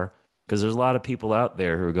are, because there's a lot of people out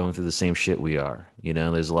there who are going through the same shit we are.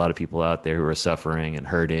 There's a lot of people out there who are suffering and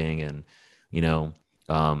hurting, and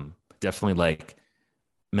definitely like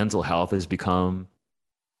mental health has become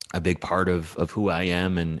a big part of who I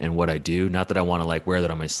am and what I do. Not that I want to like wear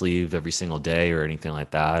that on my sleeve every single day or anything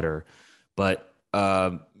like that, but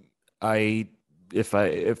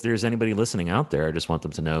if there's anybody listening out there, I just want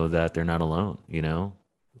them to know that they're not alone.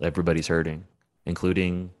 Everybody's hurting,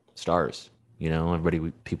 including stars,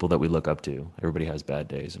 people that we look up to. Everybody has bad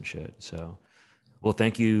days and shit. So, well,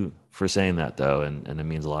 thank you for saying that though. And it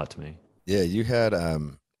means a lot to me. Yeah. You had,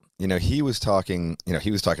 he was talking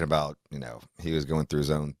about, he was going through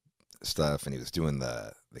his own stuff and he was doing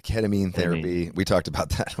the ketamine therapy. We talked about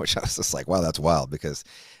that, which I was just like, wow, that's wild, because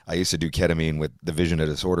I used to do ketamine with the Vision of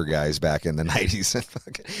Disorder guys back in the 90s.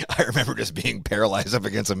 And I remember just being paralyzed up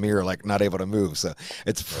against a mirror, like not able to move. So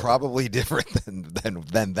it's probably different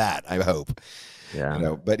than that, I hope.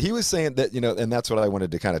 Yeah. But he was saying that, and that's what I wanted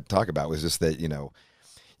to kind of talk about, was just that,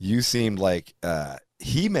 you seemed like,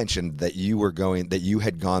 he mentioned that you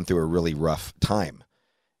had gone through a really rough time,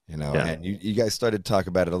 and you guys started to talk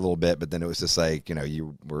about it a little bit, but then it was just like,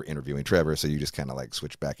 you were interviewing Trevor, so you just kind of like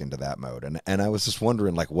switched back into that mode. And I was just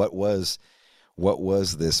wondering, like, what was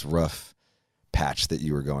this rough patch that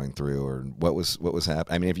you were going through, or what was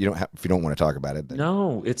happening? I mean, if you don't want to talk about it, then...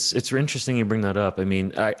 No, it's interesting you bring that up. I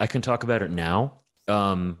mean, I can talk about it now.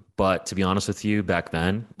 But to be honest with you, back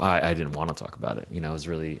then, I didn't want to talk about it.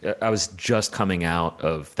 I was just coming out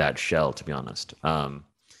of that shell, to be honest.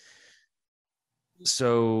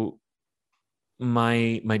 So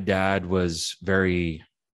my dad was very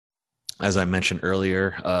as I mentioned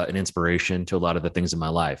earlier, an inspiration to a lot of the things in my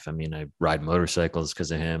life. I mean, I ride motorcycles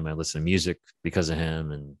because of him. I listen to music because of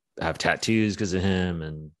him, and I have tattoos because of him,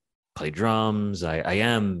 and play drums. I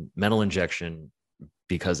am Metal Injection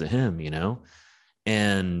because of him, you know.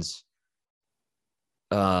 And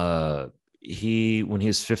he, when he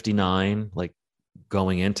was 59, like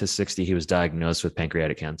going into 60, he was diagnosed with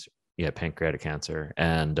pancreatic cancer. Yeah, pancreatic cancer,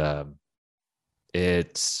 and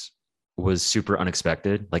it was super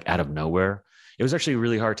unexpected, like out of nowhere. It was actually a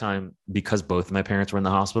really hard time because both of my parents were in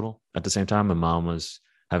the hospital at the same time. My mom was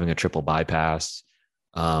having a triple bypass.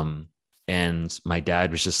 Um, and my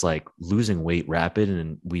dad was just like losing weight rapid.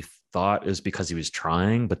 And we thought it was because he was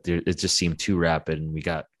trying, but it just seemed too rapid. And we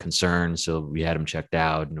got concerned. So we had him checked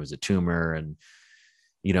out, and it was a tumor. And,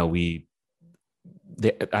 you know,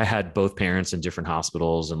 I had both parents in different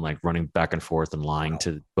hospitals, and like running back and forth and lying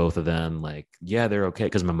to both of them. Like, yeah, they're okay.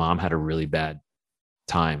 Cause my mom had a really bad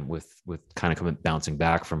time with kind of bouncing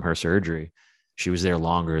back from her surgery. She was there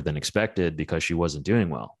longer than expected because she wasn't doing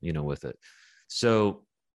well, you know, with it. So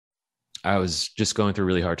I was just going through a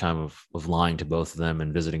really hard time of lying to both of them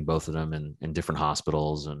and visiting both of them in different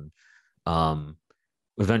hospitals. And um,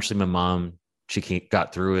 eventually my mom, she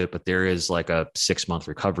got through it, but there is like a 6-month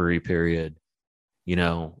recovery period, you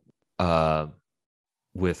know,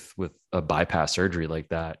 with a bypass surgery like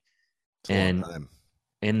that. And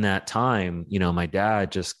in that time, you know, my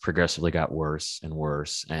dad just progressively got worse and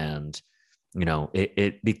worse. And, you know,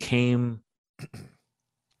 it became,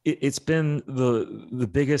 it's been the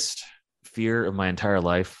biggest fear of my entire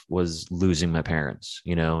life was losing my parents,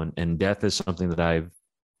 you know, and death is something that I've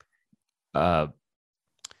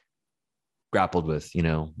grappled with, you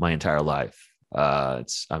know, my entire life.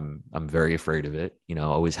 I'm very afraid of it, you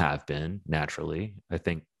know, always have been naturally. I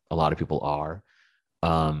think a lot of people are.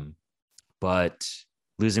 But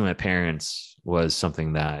losing my parents was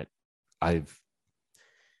something that I've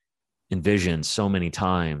envisioned so many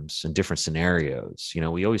times in different scenarios. You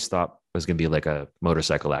know, we always thought it was going to be like a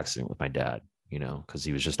motorcycle accident with my dad, you know, because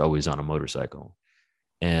he was just always on a motorcycle.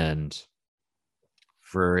 And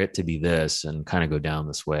for it to be this and kind of go down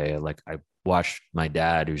this way, like I watched my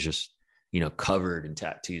dad, who's just, you know, covered in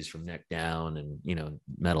tattoos from neck down, and, you know,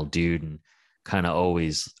 metal dude, and kind of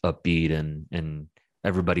always upbeat, and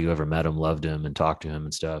everybody who ever met him loved him and talked to him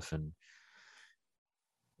and stuff. And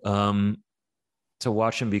to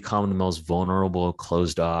watch him become the most vulnerable,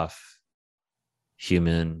 closed off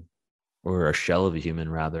human, or a shell of a human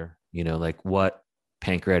rather, you know, like what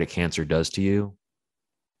pancreatic cancer does to you,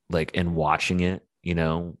 like, and watching it, you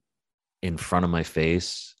know, in front of my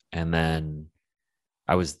face. And then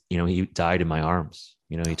I was, you know, he died in my arms,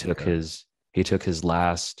 you know, he took his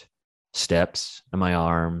last steps in my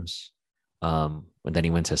arms. And then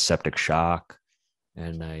he went to septic shock,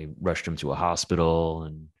 and I rushed him to a hospital.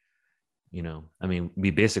 And, you know, I mean,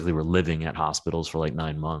 we basically were living at hospitals for like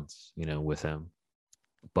 9 months, you know, with him.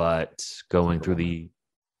 But going through the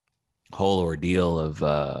whole ordeal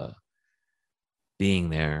of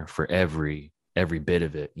being there for every bit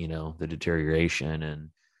of it, you know, the deterioration.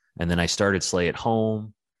 And then I started Slay at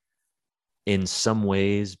home in some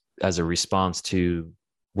ways as a response to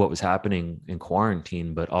what was happening in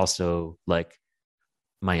quarantine, but also like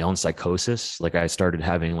my own psychosis. Like I started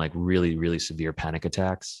having like really, really severe panic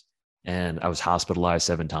attacks, and I was hospitalized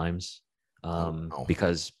 7 times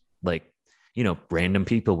because, like, you know, random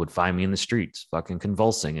people would find me in the streets fucking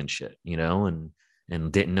convulsing and shit, you know, and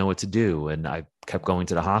didn't know what to do. And I kept going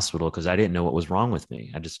to the hospital because I didn't know what was wrong with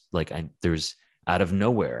me. I just like, there's out of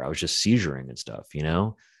nowhere, I was just seizuring and stuff, you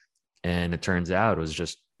know? And it turns out it was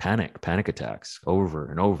just panic attacks over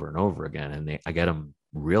and over and over again. And I get them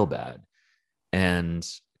real bad. And,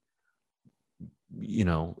 you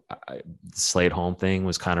know, the Slay at home thing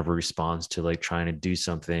was kind of a response to like trying to do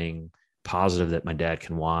something positive that my dad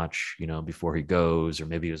can watch, you know, before he goes, or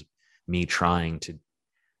maybe it was me trying to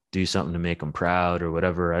do something to make him proud or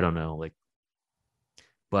whatever. I don't know. Like,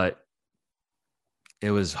 but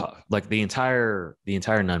it was like the entire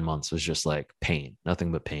 9 months was just like pain,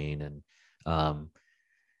 nothing but pain. And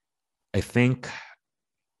I think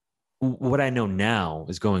what I know now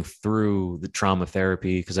is going through the trauma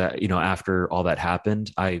therapy, because I, you know, after all that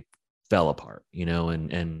happened, I fell apart, you know,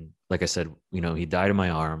 and like I said, you know, he died in my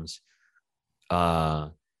arms.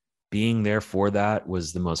 Being there for that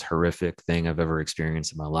was the most horrific thing I've ever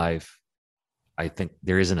experienced in my life. I think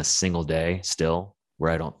there isn't a single day still where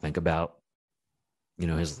I don't think about, you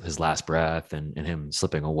know, his last breath and him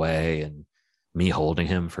slipping away, and me holding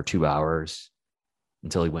him for 2 hours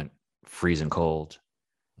until he went freezing cold,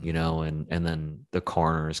 you know, and then the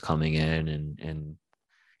coroners coming in and,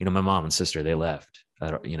 my mom and sister, they left,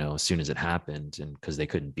 as soon as it happened, and because they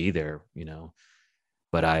couldn't be there,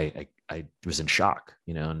 but I was in shock,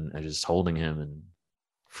 and I was just holding him and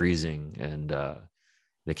freezing, and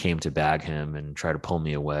they came to bag him and try to pull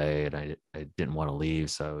me away, and I didn't want to leave,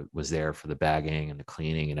 so I was there for the bagging and the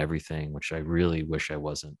cleaning and everything, which I really wish I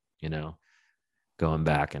wasn't, going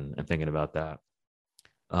back and thinking about that.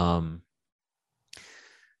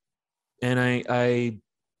 And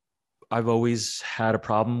I've always had a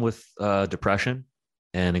problem with depression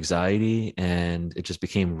and anxiety, and it just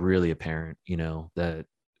became really apparent, that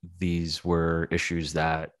these were issues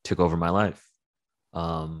that took over my life.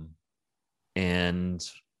 And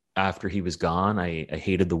after he was gone, I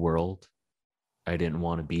hated the world. I didn't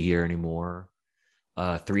want to be here anymore.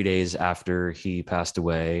 3 days after he passed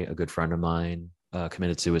away, a good friend of mine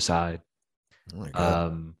committed suicide. Oh my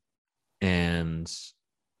God. And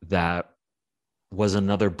that was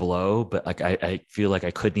another blow, but like I feel like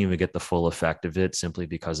I couldn't even get the full effect of it simply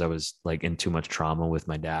because I was like in too much trauma with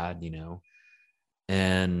my dad,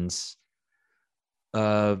 and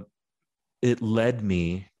it led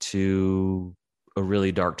me to a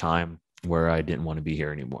really dark time where I didn't want to be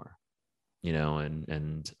here anymore,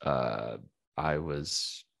 and I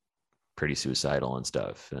was pretty suicidal and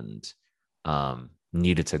stuff, and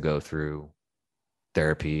needed to go through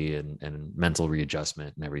therapy and mental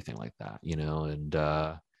readjustment and everything like that,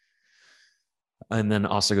 and then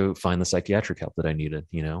also go find the psychiatric help that I needed,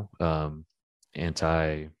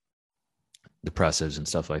 antidepressives and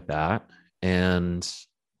stuff like that. And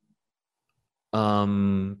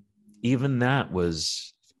even that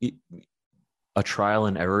was a trial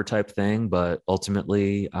and error type thing, but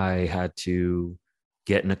ultimately I had to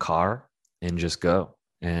get in a car and just go.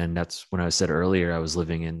 And that's when I said earlier, I was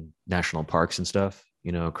living in national parks and stuff,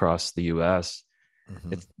 across the US.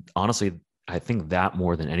 Mm-hmm. It's honestly, I think that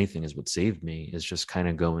more than anything is what saved me, is just kind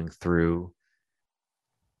of going through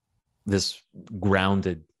this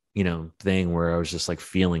grounded, thing where I was just like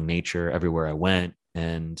feeling nature everywhere I went,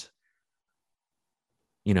 and,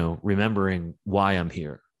 remembering why I'm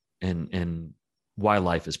here, and why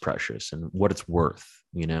life is precious and what it's worth,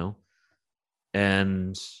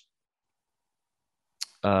 and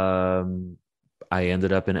I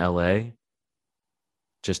ended up in LA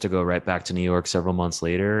just to go right back to New York several months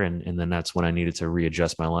later. And then that's when I needed to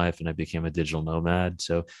readjust my life, and I became a digital nomad.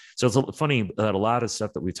 So it's funny that a lot of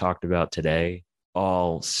stuff that we talked about today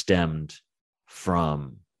all stemmed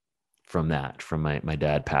from my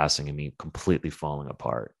dad passing and me completely falling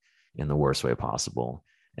apart in the worst way possible,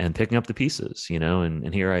 and picking up the pieces,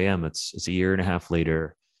 and here I am. It's a year and a half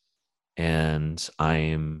later, and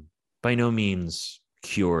I'm by no means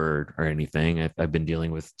cured or anything. I've been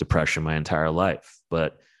dealing with depression my entire life,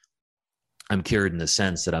 but I'm cured in the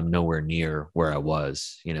sense that I'm nowhere near where I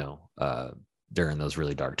was, during those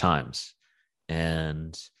really dark times.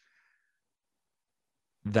 And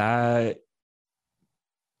that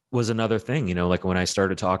was another thing, like when I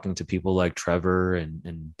started talking to people like Trevor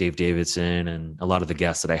and Dave Davidson and a lot of the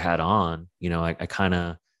guests that I had on,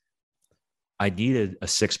 I needed a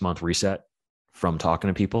 6-month reset from talking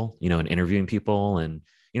to people, and interviewing people. And,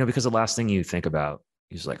 because the last thing you think about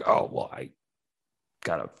is like, oh, well, I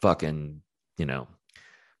gotta fucking,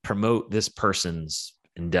 promote this person's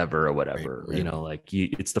endeavor or whatever, Right.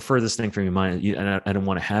 It's the furthest thing from your mind. And I don't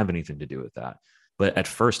want to have anything to do with that. But at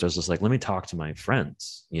first I was just like, let me talk to my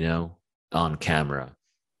friends, on camera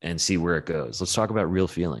and see where it goes. Let's talk about real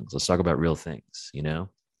feelings. Let's talk about real things.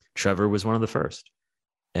 Trevor was one of the first,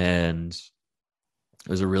 and it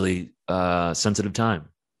was a really sensitive time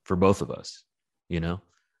for both of us, and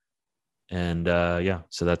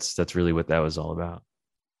so that's really what that was all about.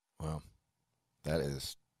 Wow. That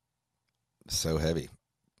is so heavy.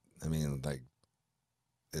 I mean, like,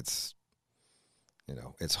 it's,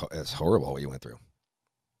 it's horrible what you went through,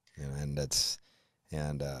 and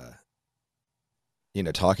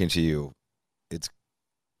talking to you, it's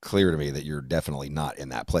clear to me that you're definitely not in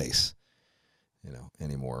that place,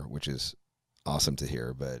 anymore, which is awesome to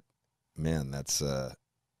hear. But man, that's it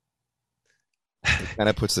kind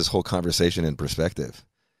of puts this whole conversation in perspective,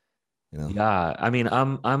 Yeah, I mean,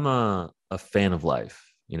 I'm a fan of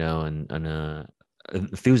life, and an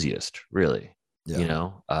enthusiast, really.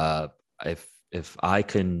 Yeah. If I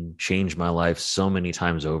can change my life so many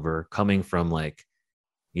times over, coming from like,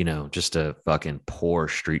 just a fucking poor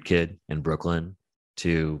street kid in Brooklyn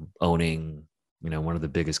to owning, one of the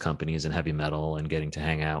biggest companies in heavy metal, and getting to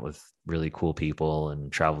hang out with really cool people and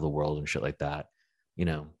travel the world and shit like that,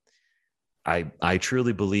 I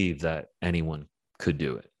truly believe that anyone could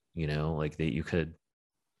do it, like that you could,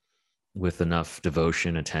 with enough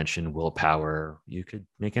devotion, attention, willpower, you could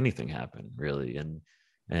make anything happen, really. And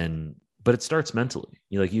And but it starts mentally.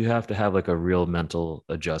 You have to have like a real mental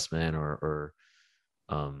adjustment or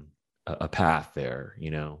a path there,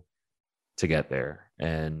 to get there.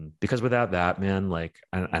 And because without that, man, like,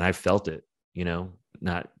 and I felt it,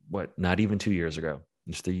 not even 2 years ago,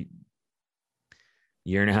 just a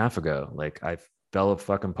year and a half ago, like I fell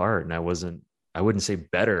fucking apart, and I wouldn't say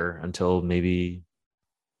better until maybe,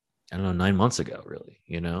 I don't know, 9 months ago, really.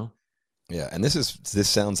 Yeah. And this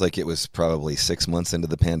sounds like it was probably 6 months into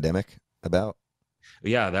the pandemic about.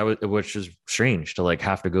 Yeah, which is strange to like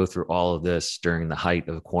have to go through all of this during the height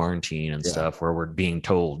of quarantine and Yeah. stuff, where we're being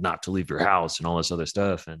told not to leave your house and all this other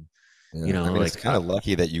stuff. And, Yeah. I mean, it's kind of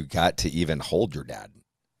lucky that you got to even hold your dad,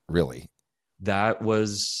 really. that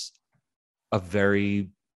was a very,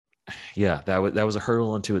 yeah, that was a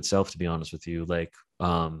hurdle unto itself, to be honest with you. Like,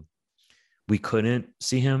 we couldn't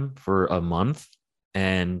see him for a month,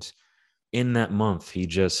 and in that month he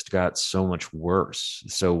just got so much worse.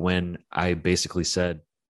 So when I basically said,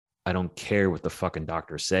 I don't care what the fucking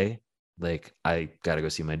doctors say, like, I gotta go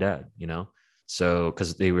see my dad. So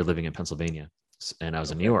because they were living in Pennsylvania and I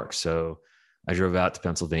was in New York, so I drove out to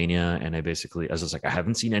Pennsylvania, and I was just like, I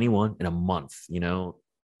haven't seen anyone in a month. No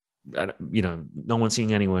one's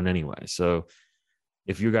seeing anyone anyway. So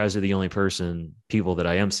if you guys are the only people that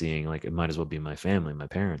I am seeing, like, it might as well be my family, my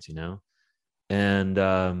parents. And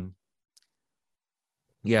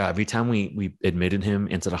yeah, every time we admitted him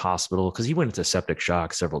into the hospital, because he went into septic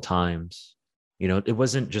shock several times, it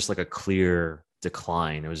wasn't just like a clear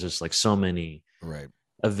decline. It was just like so many Right.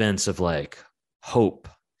 events of like hope,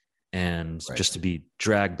 and Right. just to be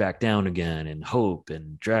dragged back down again, and hope,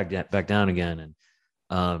 and dragged back down again.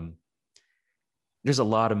 And there's a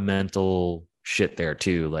lot of mental shit there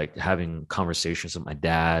too, like having conversations with my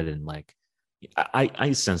dad, and like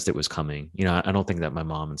I sensed it was coming. I don't think that my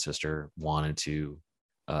mom and sister wanted to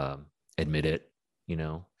admit it,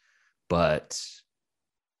 but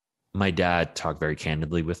my dad talked very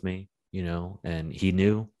candidly with me, and he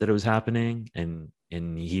knew that it was happening, and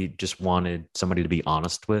he just wanted somebody to be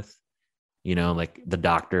honest with, like the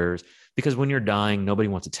doctors, because when you're dying, nobody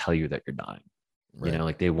wants to tell you that you're dying. Right.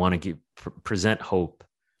 Like they want to present hope,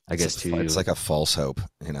 I guess, to you. It's like a false hope,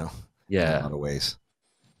 Yeah. in a lot of ways.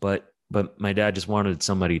 But my dad just wanted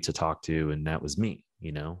somebody to talk to, and that was me.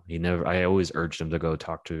 I always urged him to go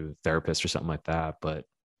talk to a therapist or something like that, but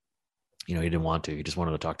he didn't want to. He just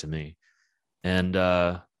wanted to talk to me. And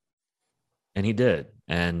he did.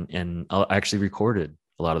 And I actually recorded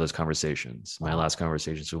a lot of those conversations, my last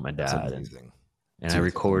conversations with my dad. And I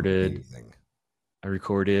recorded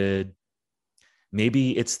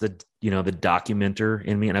maybe it's the documenter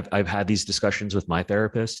in me. And I've had these discussions with my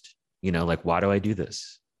therapist, like, why do I do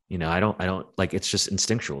this? I don't like, it's just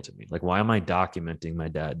instinctual to me. Like, why am I documenting my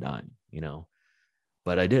dad dying?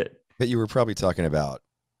 But I did. But you were probably talking about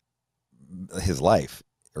his life,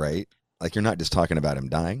 right? Like, you're not just talking about him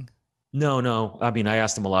dying. No. I mean, I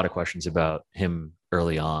asked him a lot of questions about him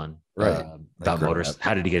early on, right? About motors,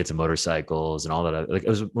 how did he get into motorcycles and all that. Like,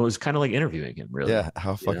 it was kind of like interviewing him, really. Yeah.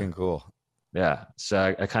 How fucking cool. Yeah.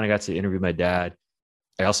 So I kind of got to interview my dad.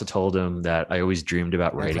 I also told him that I always dreamed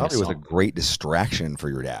about writing. It probably was a great distraction for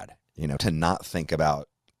your dad, to not think about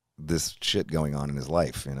this shit going on in his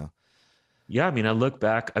life, Yeah. I mean, I look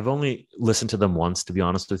back, I've only listened to them once, to be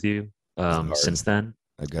honest with you, since then.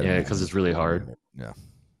 Yeah, because it's really hard. Yeah.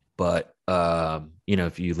 But,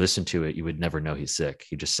 if you listen to it, you would never know he's sick.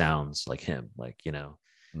 He just sounds like him, like,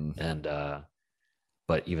 and,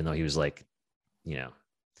 but even though he was like,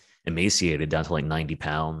 emaciated down to like 90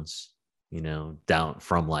 pounds, down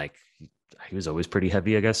from like, he was always pretty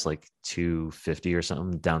heavy, I guess, like 250 or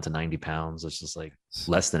something, down to 90 pounds. It's just like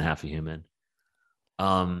less than half a human.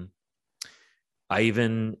 I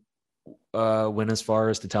even went as far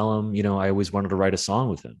as to tell him, I always wanted to write a song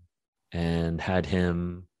with him, and had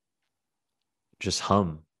him just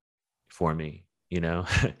hum for me,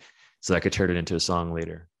 so I could turn it into a song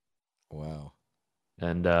later. Wow.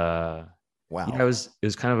 And wow. Yeah, it was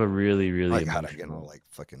kind of a really, really. My God, I'm getting all like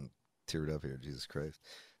fucking teared up here. Jesus Christ.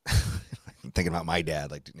 I'm thinking about my dad,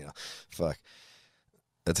 like, fuck.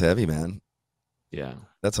 That's heavy, man. Yeah.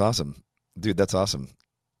 That's awesome. Dude, that's awesome.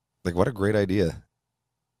 Like, what a great idea.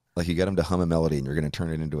 Like, you get him to hum a melody and you're going to turn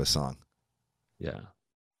it into a song. Yeah.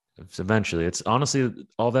 Eventually, it's honestly,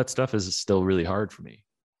 all that stuff is still really hard for me.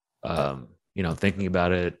 Thinking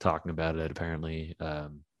about it, talking about it, apparently.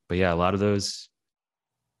 But yeah, a lot of those,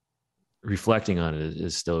 reflecting on it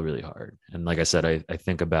is still really hard. And like I said, I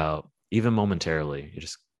think about, even momentarily, it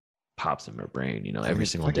just pops in my brain, every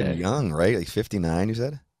single day. Young, right? Like 59, you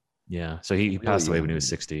said? Yeah. So he passed away when he was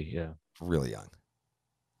 60. Yeah. Really young.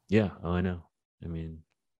 Yeah. Oh, I know. I mean,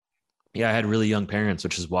 yeah, I had really young parents,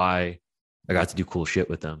 which is why I got to do cool shit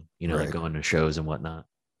with them, like Right. going to shows and whatnot.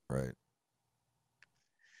 Right.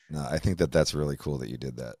 No, I think that that's really cool that you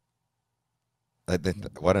did that.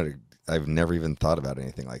 I've never even thought about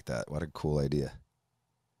anything like that. What a cool idea.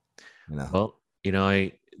 You know. Well,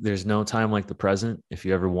 there's no time like the present. If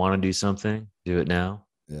you ever want to do something, do it now,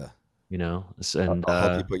 Yeah. and I'll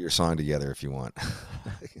help you put your song together if you want.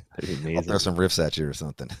 that'd be I'll throw amazing. some riffs at you or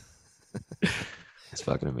something. It's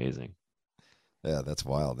fucking amazing. Yeah, that's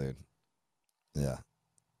wild, dude. Yeah.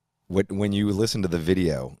 When you listen to the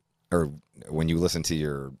video, or when you listen to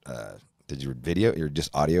your did you video your just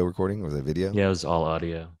audio recording? Was it video? Yeah, it was all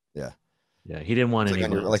audio. Yeah. Yeah, he didn't want It's like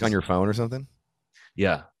on your anyone like to. on your phone or something?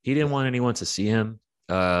 Yeah, he didn't Yeah. want anyone to see him.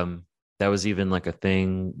 That was even like a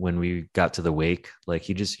thing when we got to the wake. Like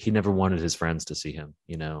he never wanted his friends to see him,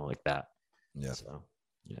 like that. Yeah. So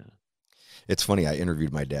yeah. It's funny, I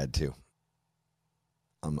interviewed my dad too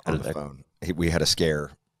How on did the that? phone. We had a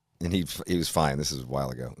scare and he was fine. This is a while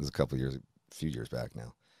ago. It was a few years back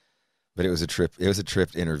now. But it was a trip. It was a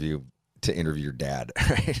trip to interview your dad,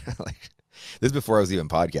 right? Like this is before I was even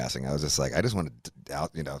podcasting. I was just like, I just wanted to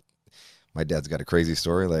out, my dad's got a crazy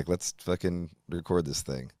story. Like, let's fucking record this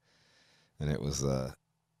thing. And it was, I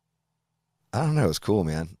don't know, it was cool,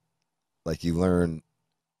 man. Like you learn.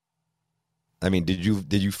 I mean, did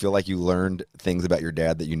you feel like you learned things about your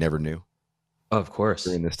dad that you never knew Of course.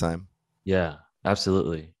 during this time? Yeah,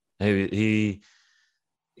 absolutely. There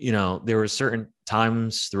were certain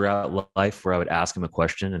times throughout life where I would ask him a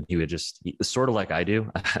question and he would sort of like I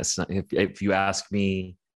do. If you ask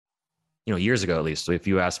me, years ago at least, so if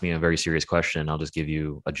you ask me a very serious question, I'll just give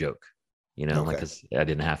you a joke, like, Okay. because I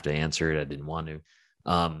didn't have to answer it. I didn't want to.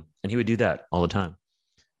 And he would do that all the time.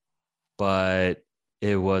 But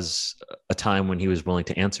it was a time when he was willing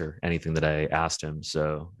to answer anything that I asked him.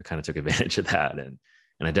 So I kind of took advantage of that. And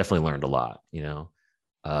I definitely learned a lot.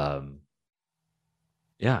 Um,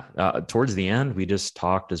 yeah, towards the end, we just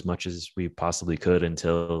talked as much as we possibly could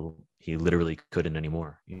until he literally couldn't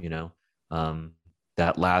anymore. Um,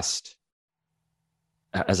 that last,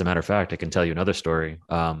 as a matter of fact, I can tell you another story.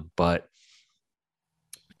 But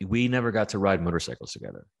we never got to ride motorcycles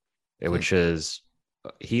together, Hmm. which is,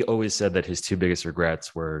 he always said that his two biggest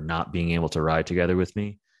regrets were not being able to ride together with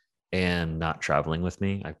me and not traveling with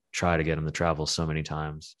me. I tried to get him to travel so many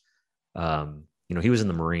times. He was in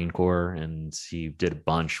the Marine Corps and he did a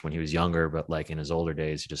bunch when he was younger, but like in his older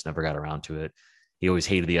days, he just never got around to it. He always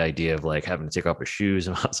hated the idea of like having to take off his shoes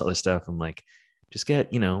and all this other stuff. I'm like, just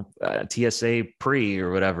get, TSA pre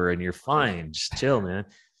or whatever, and you're fine. Just chill, man.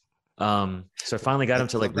 So I finally got him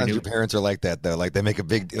to like Sometimes renew. your parents are like that though. Like they make a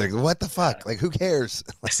big like, what the fuck? Like who cares?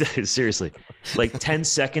 Seriously, like 10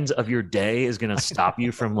 seconds of your day is going to stop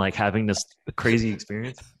you from like having this crazy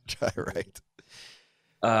experience. Try right.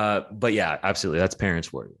 But yeah, absolutely, that's parents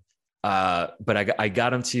for you. But I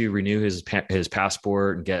got him to renew his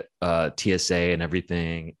passport and get TSA and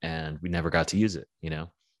everything, and we never got to use it,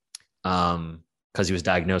 because he was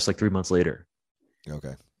diagnosed like 3 months later,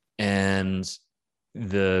 Okay. and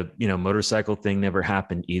the motorcycle thing never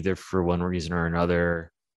happened either for one reason or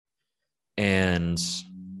another, and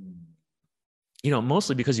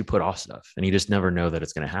mostly because you put off stuff and you just never know that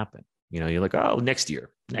it's going to happen. You're like, oh, next year,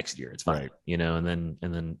 it's fine, Right. and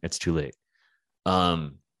then it's too late.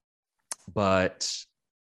 But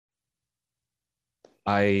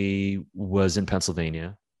I was in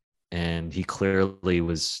Pennsylvania and he clearly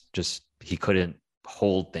was just, he couldn't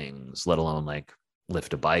hold things, let alone like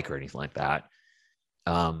lift a bike or anything like that.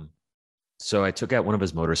 So I took out one of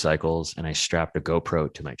his motorcycles and I strapped a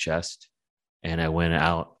GoPro to my chest and I went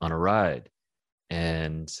out on a ride,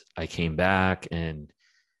 and I came back and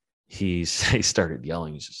he started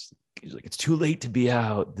yelling. He's like, it's too late to be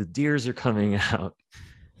out. The deers are coming out.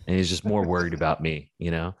 And he's just more worried about me.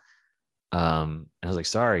 And I was like,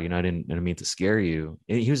 sorry, I didn't mean to scare you.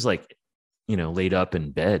 And he was like, laid up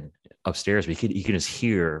in bed upstairs, but he could just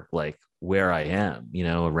hear like where I am,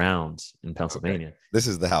 around in Okay. Pennsylvania. This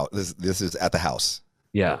is the house. This is at the house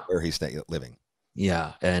Yeah. where he's living.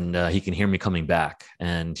 Yeah. And he can hear me coming back,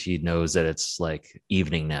 and he knows that it's like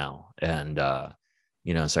evening now. And, so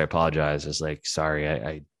I apologize. I was like, sorry,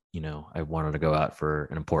 I wanted to go out for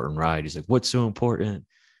an important ride. He's like, what's so important?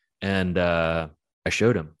 And I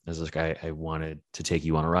showed him. I was like, I wanted to take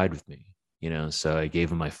you on a ride with me, so I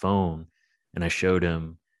gave him my phone and I showed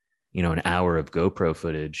him, an hour of GoPro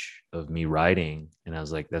footage of me riding. And I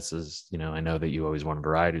was like, this is, I know that you always wanted to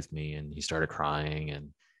ride with me. And he started crying and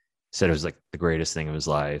said it was like the greatest thing of his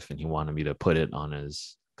life. And he wanted me to put it on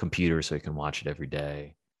his computer so he can watch it every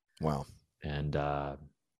day. Wow. And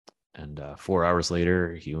 4 hours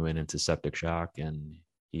later, he went into septic shock and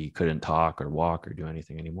he couldn't talk or walk or do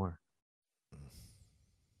anything anymore.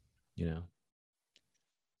 You know,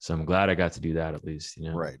 so I'm glad I got to do that at least. You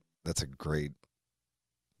know, Right. That's a great,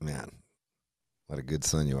 man. What a good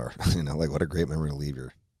son you are. You know, like what a great memory to leave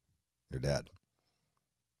your dad.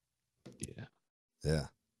 Yeah. Yeah.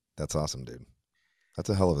 That's awesome, dude. That's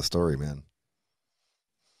a hell of a story, man.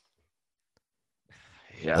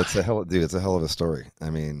 Yeah. That's a hell, dude. It's a hell of a story. I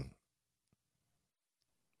mean,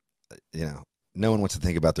 you know, no one wants to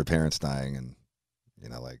think about their parents dying, and you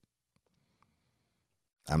know, like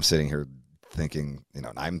I'm sitting here thinking, you know,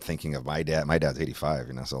 and I'm thinking of my dad. My dad's 85,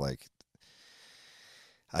 you know, so like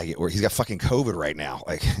I get where he's got fucking COVID right now.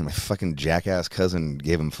 Like my fucking jackass cousin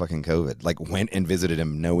gave him fucking COVID. Like went and visited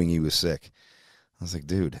him knowing he was sick. I was like,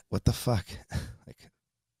 dude, what the fuck? Like,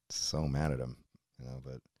 so mad at him, you know.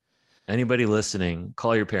 But anybody listening,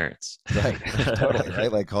 call your parents. right, totally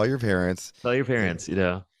right. Like call your parents. Tell your parents, you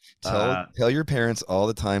know. Tell your parents all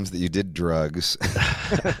the times that you did drugs.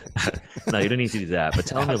 No, you don't need to do that, but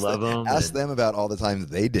tell them you love them. Ask them about all the times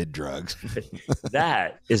they did drugs.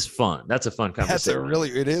 That is fun. That's a fun conversation.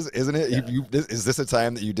 It is, isn't it? Yeah. Is this a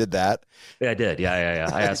time that you did that? Yeah, I did. Yeah.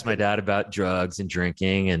 I asked my dad about drugs and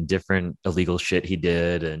drinking and different illegal shit he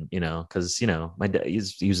did. And, you know, because, you know, my dad, he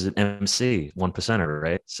was an MC, 1%er,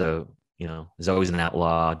 right? So, you know, he's always an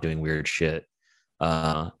outlaw doing weird shit.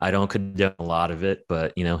 I don't condone a lot of it,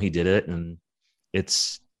 but, you know, he did it. And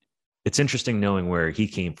it's interesting knowing where he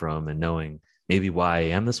came from and knowing maybe why I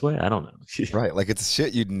am this way. I don't know. Right. Like it's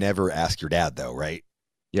shit you'd never ask your dad though. Right.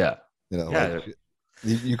 Yeah. You know, Yeah. like,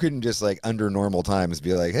 you couldn't just like under normal times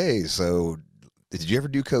be like, hey, so did you ever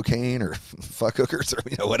do cocaine or fuck hookers or,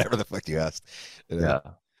 you know, whatever the fuck you asked. You know?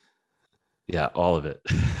 Yeah. Yeah. All of it.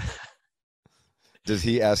 Did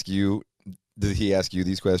he ask you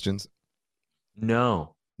these questions?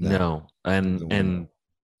 No. And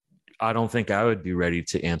I don't think I would be ready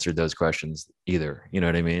to answer those questions either. You know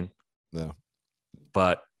what I mean? No.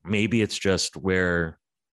 But maybe it's just where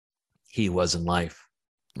he was in life.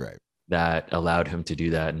 Right. That allowed him to do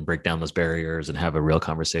that and break down those barriers and have a real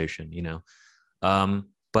conversation, you know?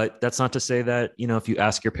 But that's not to say that, you know, if you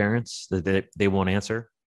ask your parents that they won't answer.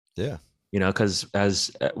 Yeah. You know, because as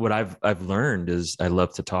what I've learned is I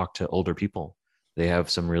love to talk to older people. They have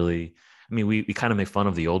some really, I mean, we kind of make fun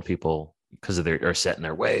of the old people because of are set in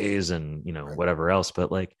their ways and, you know, right. whatever else.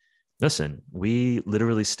 But like, listen, we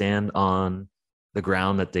literally stand on the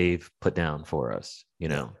ground that they've put down for us. You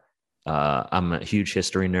know, I'm a huge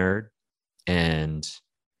history nerd. And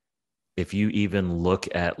if you even look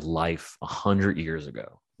at life 100 years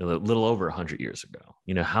ago, a little over 100 years ago,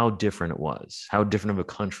 you know, how different it was, how different of a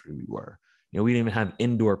country we were. You know, we didn't even have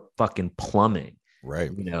indoor fucking plumbing.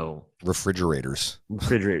 Right. You know, refrigerator.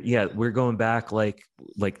 Yeah. We're going back like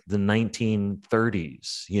the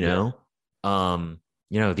 1930s, you know,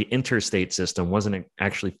 you know, the interstate system wasn't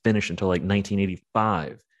actually finished until like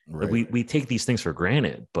 1985. Right. Like we take these things for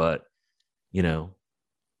granted, but you know,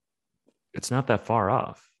 it's not that far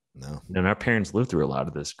off. No. And our parents lived through a lot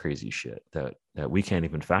of this crazy shit that we can't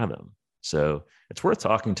even fathom. So it's worth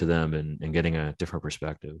talking to them and getting a different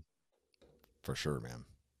perspective. For sure, man.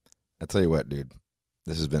 I tell you what, dude,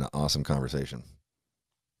 this has been an awesome conversation.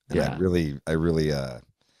 And Yeah. I really, you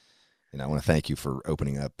know, I want to thank you for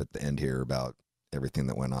opening up at the end here about everything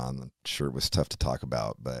that went on. I'm sure it was tough to talk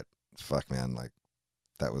about, but fuck, man, like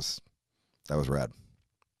that was rad.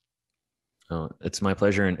 Oh, it's my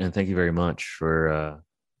pleasure. And thank you very much for,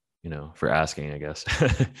 you know, for asking, I guess.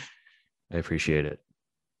 I appreciate it.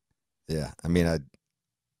 Yeah. I mean,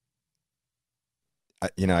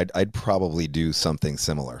 I'd probably do something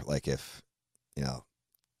similar. Like if, you know,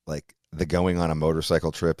 like the going on a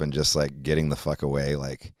motorcycle trip and just like getting the fuck away.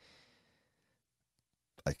 Like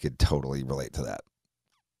I could totally relate to that.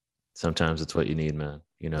 Sometimes it's what you need, man.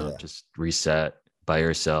 You know, Yeah. just reset by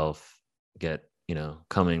yourself, get, you know,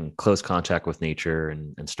 come in close contact with nature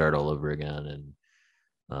and start all over again.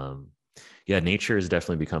 And yeah, nature has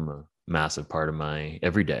definitely become a massive part of my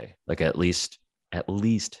everyday. Like at least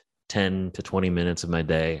 10 to 20 minutes of my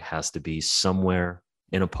day has to be somewhere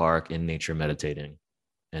in a park in nature meditating.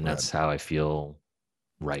 And that's how I feel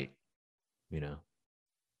right, you know?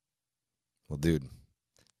 Well, dude,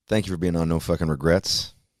 thank you for being on No Fucking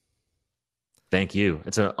Regrets. Thank you.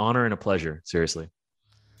 It's an honor and a pleasure. Seriously.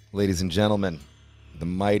 Ladies and gentlemen, the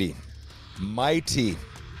mighty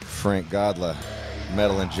Frank Godla,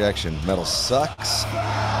 Metal Injection. Metal sucks.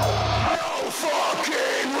 No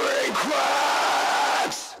fucking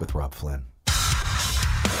regrets! With Rob Flynn.